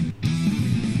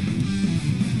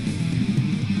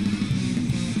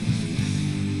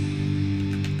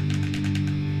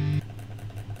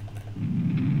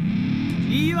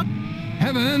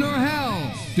 Heaven or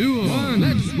hell. Duel. One.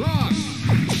 Let's rock.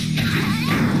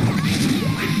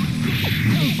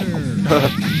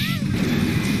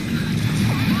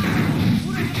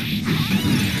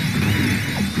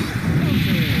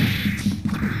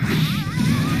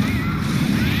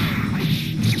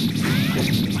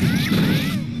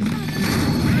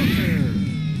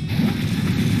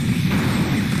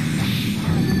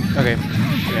 Okay.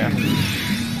 Yeah.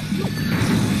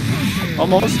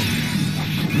 Almost.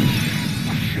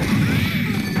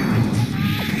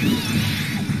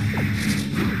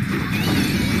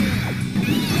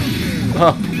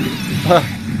 Oh.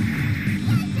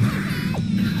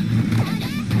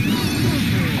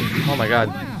 Oh my god.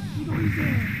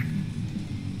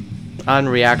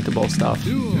 Unreactable stuff.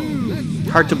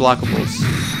 Hard to blockables.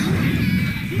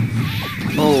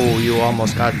 Oh, you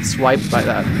almost got swiped by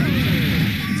that.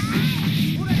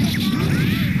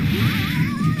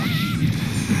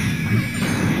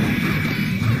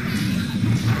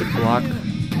 Good block.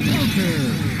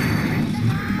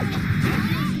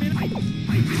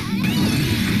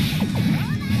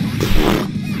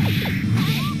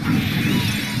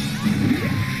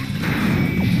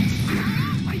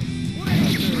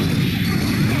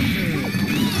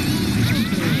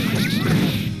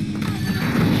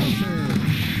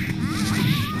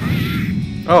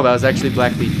 Oh, that was actually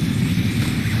Black Beat.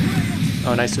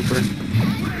 Oh, nice super.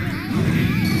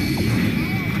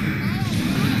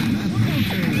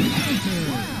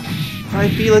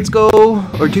 5B, let's go!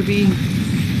 Or 2B.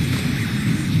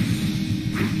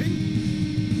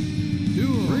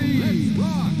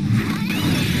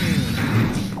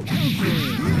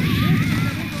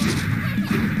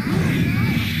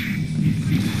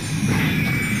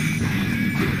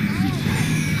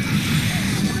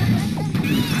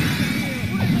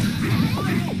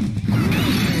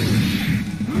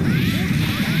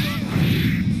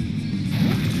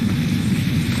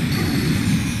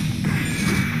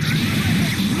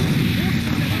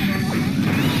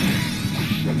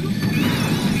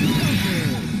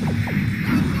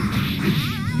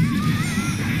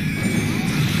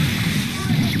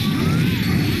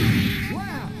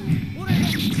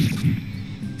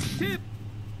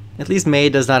 At least Mei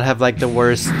does not have like the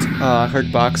worst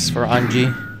hurt box for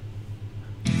Anji.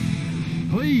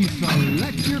 Please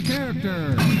select your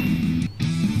character.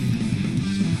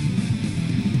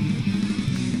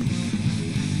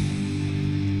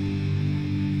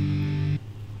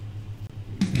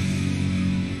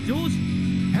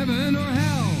 Heaven or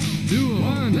hell. Duel.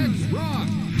 One. Let's rock.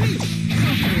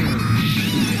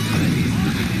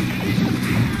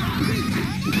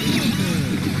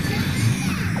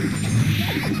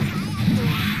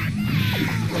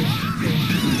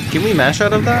 Can we mash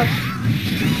out of that?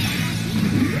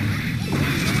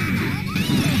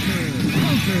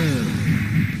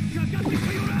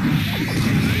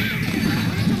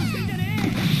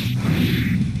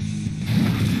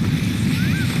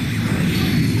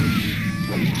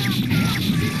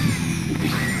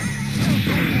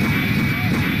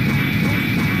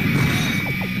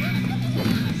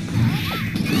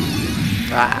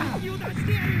 Ah.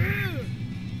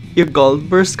 Your gold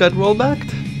burst got rollbacked?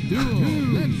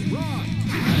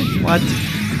 What?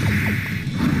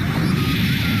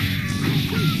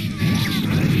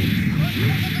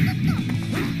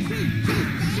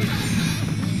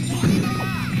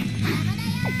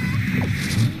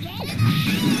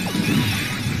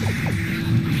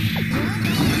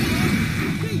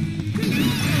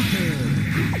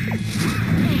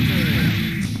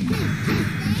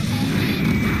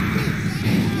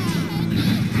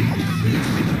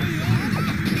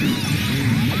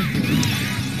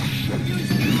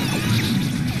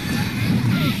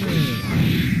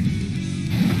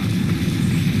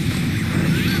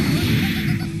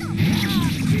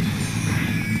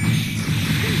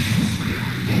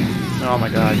 Oh my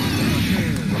god.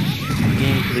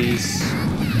 Game, please.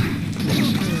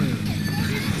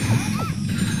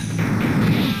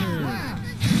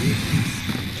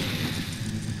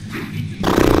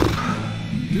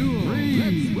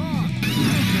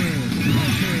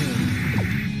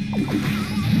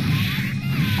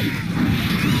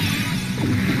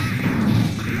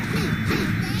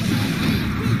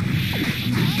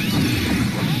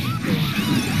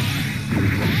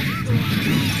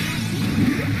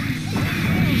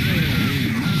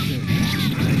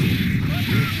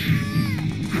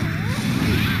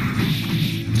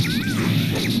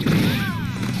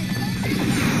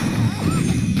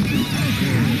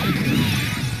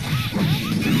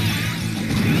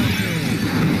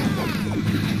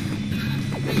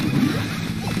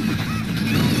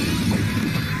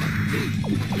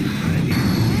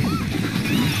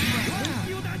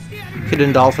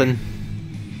 Hidden Dolphin.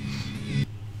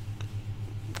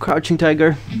 Crouching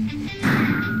Tiger.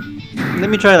 Let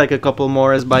me try like a couple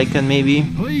more as Baiken maybe.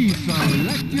 Please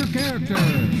select your character.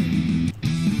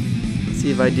 See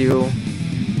if I do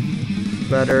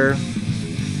better.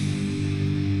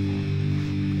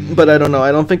 But I don't know.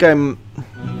 I don't think I'm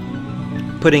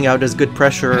putting out as good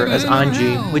pressure as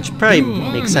Anji, which probably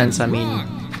makes sense. I mean,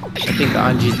 I think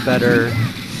Anji's better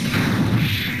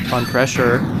on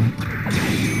pressure.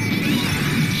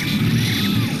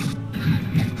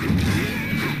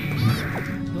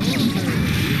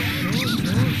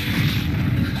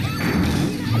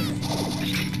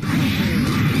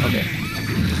 Okay.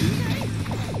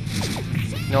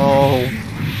 No.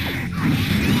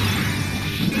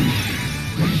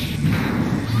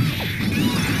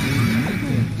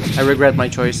 I regret my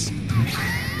choice.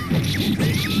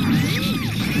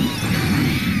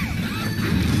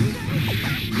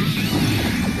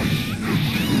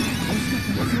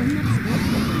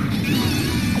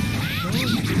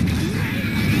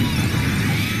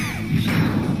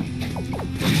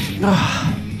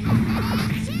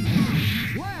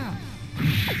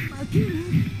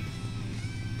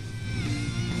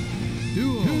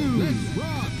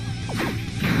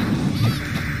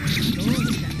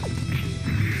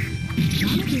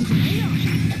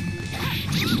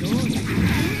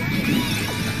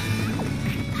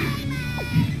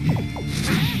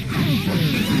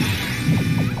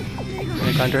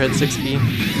 counter hit 6B.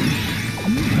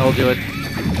 I'll do it.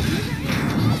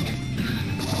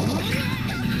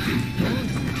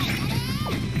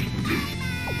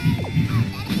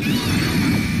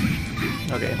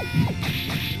 Okay.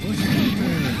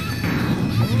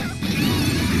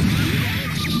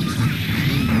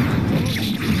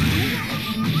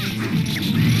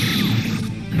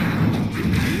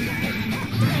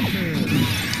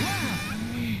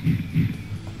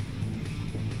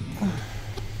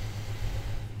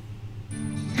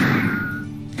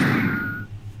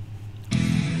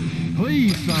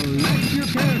 Please select your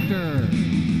character.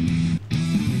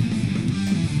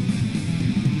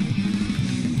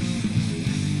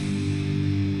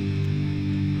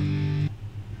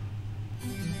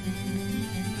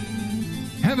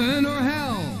 Heaven or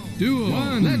hell? Duel.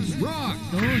 One. Let's rock.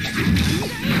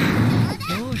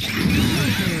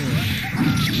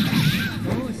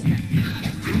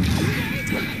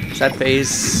 Set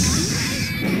phase.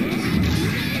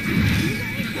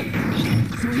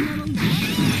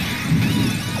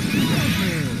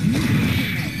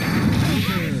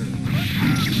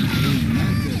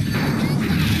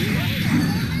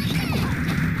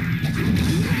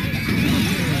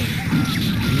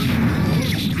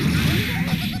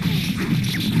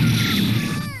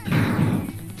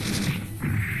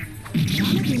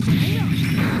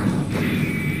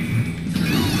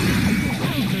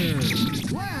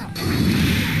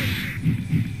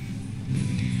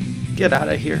 Get out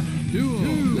of here.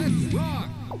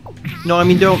 No, I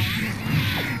mean, don't.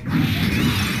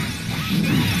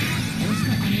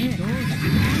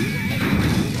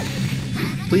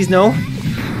 Please, no.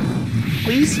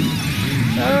 Please.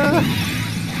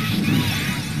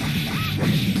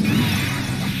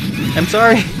 I'm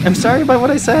sorry. I'm sorry about what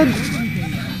I said.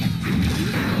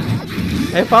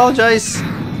 I apologize.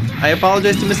 I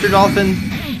apologize to Mr. Dolphin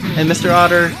and Mr.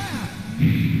 Otter.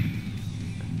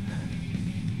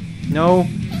 No.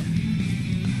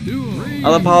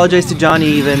 I'll apologize to Johnny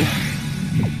even.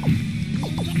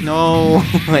 No.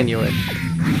 I knew it.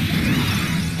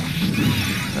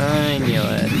 I knew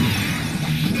it.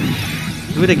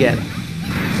 Do it again.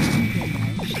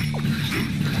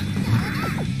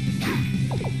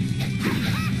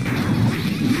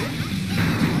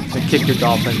 I kick your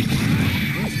dolphin.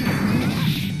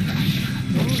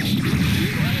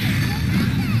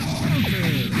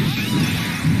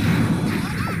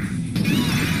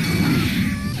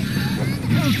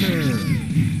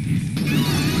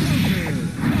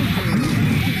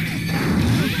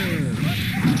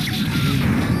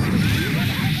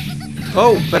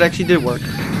 Oh, that actually did work.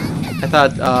 I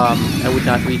thought I would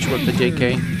not reach with the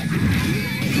JK.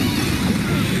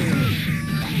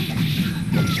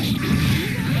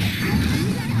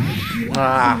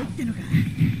 Ah.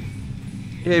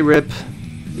 Hey, Rip.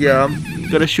 Yeah,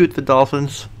 gotta shoot the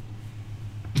dolphins.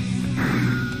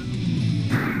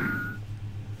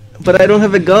 But I don't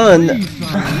have a gun.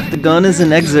 The gun is an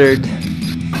Exerd.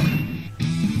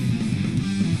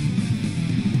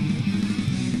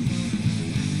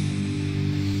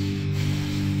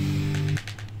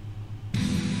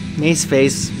 May's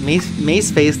face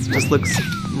just looks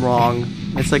wrong.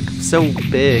 It's like so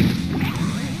big.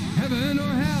 Heaven or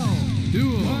hell?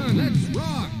 Duel. One. Let's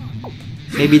rock.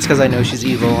 Maybe it's because I know she's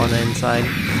evil on the inside.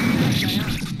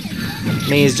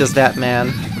 May is just that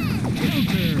man.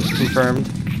 Confirmed.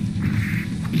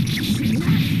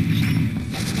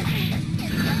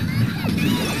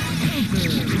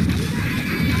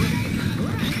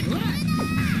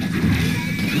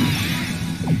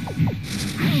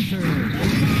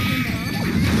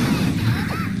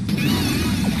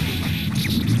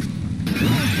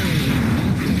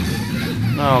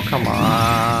 Oh, come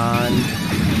on.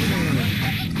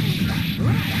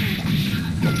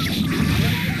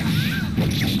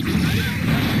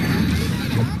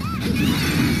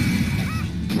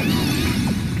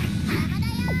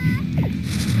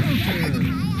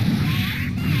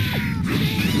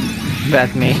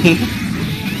 That me.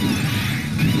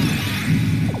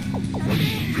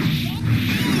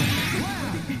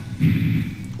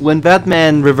 When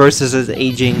Batman reverses his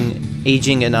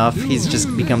aging enough, he's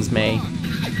just becomes May.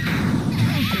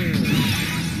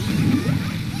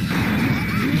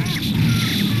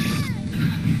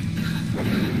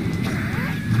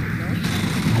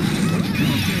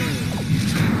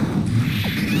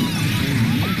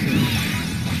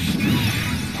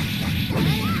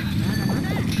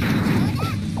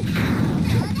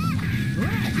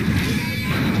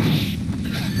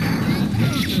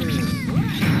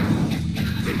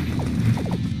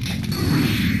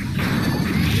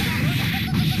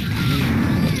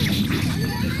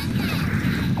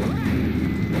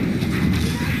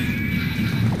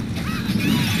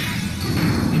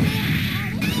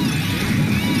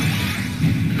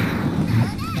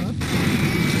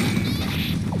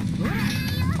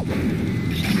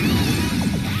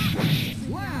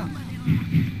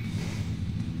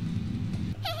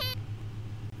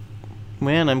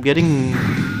 man, I'm getting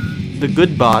the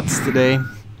good bots today.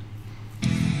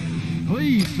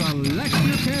 Please select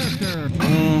your character.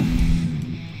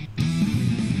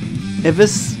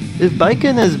 If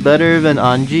Baiken is better than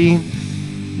Anji,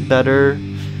 better.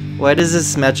 Why does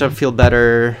this matchup feel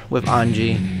better with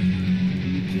Anji?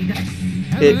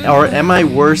 Or am I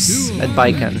worse at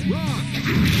Baiken?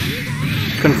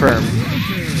 Confirm.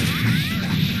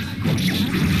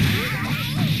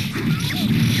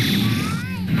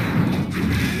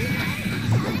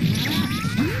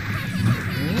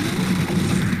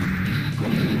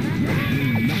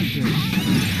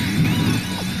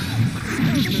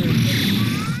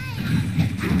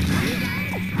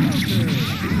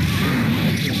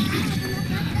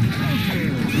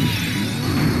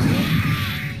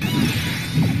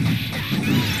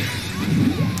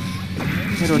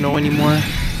 I don't know anymore.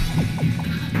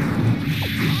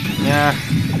 Yeah.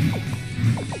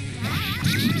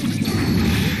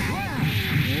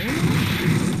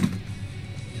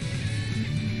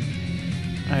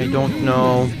 I don't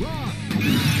know.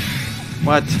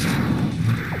 What?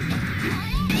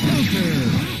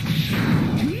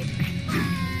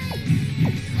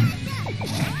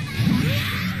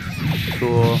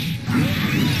 Cool.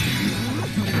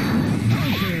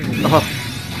 Oh.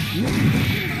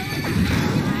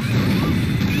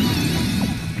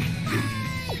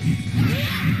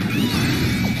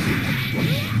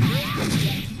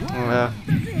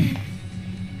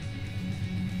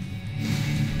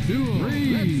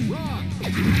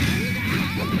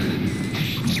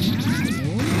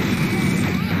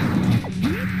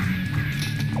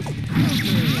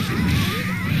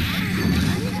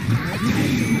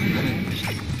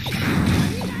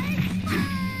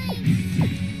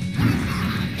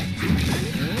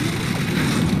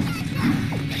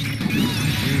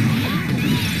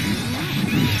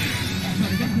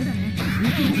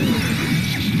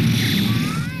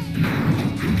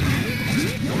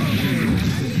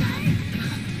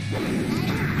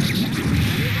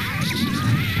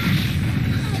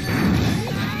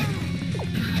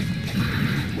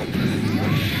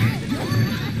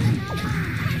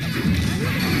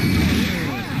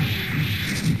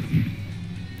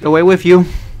 Away with you.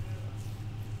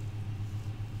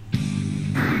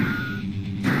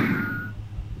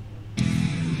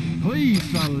 Please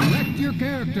select your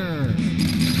character.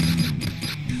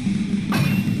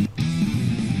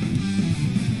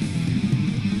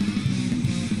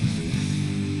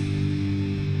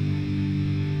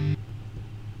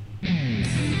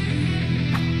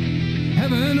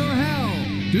 Heaven or hell.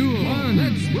 Duel. One.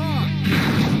 Let's rock.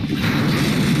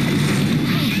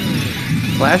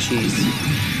 Flashies.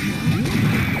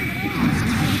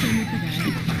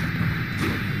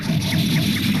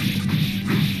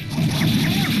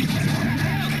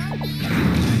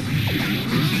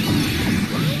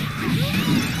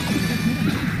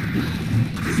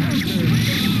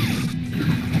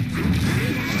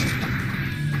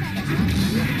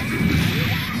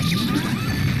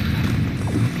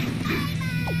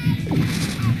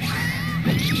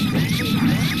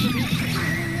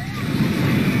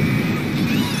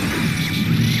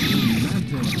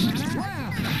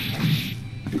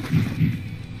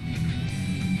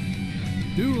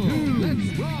 Duel.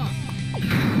 Let's rock.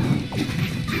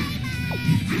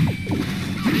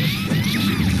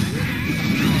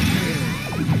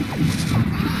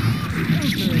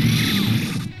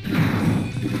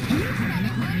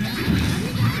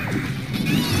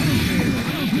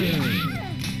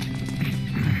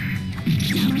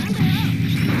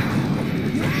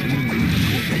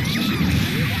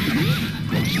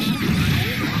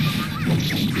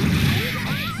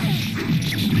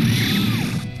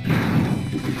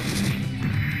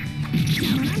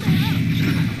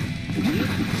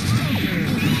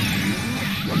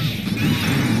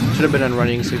 Should have been on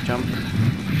running safe jump.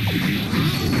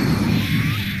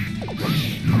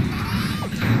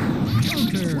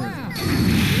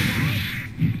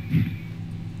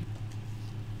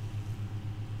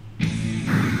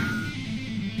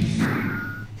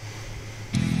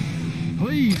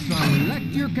 Please select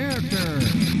your character.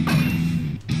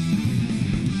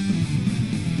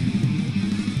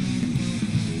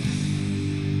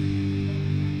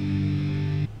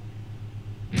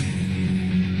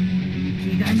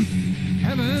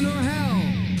 Heaven or hell.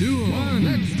 Duel. One.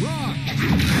 Let's rock.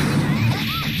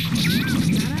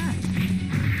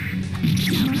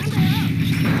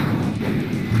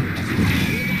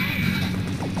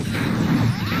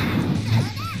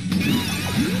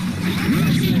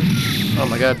 Oh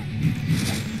my god.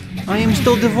 I am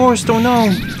still divorced, oh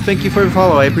no. Thank you for the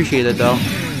follow, I appreciate it though.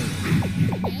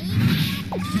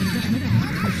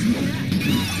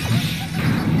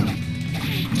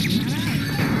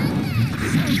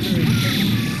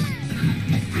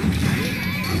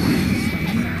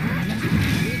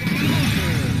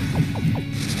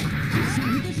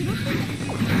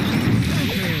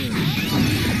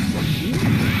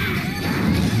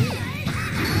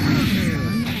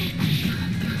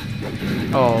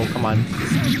 Oh, come on.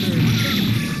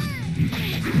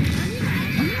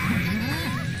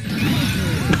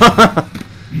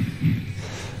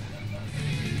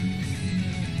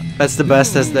 That's the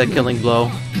best as the killing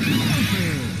blow.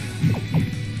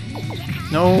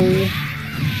 No.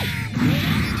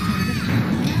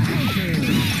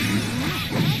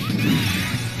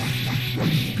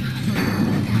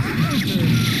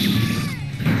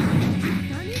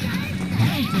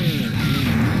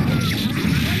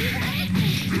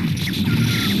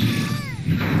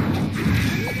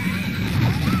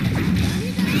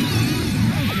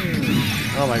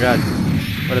 Oh my god.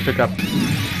 What a pickup.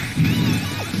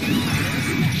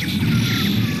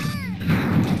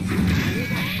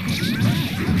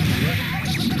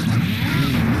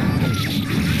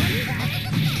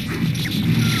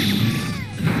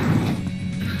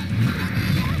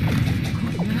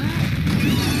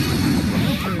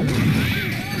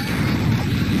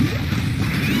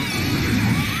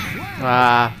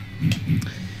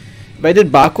 If I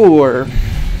did Baku or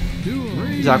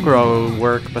Sakura would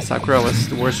work, but Sakura was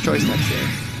the worst choice next year.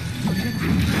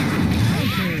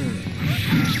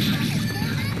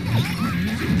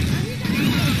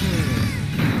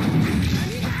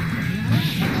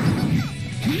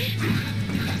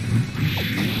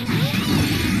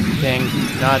 Dang,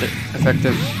 not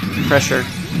effective pressure.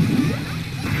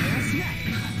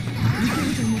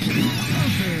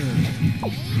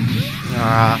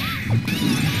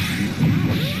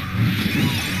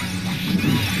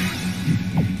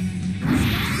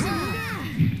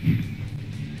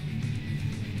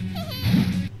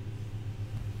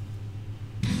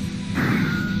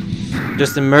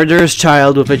 Just a murderous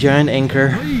child with a giant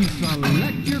anchor. Please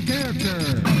select your character.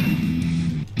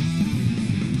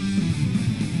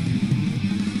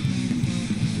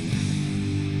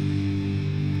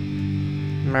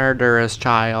 Murderous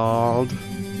child.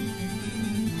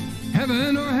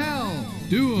 Heaven or hell?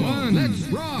 Duel. One. Let's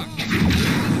rock.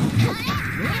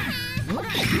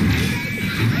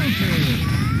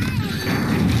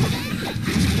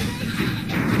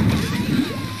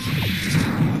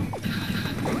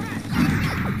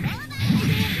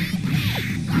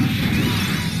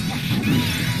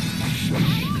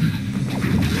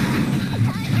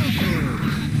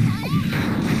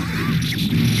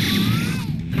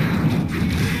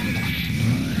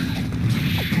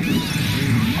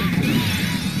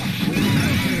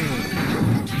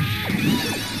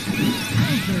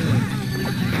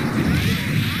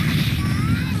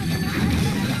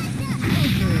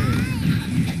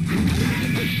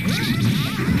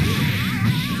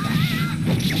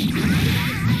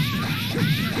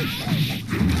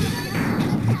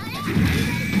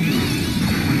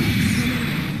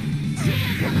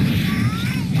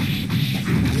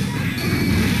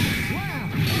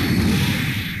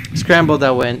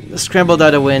 Scrambled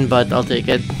out a win, but I'll take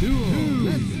it.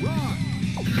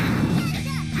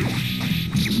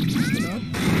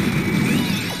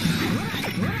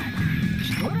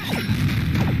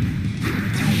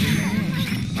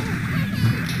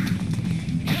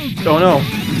 Oh no!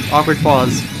 Awkward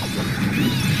pause.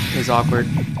 Is awkward.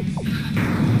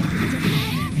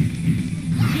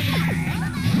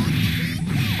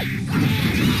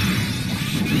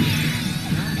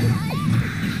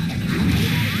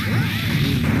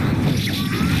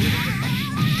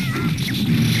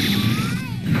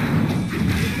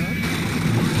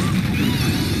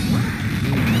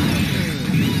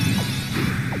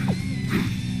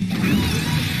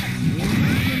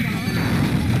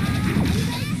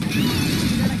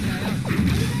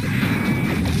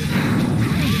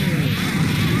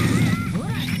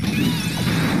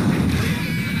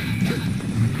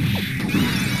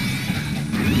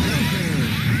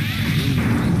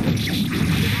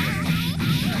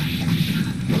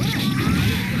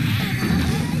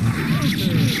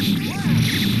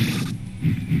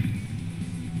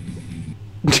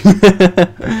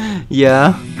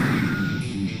 Yeah.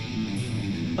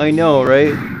 I know,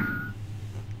 right?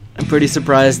 I'm pretty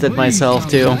surprised at myself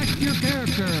too.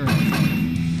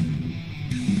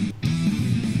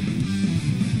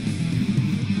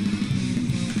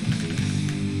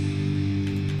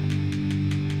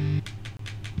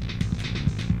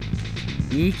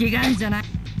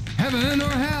 Heaven or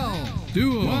hell?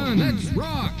 Duel. One. Let's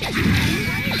rock.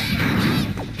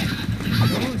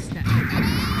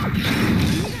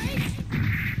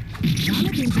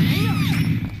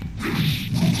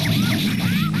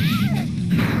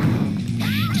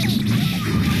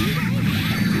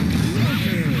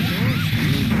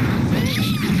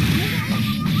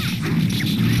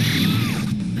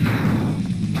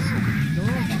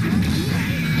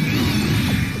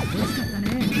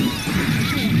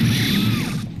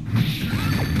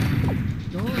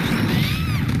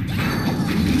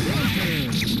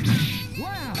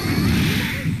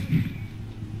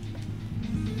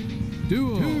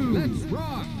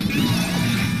 rock!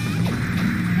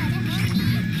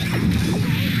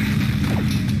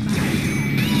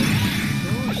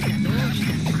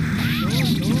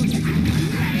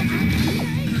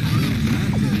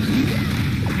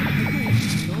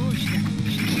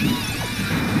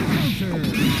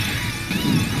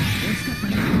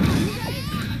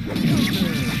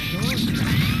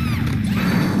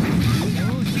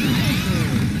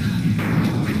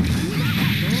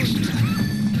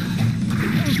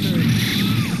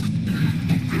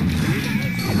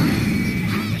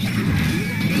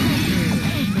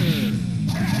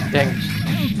 Dang.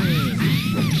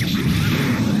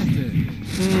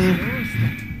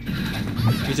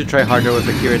 You should try harder with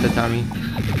Akira Tatami.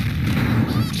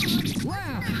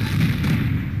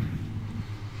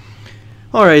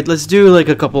 Alright, let's do like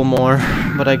a couple more,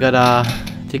 but I gotta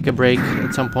take a break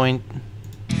at some point.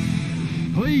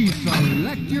 Please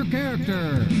select your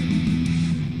character.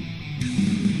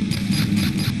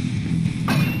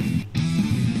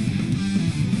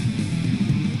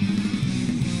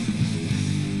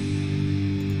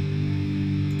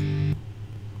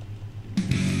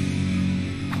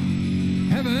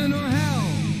 Heaven or hell?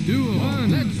 Duel.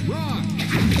 One. Let's rock.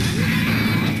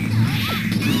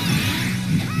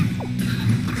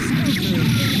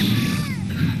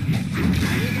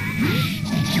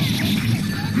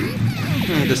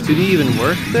 Does 2D even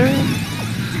work there?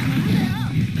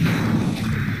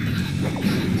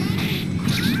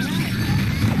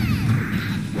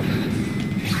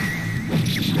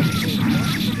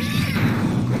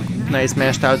 Nice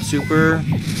mashed out super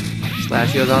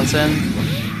slash Yodansen.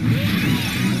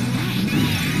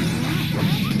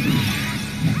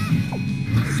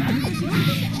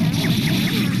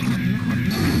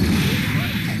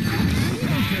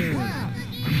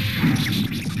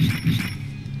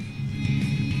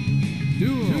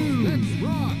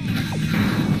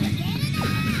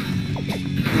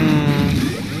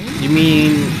 You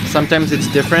mean sometimes it's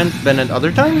different than at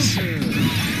other times?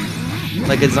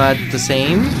 Like it's not the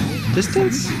same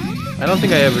distance? I don't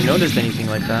think I ever noticed anything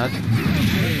like that.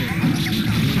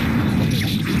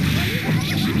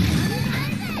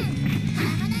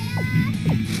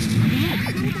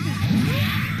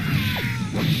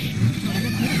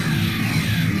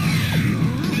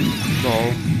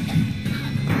 Lol.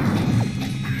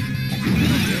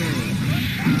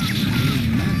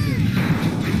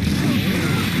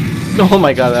 Oh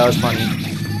my god, that was funny.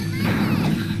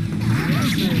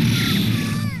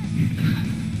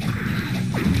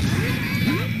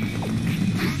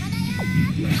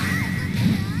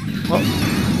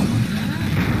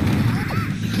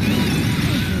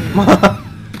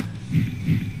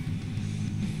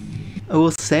 I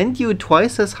will send you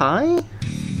twice as high?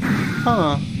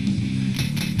 Huh.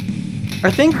 I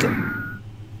think...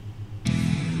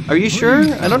 Are you sure?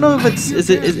 I don't know if it's... Is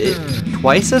it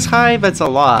twice as high? That's a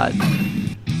lot.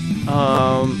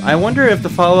 I wonder if the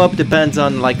follow-up depends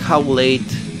on like how late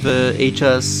the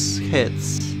HS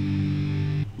hits.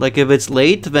 Like if it's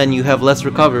late, then you have less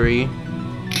recovery.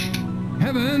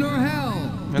 Heaven or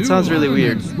hell? That sounds really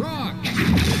weird. Rock.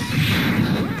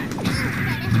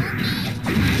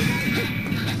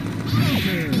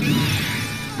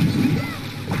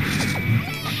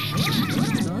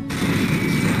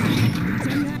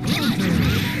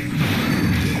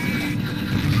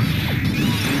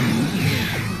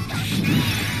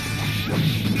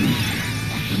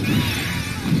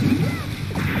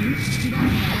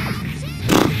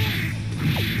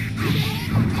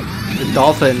 The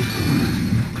dolphin.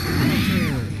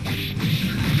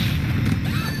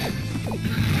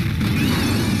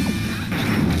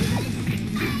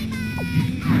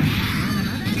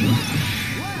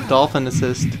 Dolphin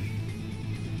assist.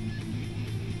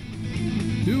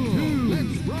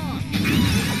 Let's rock.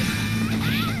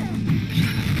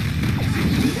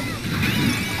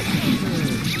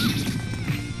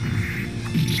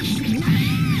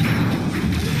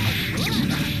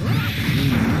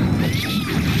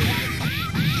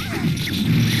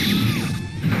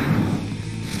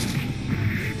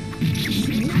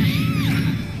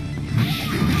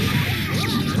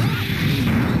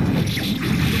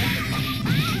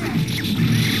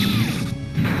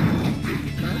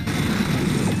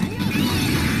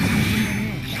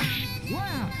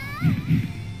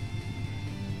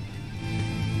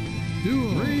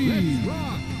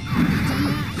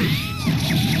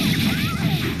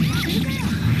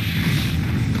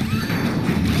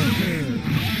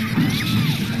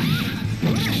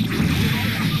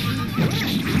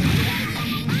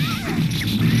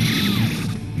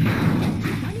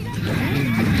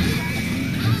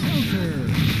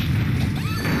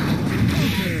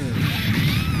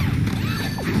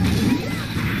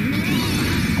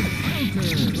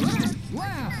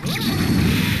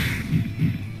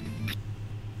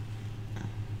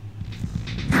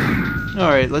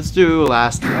 Alright, let's do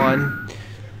last one.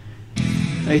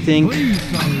 I think. Please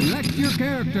select your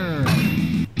character.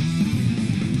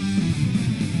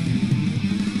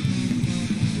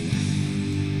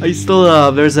 I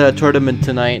still, there's a tournament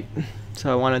tonight,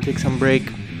 so I want to take some break.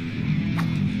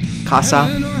 Casa.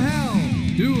 Heaven or hell.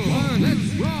 Duel.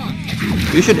 Let's rock.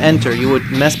 You should enter. You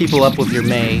would mess people up with your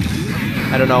Mei.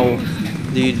 I don't know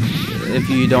if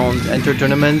you don't enter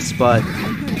tournaments, but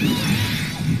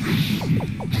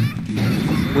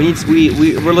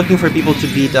we're looking for people to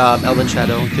beat Elven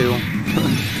Shadow too.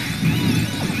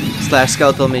 /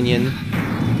 Skeletal Minion.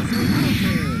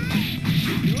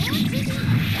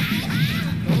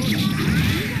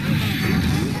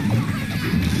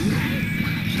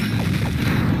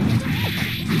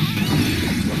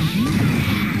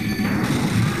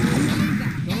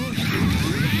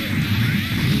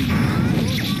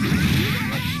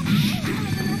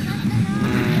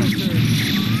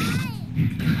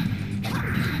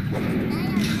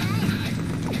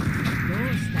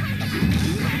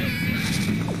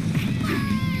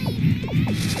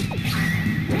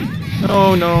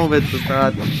 Oh no, but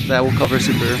that will cover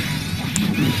super.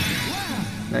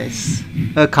 Nice.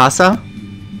 Casa?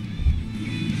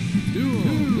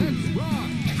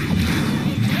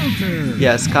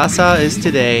 Yes, Casa is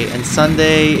today, and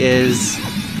Sunday is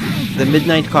the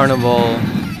Midnight Carnival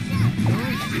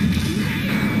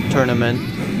tournament,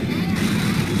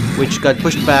 which got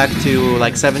pushed back to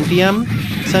like 7 p.m.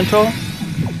 Central,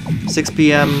 6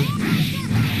 p.m.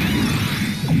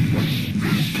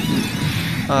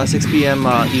 6 p.m.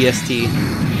 EST.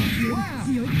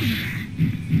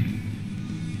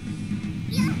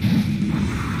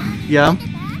 Yeah,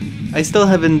 I still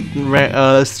haven't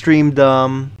streamed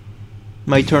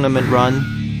my tournament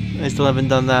run. I still haven't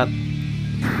done that.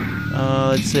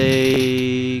 Let's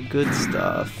say good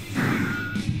stuff.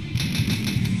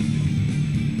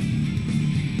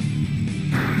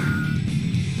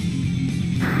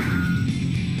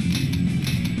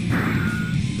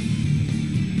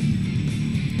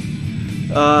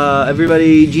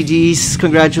 Everybody, GG's,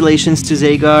 congratulations to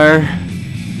Zaigar.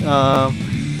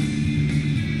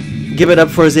 Give it up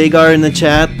for Zaigar in the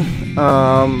chat.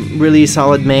 Really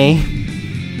solid Mei.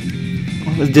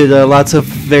 Did lots of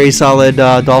very solid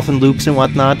dolphin loops and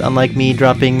whatnot, unlike me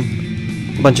dropping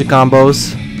a bunch of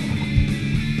combos.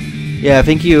 Yeah,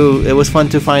 thank you. It was fun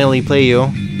to finally play you,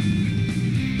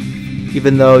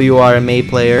 even though you are a Mei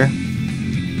player.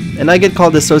 And I get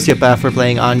called a sociopath for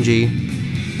playing Anji.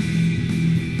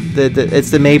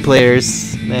 It's the Mei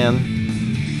players, man.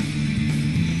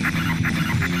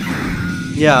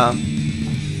 Yeah,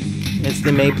 it's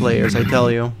the Mei players, I tell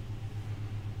you.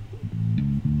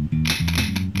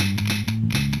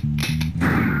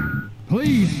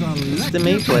 It's the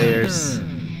Mei players.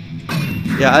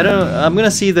 Yeah, I'm gonna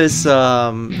see this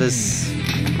this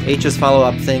HS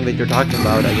follow-up thing that you're talking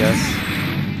about, I guess.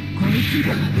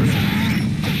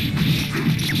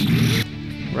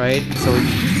 Right? So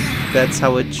that's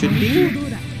how it should be?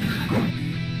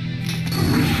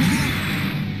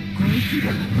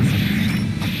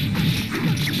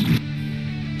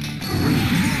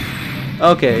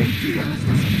 Okay.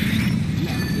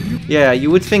 Yeah, you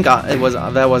would think that was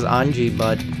Anji,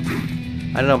 but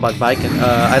I don't know about Baiken.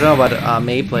 I don't know about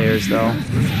Mei players though.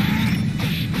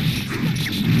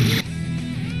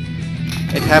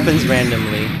 It happens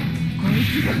randomly.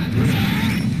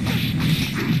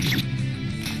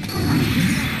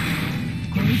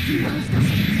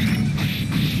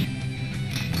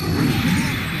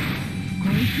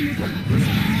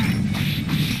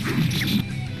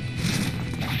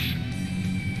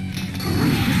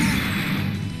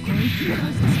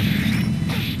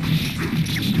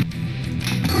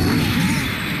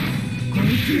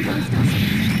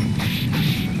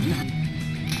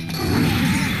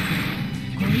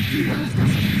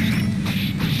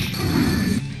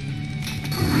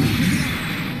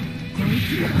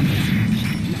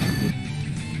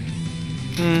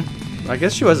 I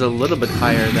guess she was a little bit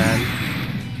higher then.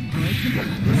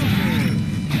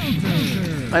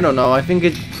 I don't know, I think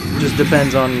it just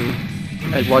depends on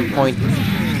at what point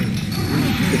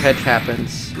the head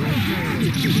happens.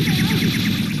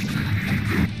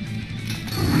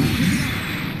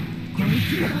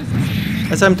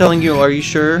 As I'm telling you, are you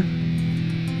sure?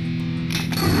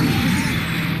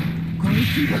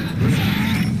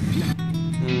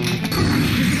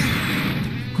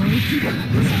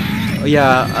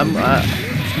 Yeah,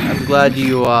 I'm glad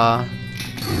you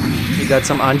you got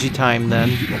some Anji time then.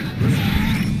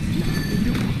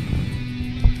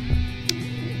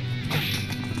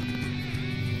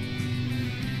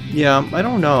 Yeah, I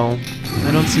don't know.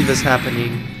 I don't see this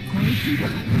happening.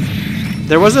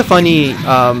 There was a funny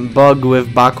bug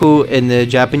with Baku in the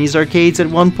Japanese arcades at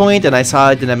one point, and I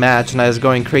saw it in a match, and I was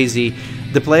going crazy.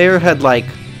 The player had like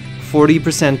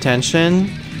 40%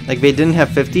 tension, like they didn't have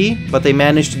 50, but they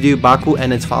managed to do Baku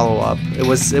and its follow-up. It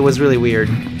was really weird.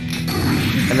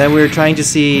 And then we were trying to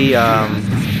see. I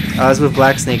was with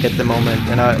Black Snake at the moment,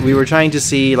 and we were trying to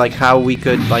see like how we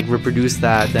could like reproduce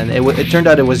that, and it turned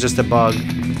out it was just a bug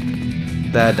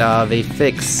that they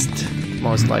fixed,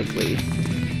 most likely.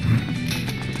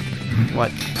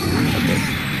 What? Okay.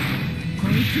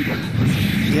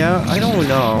 Yeah, I don't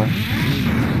know.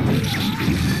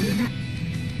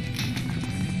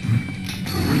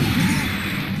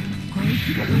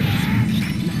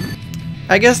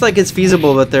 I guess like it's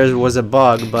feasible that there was a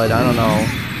bug, but I don't know.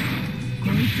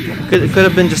 It could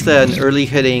have been just an early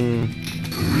hitting.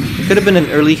 It could have been an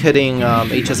early hitting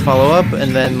HS follow up,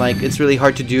 and then like it's really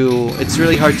hard to do. It's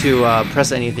really hard to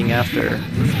press anything after.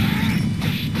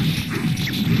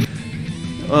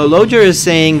 Loger is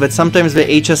saying that sometimes the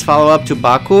HS follow-up to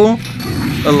Baku,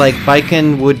 like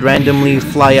Baiken would randomly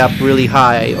fly up really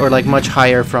high, or like much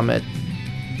higher from it.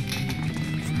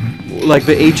 Like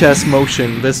the HS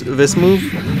motion, this move,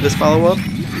 this follow-up.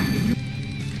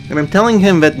 And I'm telling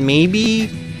him that maybe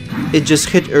it just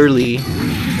hit early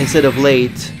instead of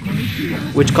late,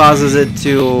 which causes it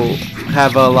to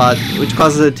have a lot, which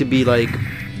causes it to be like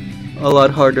a lot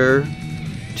harder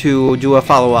to do a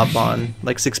follow-up on,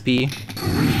 like 6P.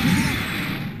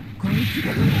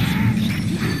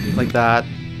 Like that.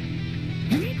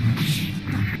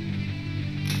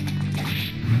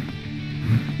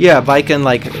 Yeah, Baiken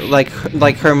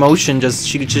like her motion just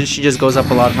she just goes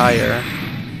up a lot higher.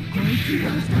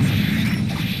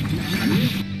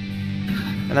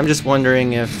 And I'm just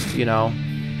wondering if, you know,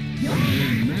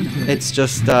 it's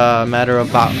just a matter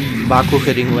of Baku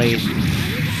hitting late.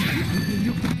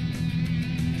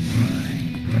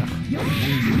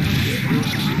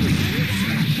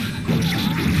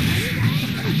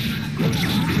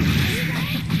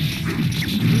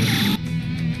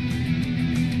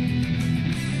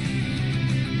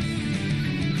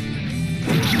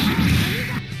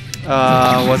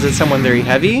 Was it someone very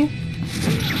heavy?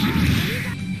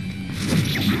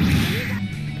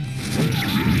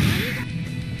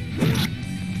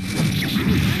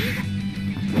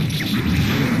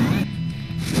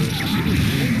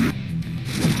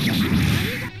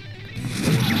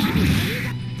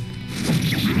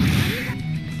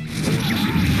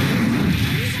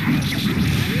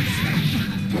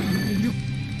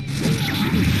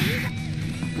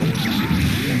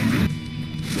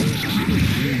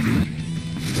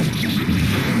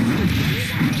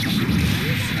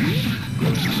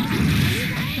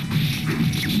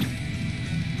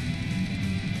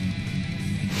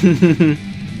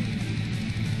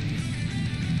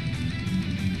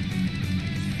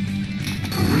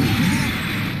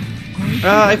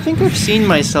 I think I've seen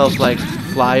myself like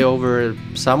fly over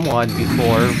someone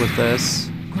before with this.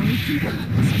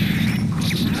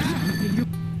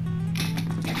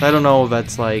 I don't know if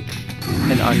that's like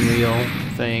an Unreal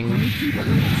thing.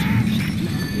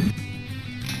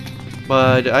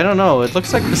 But I don't know, it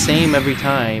looks like the same every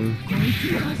time.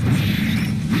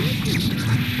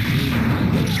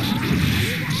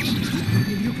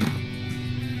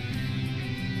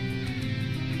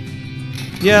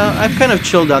 Yeah, I've kind of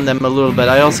chilled on them a little bit.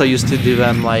 I also used to do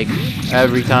them like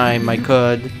every time I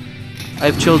could.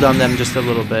 I've chilled on them just a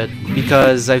little bit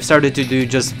because I've started to do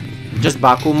just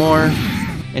Baku more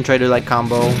and try to like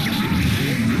combo.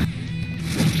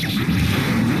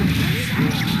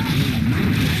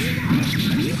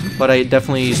 But I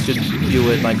definitely used to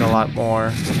do it like a lot more.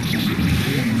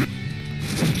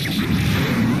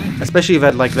 Especially if I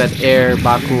had like that air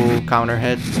Baku counter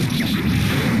hit.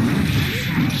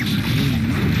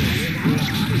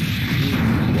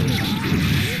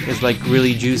 It's like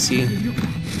really juicy.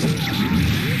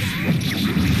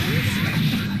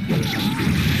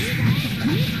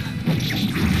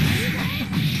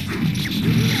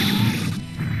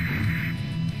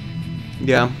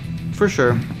 Yeah, for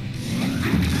sure.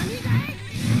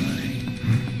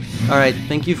 Alright,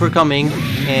 thank you for coming,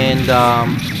 and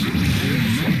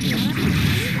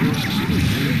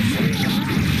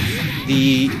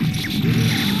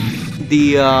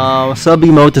the sub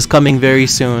emote is coming very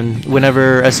soon,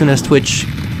 as soon as Twitch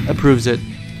approves it.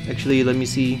 Actually, let me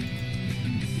see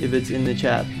if it's in the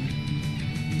chat.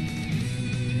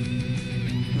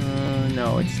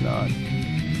 No, it's not.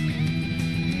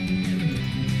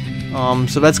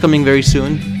 So that's coming very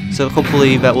soon. So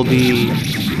hopefully that will be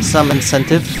some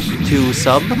incentive to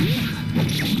sub.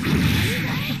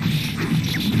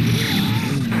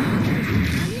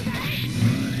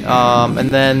 And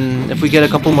then if we get a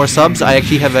couple more subs, I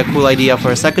actually have a cool idea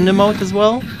for a second emote as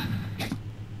well.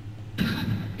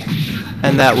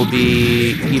 And that will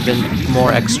be even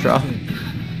more extra.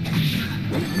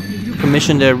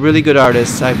 Commissioned a really good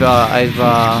artist.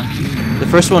 The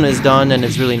first one is done and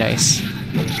it's really nice.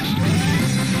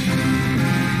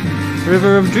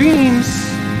 River of Dreams.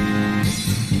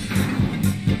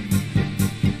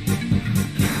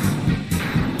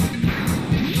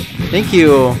 Thank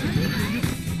you.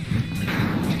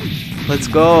 Let's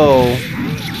go.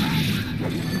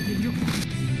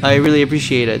 I really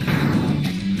appreciate it.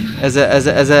 As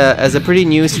a pretty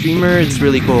new streamer, it's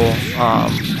really cool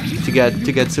to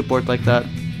get support like that.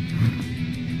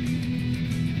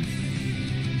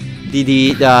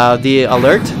 The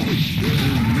alert.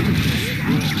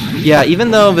 Yeah,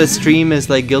 even though the stream is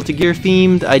like Guilty Gear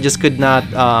themed, I just could not.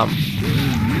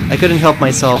 I couldn't help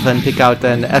myself and pick out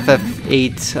an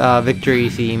FF8 victory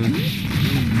theme.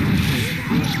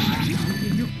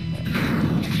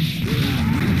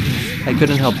 I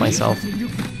couldn't help myself.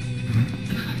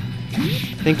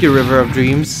 Thank you, River of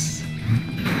Dreams.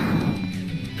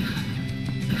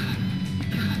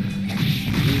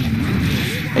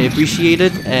 I appreciate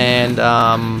it, and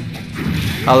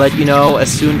I'll let you know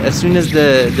as soon as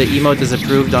the emote is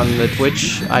approved on the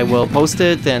Twitch. I will post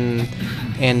it, and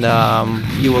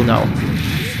you will know.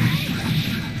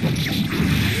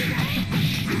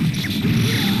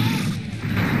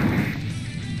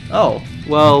 Oh,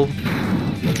 well,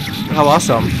 how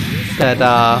awesome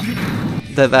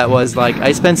that was. Like,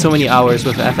 I spent so many hours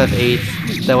with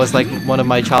FF8. That was like one of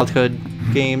my childhood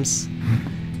games.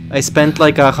 I spent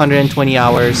like 120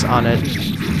 hours on it.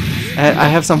 I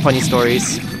have some funny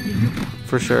stories,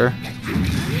 for sure.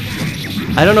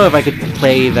 I don't know if I could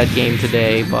play that game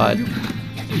today, but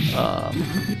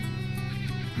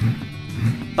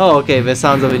oh, okay, the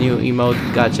sounds of a new emote.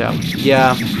 Gotcha.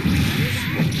 Yeah,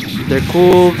 they're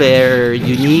cool. They're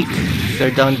unique.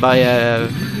 They're done by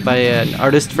an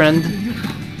artist friend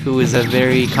who is a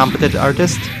very competent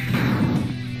artist.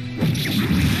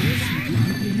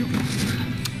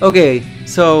 Okay,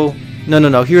 so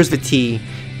no. Here's the tea,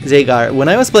 Zaigar. When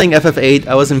I was playing FF8,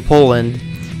 I was in Poland,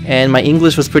 and my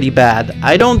English was pretty bad.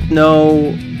 I don't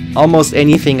know almost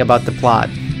anything about the plot.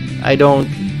 I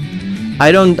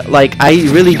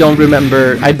really don't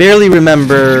remember. I barely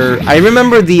remember. I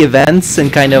remember the events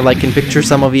and kind of like can picture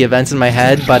some of the events in my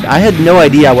head, but I had no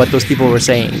idea what those people were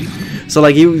saying. So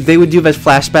like they would do that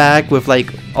flashback with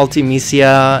like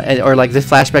Ultimisia or like the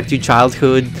flashback to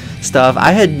childhood stuff.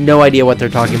 I had no idea what they're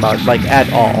talking about, like at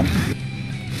all.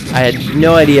 I had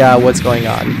no idea what's going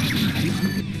on.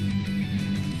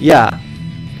 Yeah,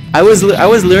 I was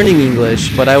learning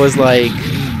English, but I was like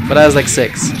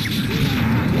 6.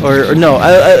 Or no,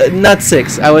 not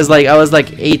 6. I was like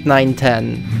 8, 9,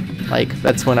 10. Like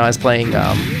that's when I was playing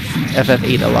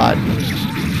FF8 a lot.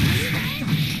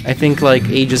 I think like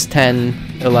ages 10,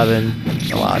 11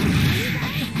 a lot.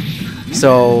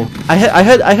 So I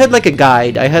had like a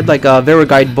guide. I had like there were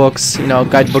guidebooks. You know,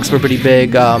 guidebooks were pretty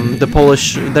big. The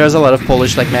Polish, there's a lot of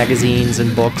Polish like magazines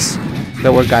and books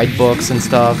that were guidebooks and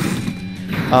stuff.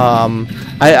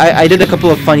 I did a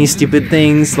couple of funny stupid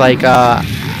things, like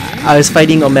I was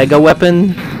fighting Omega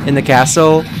Weapon in the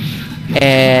castle,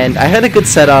 and I had a good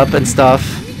setup and stuff,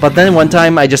 but then one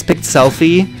time I just picked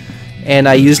Selfie, and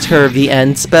I used her the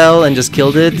end spell and just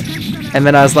killed it, and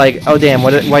then I was like, oh damn,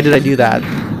 why did I do that?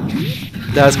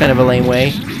 That was kind of a lame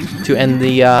way to end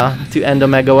the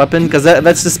Omega Weapon, because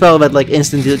that's the spell that like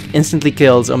instantly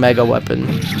kills Omega Weapon.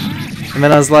 And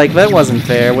then I was like, that wasn't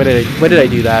fair. Why did I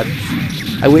do that?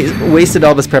 I wasted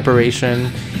all this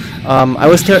preparation. I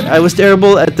was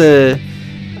terrible at the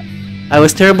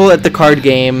card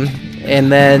game,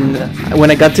 and then when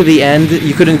I got to the end,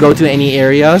 you couldn't go to any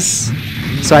areas,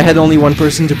 so I had only one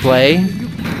person to play.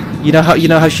 You know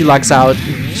how she locks out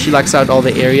all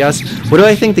the areas. What do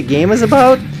I think the game is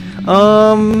about?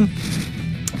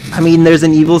 I mean, there's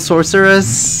an evil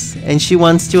sorceress, and she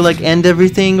wants to like end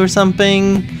everything or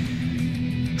something.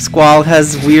 Squall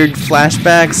has weird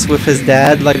flashbacks with his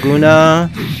dad, Laguna.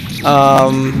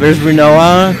 There's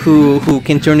Renoa, who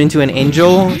can turn into an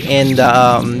angel, and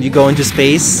you go into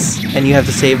space, and you have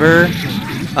to save her.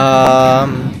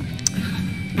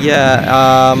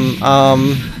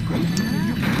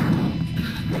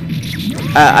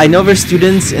 I know there's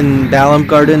students in Balam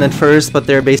Garden at first, but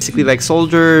they're basically like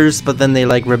soldiers, but then they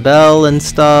like rebel and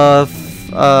stuff.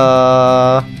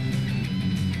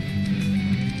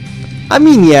 I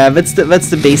mean, yeah, that's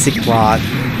the basic plot.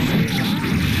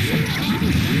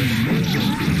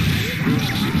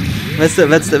 That's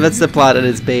the plot at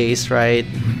its base, right?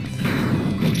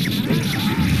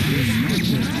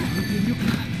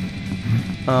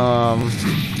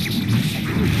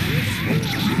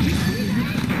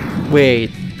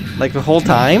 Wait, like the whole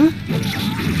time?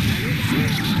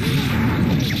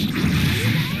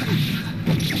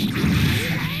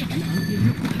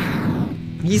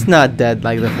 He's not dead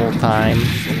like the whole time.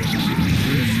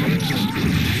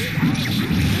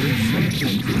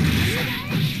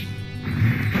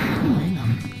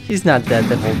 He's not dead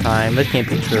the whole time. That can't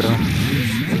be true.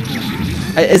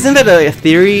 Isn't that a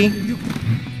theory?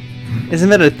 Isn't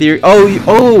that a theory?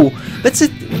 Oh, that's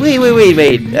it.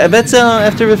 Wait. That's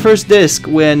after the first disc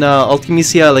when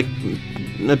Ultimisia like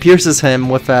pierces him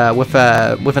with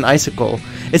an icicle.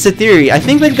 It's a theory. I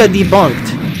think that got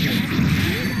debunked.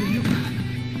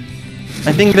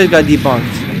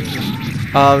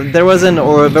 There was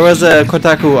a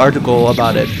Kotaku article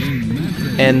about it,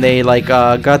 and they like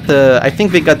I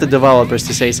think they got the developers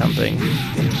to say something.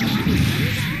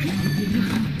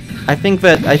 I think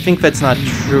that's not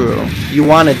true. You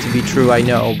want it to be true, I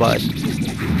know, but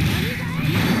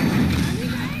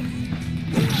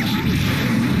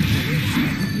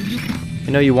I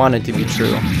know you want it to be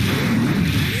true.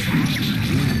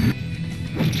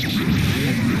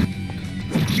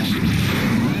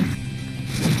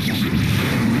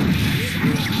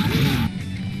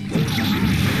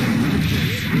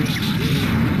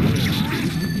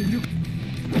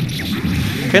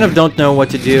 Kind of don't know what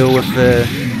to do with the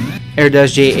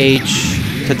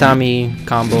air-JH tatami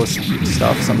combo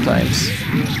stuff sometimes.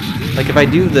 Like if I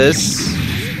do this,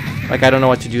 like I don't know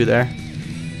what to do there.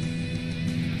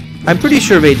 I'm pretty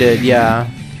sure they did, yeah.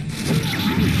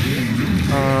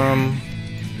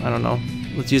 I don't know.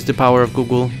 Let's use the power of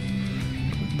Google.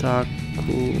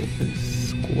 Kotaku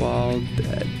Squall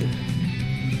dead.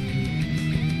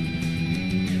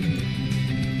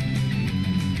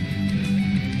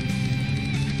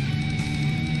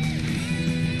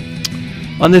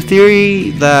 On the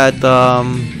theory that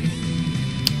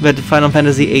that Final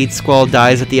Fantasy VIII Squall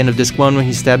dies at the end of Disc 1 when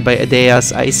he's stabbed by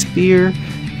Adea's Ice Spear,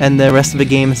 and the rest of the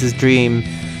game is his dream.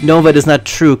 No, that is not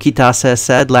true, Kitase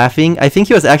said, laughing. I think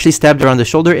he was actually stabbed around the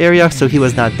shoulder area, so he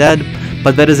was not dead,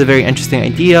 but that is a very interesting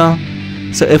idea.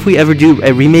 So if we ever do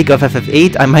a remake of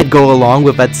FF8, I might go along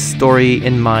with that story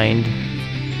in mind.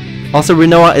 Also,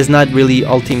 Rinoa is not really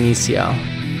Ultimisia,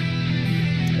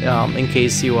 in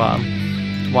case you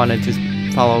wanted to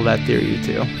follow that theory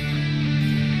too.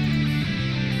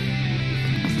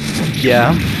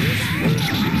 Yeah.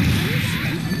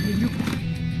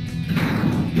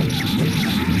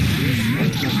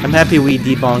 I'm happy we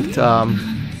debunked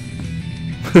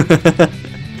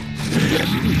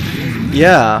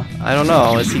yeah, I don't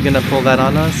know. Is he gonna pull that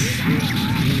on us?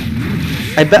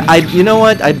 You know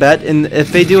what? I bet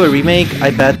if they do a remake,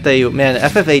 I bet man,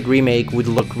 FF8 remake would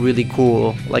look really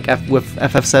cool, like with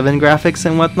FF7 graphics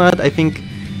and whatnot. I think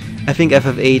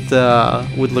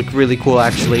FF8 would look really cool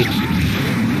actually.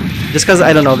 Just because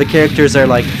I don't know, the characters are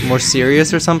like more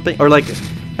serious or something, or like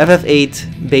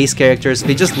FF8 base characters,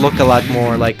 they just look a lot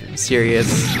more like serious.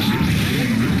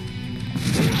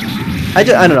 I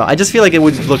don't know. I just feel like it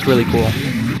would look really cool.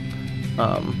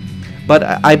 But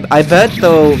I bet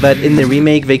though that in the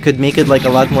remake they could make it like a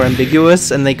lot more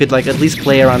ambiguous, and they could like at least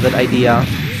play around that idea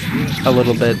a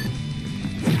little bit.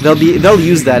 They'll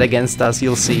use that against us.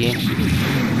 You'll see.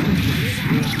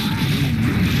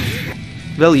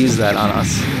 They'll use that on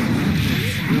us.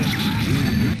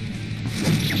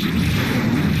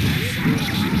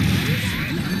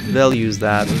 They'll use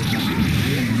that.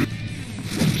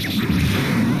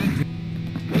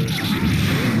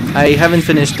 I haven't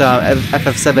finished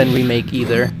FF7 remake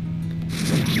either.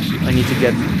 I need to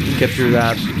get through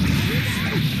that.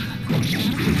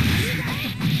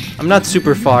 I'm not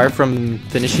super far from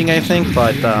finishing, I think,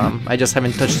 but I just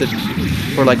haven't touched it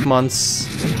for like months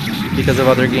because of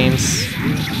other games.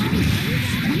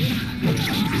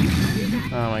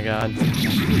 Oh my god.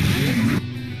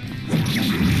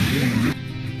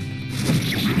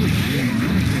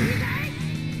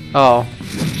 Oh.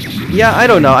 Yeah, I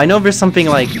don't know. I know there's something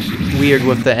like weird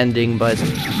with the ending, but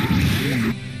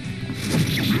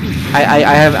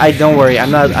don't worry.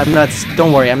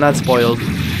 Don't worry. I'm not spoiled.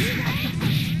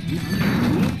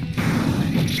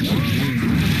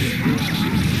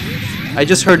 I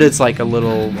just heard it's like a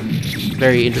little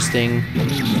very interesting.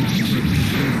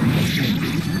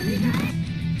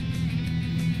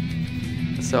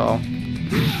 So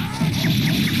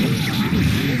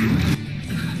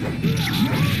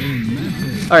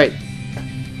alright.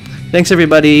 Thanks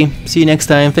everybody. See you next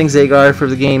time. Thanks Zaigar for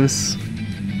the games.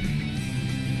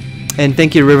 And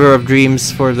thank you River of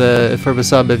Dreams for the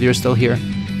sub if you're still here.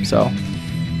 So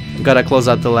gotta close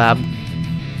out the lab.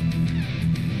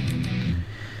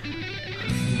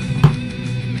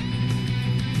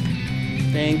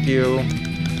 Thank you.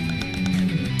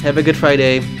 Have a good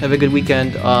Friday. Have a good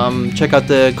weekend. Check out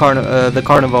the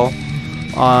carnival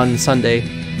on Sunday.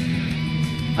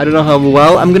 I don't know how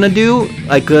well I'm gonna do.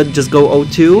 I could just go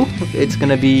 0-2. It's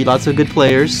gonna be lots of good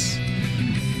players.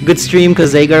 Good stream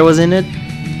because Zaigar was in it.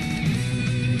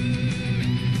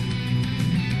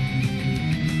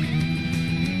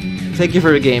 Thank you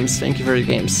for the games. Thank you for the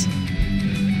games.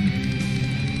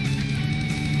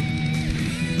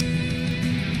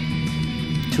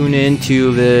 Tune in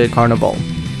to the carnival.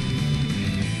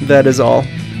 That is all.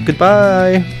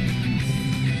 Goodbye.